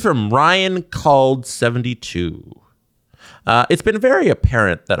 So this is from Ryan Called 72. It's been very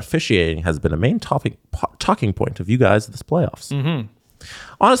apparent that officiating has been a main talking point of you guys this playoffs. Mm-hmm.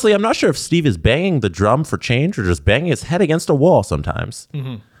 Honestly, I'm not sure if Steve is banging the drum for change or just banging his head against a wall sometimes.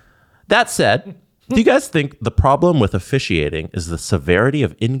 Mm-hmm. That said, do you guys think the problem with officiating is the severity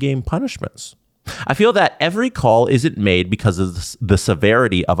of in-game punishments? I feel that every call isn't made because of the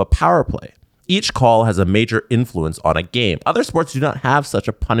severity of a power play. Each call has a major influence on a game. Other sports do not have such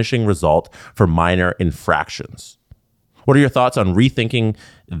a punishing result for minor infractions. What are your thoughts on rethinking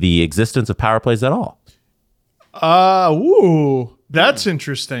the existence of power plays at all? That's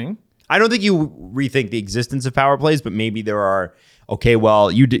interesting. I don't think you rethink the existence of power plays, but maybe there are. Okay,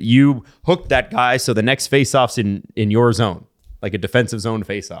 well, you hooked that guy, so the next face-off's in your zone, like a defensive zone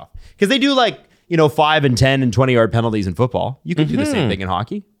face-off, because they do 5 and 10 and 20-yard penalties in football. You can do the same thing in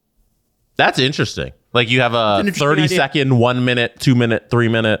hockey. That's interesting. Like you have a 30-second, 1 minute, 2 minute, 3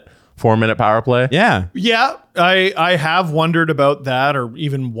 minute, 4 minute power play. Yeah. I have wondered about that, or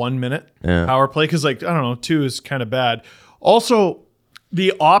even 1 minute power play, because I don't know, 2 is kind of bad. Also,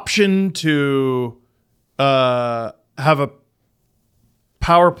 the option to have a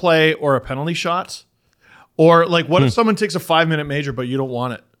power play or a penalty shot, or what if someone takes a 5-minute major but you don't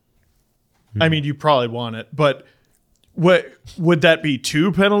want it? I mean, you probably want it, but would that be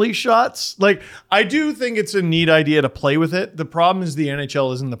 2 penalty shots? I do think it's a neat idea to play with it. The problem is the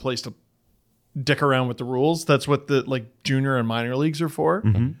NHL isn't the place to dick around with the rules. That's what the junior and minor leagues are for.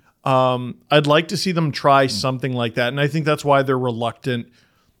 Mm-hmm. I'd like to see them try something like that, and I think that's why they're reluctant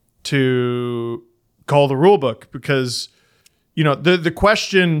to call the rule book, because the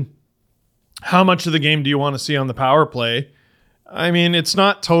question how much of the game do you want to see on the power play? I mean, it's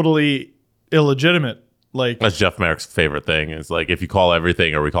not totally illegitimate. Like, that's Jeff Merrick's favorite thing. Is like, if you call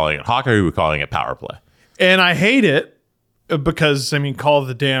everything, are we calling it hockey or are we calling it power play? And I hate it because, I mean, call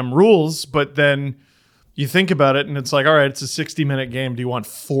the damn rules, but then you think about it and it's like, all right, it's a 60-minute game. Do you want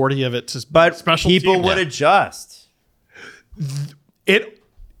 40 of it to But special people teams? would adjust.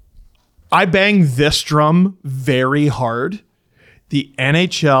 I bang this drum very hard. The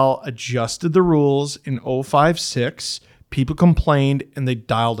NHL adjusted the rules in 05-06. People complained and they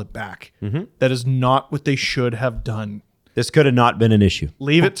dialed it back. That is not what they should have done. This could have not been an issue.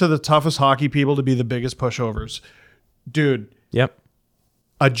 Leave it to the toughest hockey people to be the biggest pushovers. Dude, Yep.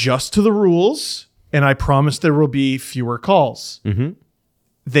 adjust to the rules, and I promise there will be fewer calls.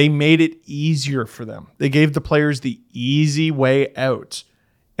 They made it easier for them. They gave the players the easy way out.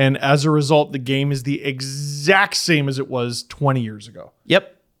 And as a result, the game is the exact same as it was 20 years ago.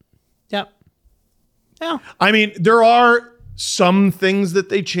 Yep. Yeah. I mean, there are some things that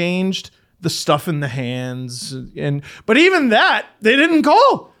they changed, the stuff in the hands, but even that they didn't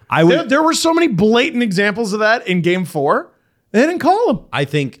call. There were so many blatant examples of that in Game 4. They didn't call them. I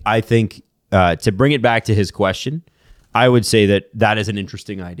think to bring it back to his question, I would say that is an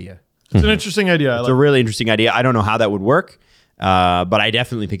interesting idea. It's an interesting idea. It's a really interesting idea. I don't know how that would work, but I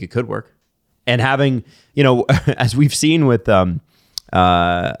definitely think it could work. And having, as we've seen with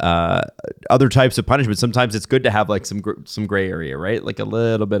other types of punishment, sometimes it's good to have like some gray area, right? Like a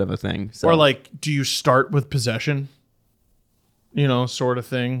little bit of a thing. So. Or like, do you start with possession? Sort of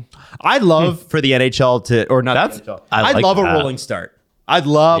thing. I'd love for the NHL to, or not. I'd love a rolling start. I'd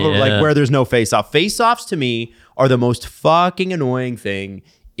love like where there's no face-off. Face-offs to me are the most fucking annoying thing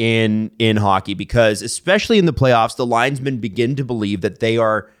in hockey, because especially in the playoffs, the linesmen begin to believe that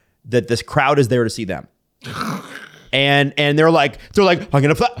this crowd is there to see them. And they're like, I'm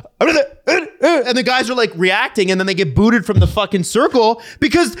gonna fly, and the guys are like reacting, and then they get booted from the fucking circle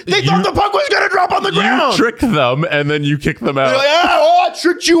because they thought the puck was gonna drop on the ground. You trick them, and then you kick them out. They're like, I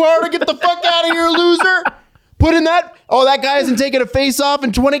tricked you hard to get the fuck out of here, loser. Put in that. Oh, that guy isn't taking a face off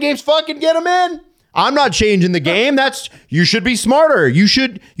in 20 games. Fucking get him in. I'm not changing the game. You should be smarter. You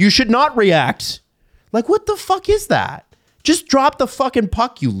should not react. Like, what the fuck is that? Just drop the fucking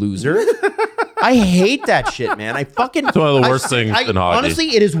puck, you loser. I hate that shit, man. It's one of the worst things in hockey.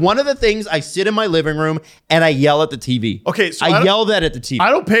 Honestly, it is one of the things I sit in my living room and I yell at the TV. Okay, so I yell that at the TV.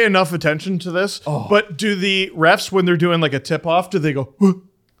 I don't pay enough attention to this, but do the refs, when they're doing like a tip-off, do they go...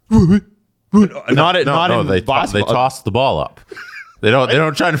 They toss the ball up. They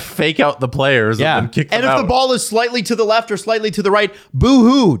don't try to fake out the players and kick them out. And if the ball is slightly to the left or slightly to the right,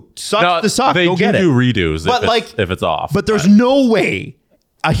 boo-hoo. Sucks the suck. They Go get it. do redos if it's off. But there's no way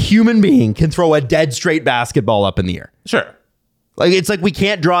a human being can throw a dead straight basketball up in the air. Sure. Like, it's like we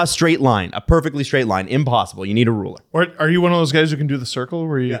can't draw a straight line, a perfectly straight line. Impossible. You need a ruler. Or are you one of those guys who can do the circle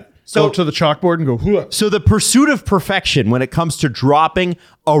where you go to the chalkboard and go, hooah? So the pursuit of perfection when it comes to dropping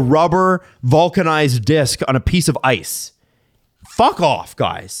a rubber vulcanized disc on a piece of ice. Fuck off,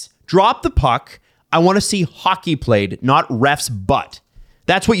 guys. Drop the puck. I want to see hockey played, not ref's butt.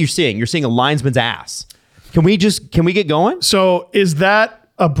 That's what you're seeing. You're seeing a linesman's ass. Can we get going? So is that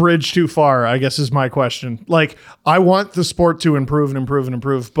a bridge too far, I guess is my question. Like, I want the sport to improve and improve and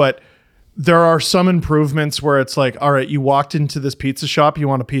improve, but there are some improvements where it's like, all right, you walked into this pizza shop, you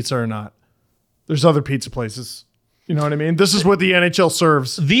want a pizza or not? There's other pizza places. You know what I mean? This is what the NHL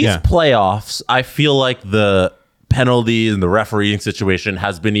serves. These playoffs, I feel like the penalties and the refereeing situation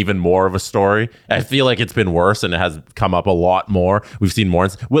has been even more of a story. I feel like it's been worse and it has come up a lot more. We've seen more.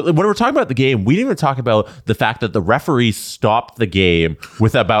 When we're talking about the game, we didn't even talk about the fact that the referee stopped the game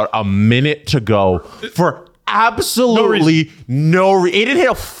with about a minute to go for absolutely no reason. Aiden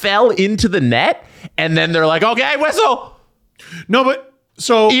Hale fell into the net and then they're like, okay, whistle. No, but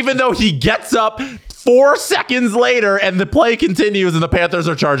so even though he gets up 4 seconds later and the play continues and the Panthers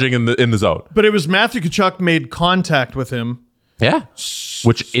are charging in the zone. But it was Matthew Tkachuk made contact with him. Yeah.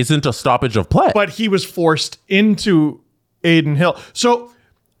 Which isn't a stoppage of play. But he was forced into Aiden Hill. So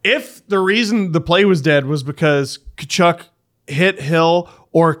if the reason the play was dead was because Tkachuk hit Hill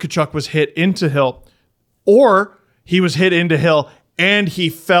or Tkachuk was hit into Hill, or he was hit into Hill and he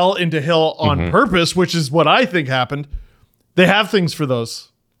fell into Hill on purpose, which is what I think happened, they have things for those.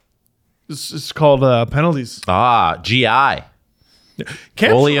 It's called penalties. GI.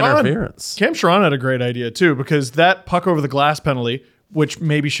 Goalie interference. Cam Charron had a great idea too, because that puck over the glass penalty, which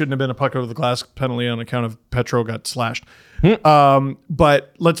maybe shouldn't have been a puck over the glass penalty on account of Petro got slashed.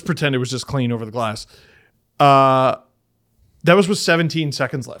 But let's pretend it was just clean over the glass. That was with 17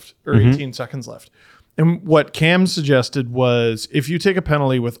 seconds left or 18 seconds left. And what Cam suggested was if you take a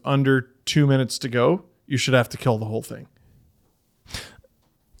penalty with under 2 minutes to go, you should have to kill the whole thing.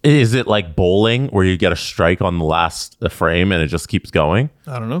 Is it like bowling where you get a strike on the last frame and it just keeps going?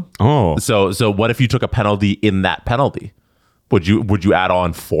 I don't know. Oh, so what if you took a penalty in that penalty? Would you add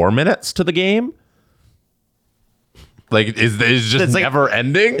on 4 minutes to the game? Like is just like, never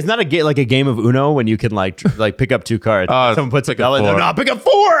ending? It's not a game of Uno when you can like pick up 2 cards. Someone puts like a a 4. No, pick up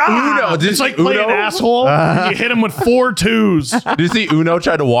 4. Uno. It's like playing asshole. And you hit him with 4 twos. Did you see Uno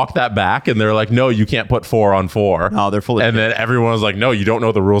try to walk that back and they're like, no, you can't put 4 on 4. No, they're fully. And then everyone was like, no, you don't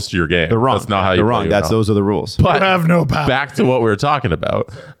know the rules to your game. They're wrong. That's not how you They're play wrong. Uno. Those are the rules. But you have no power. Back to what we were talking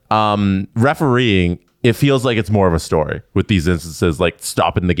about. Refereeing, it feels like it's more of a story with these instances, like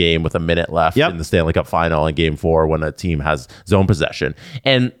stopping the game with a minute left in the Stanley Cup final in Game 4 when a team has zone possession.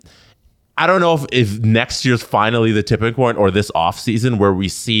 And I don't know if next year's finally the tipping point or this offseason where we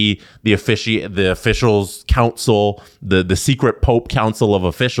see the officials council, the secret Pope council of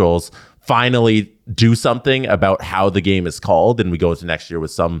officials finally do something about how the game is called, and we go into next year with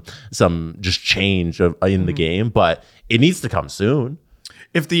some just change in the game. But it needs to come soon.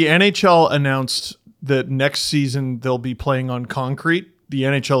 If the NHL announced that next season they'll be playing on concrete, the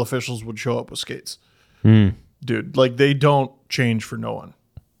NHL officials would show up with skates. Dude, like they don't change for no one.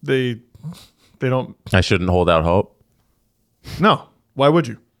 They don't. I shouldn't hold out hope. No. Why would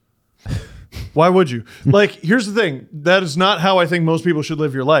you? Why would you? Like, here's the thing. That is not how I think most people should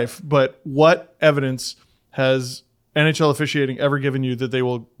live your life. But what evidence has NHL officiating ever given you that they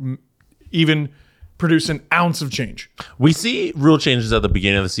will even produce an ounce of change? We see rule changes at the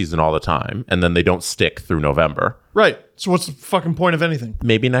beginning of the season all the time, and then they don't stick through November. Right. So what's the fucking point of anything?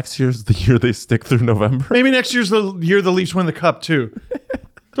 Maybe next year's the year they stick through November. Maybe next year's the year the Leafs win the cup too.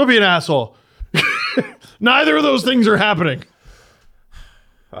 Don't be an asshole. Neither of those things are happening.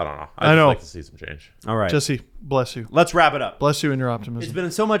 I don't know. I know. Like to see some change. All right. Jesse, bless you. Let's wrap it up. Bless you in your optimism. It's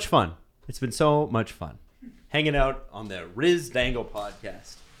been so much fun. Hanging out on the Rizz Dangle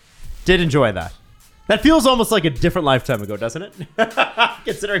podcast. Did enjoy that. That feels almost like a different lifetime ago, doesn't it?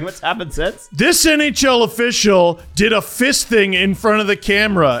 Considering what's happened since. This NHL official did a fist thing in front of the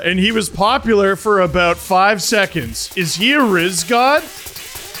camera, and he was popular for about 5 seconds. Is he a Rizz god?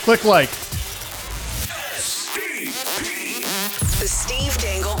 Click like. The Steve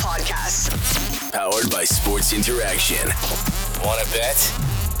Dangle Podcast. Powered by Sports Interaction. Want to bet?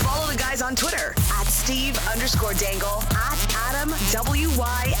 Follow the guys on Twitter at Steve_Dangle, at Adam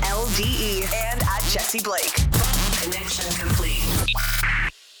WYLDE, and at Jesse Blake.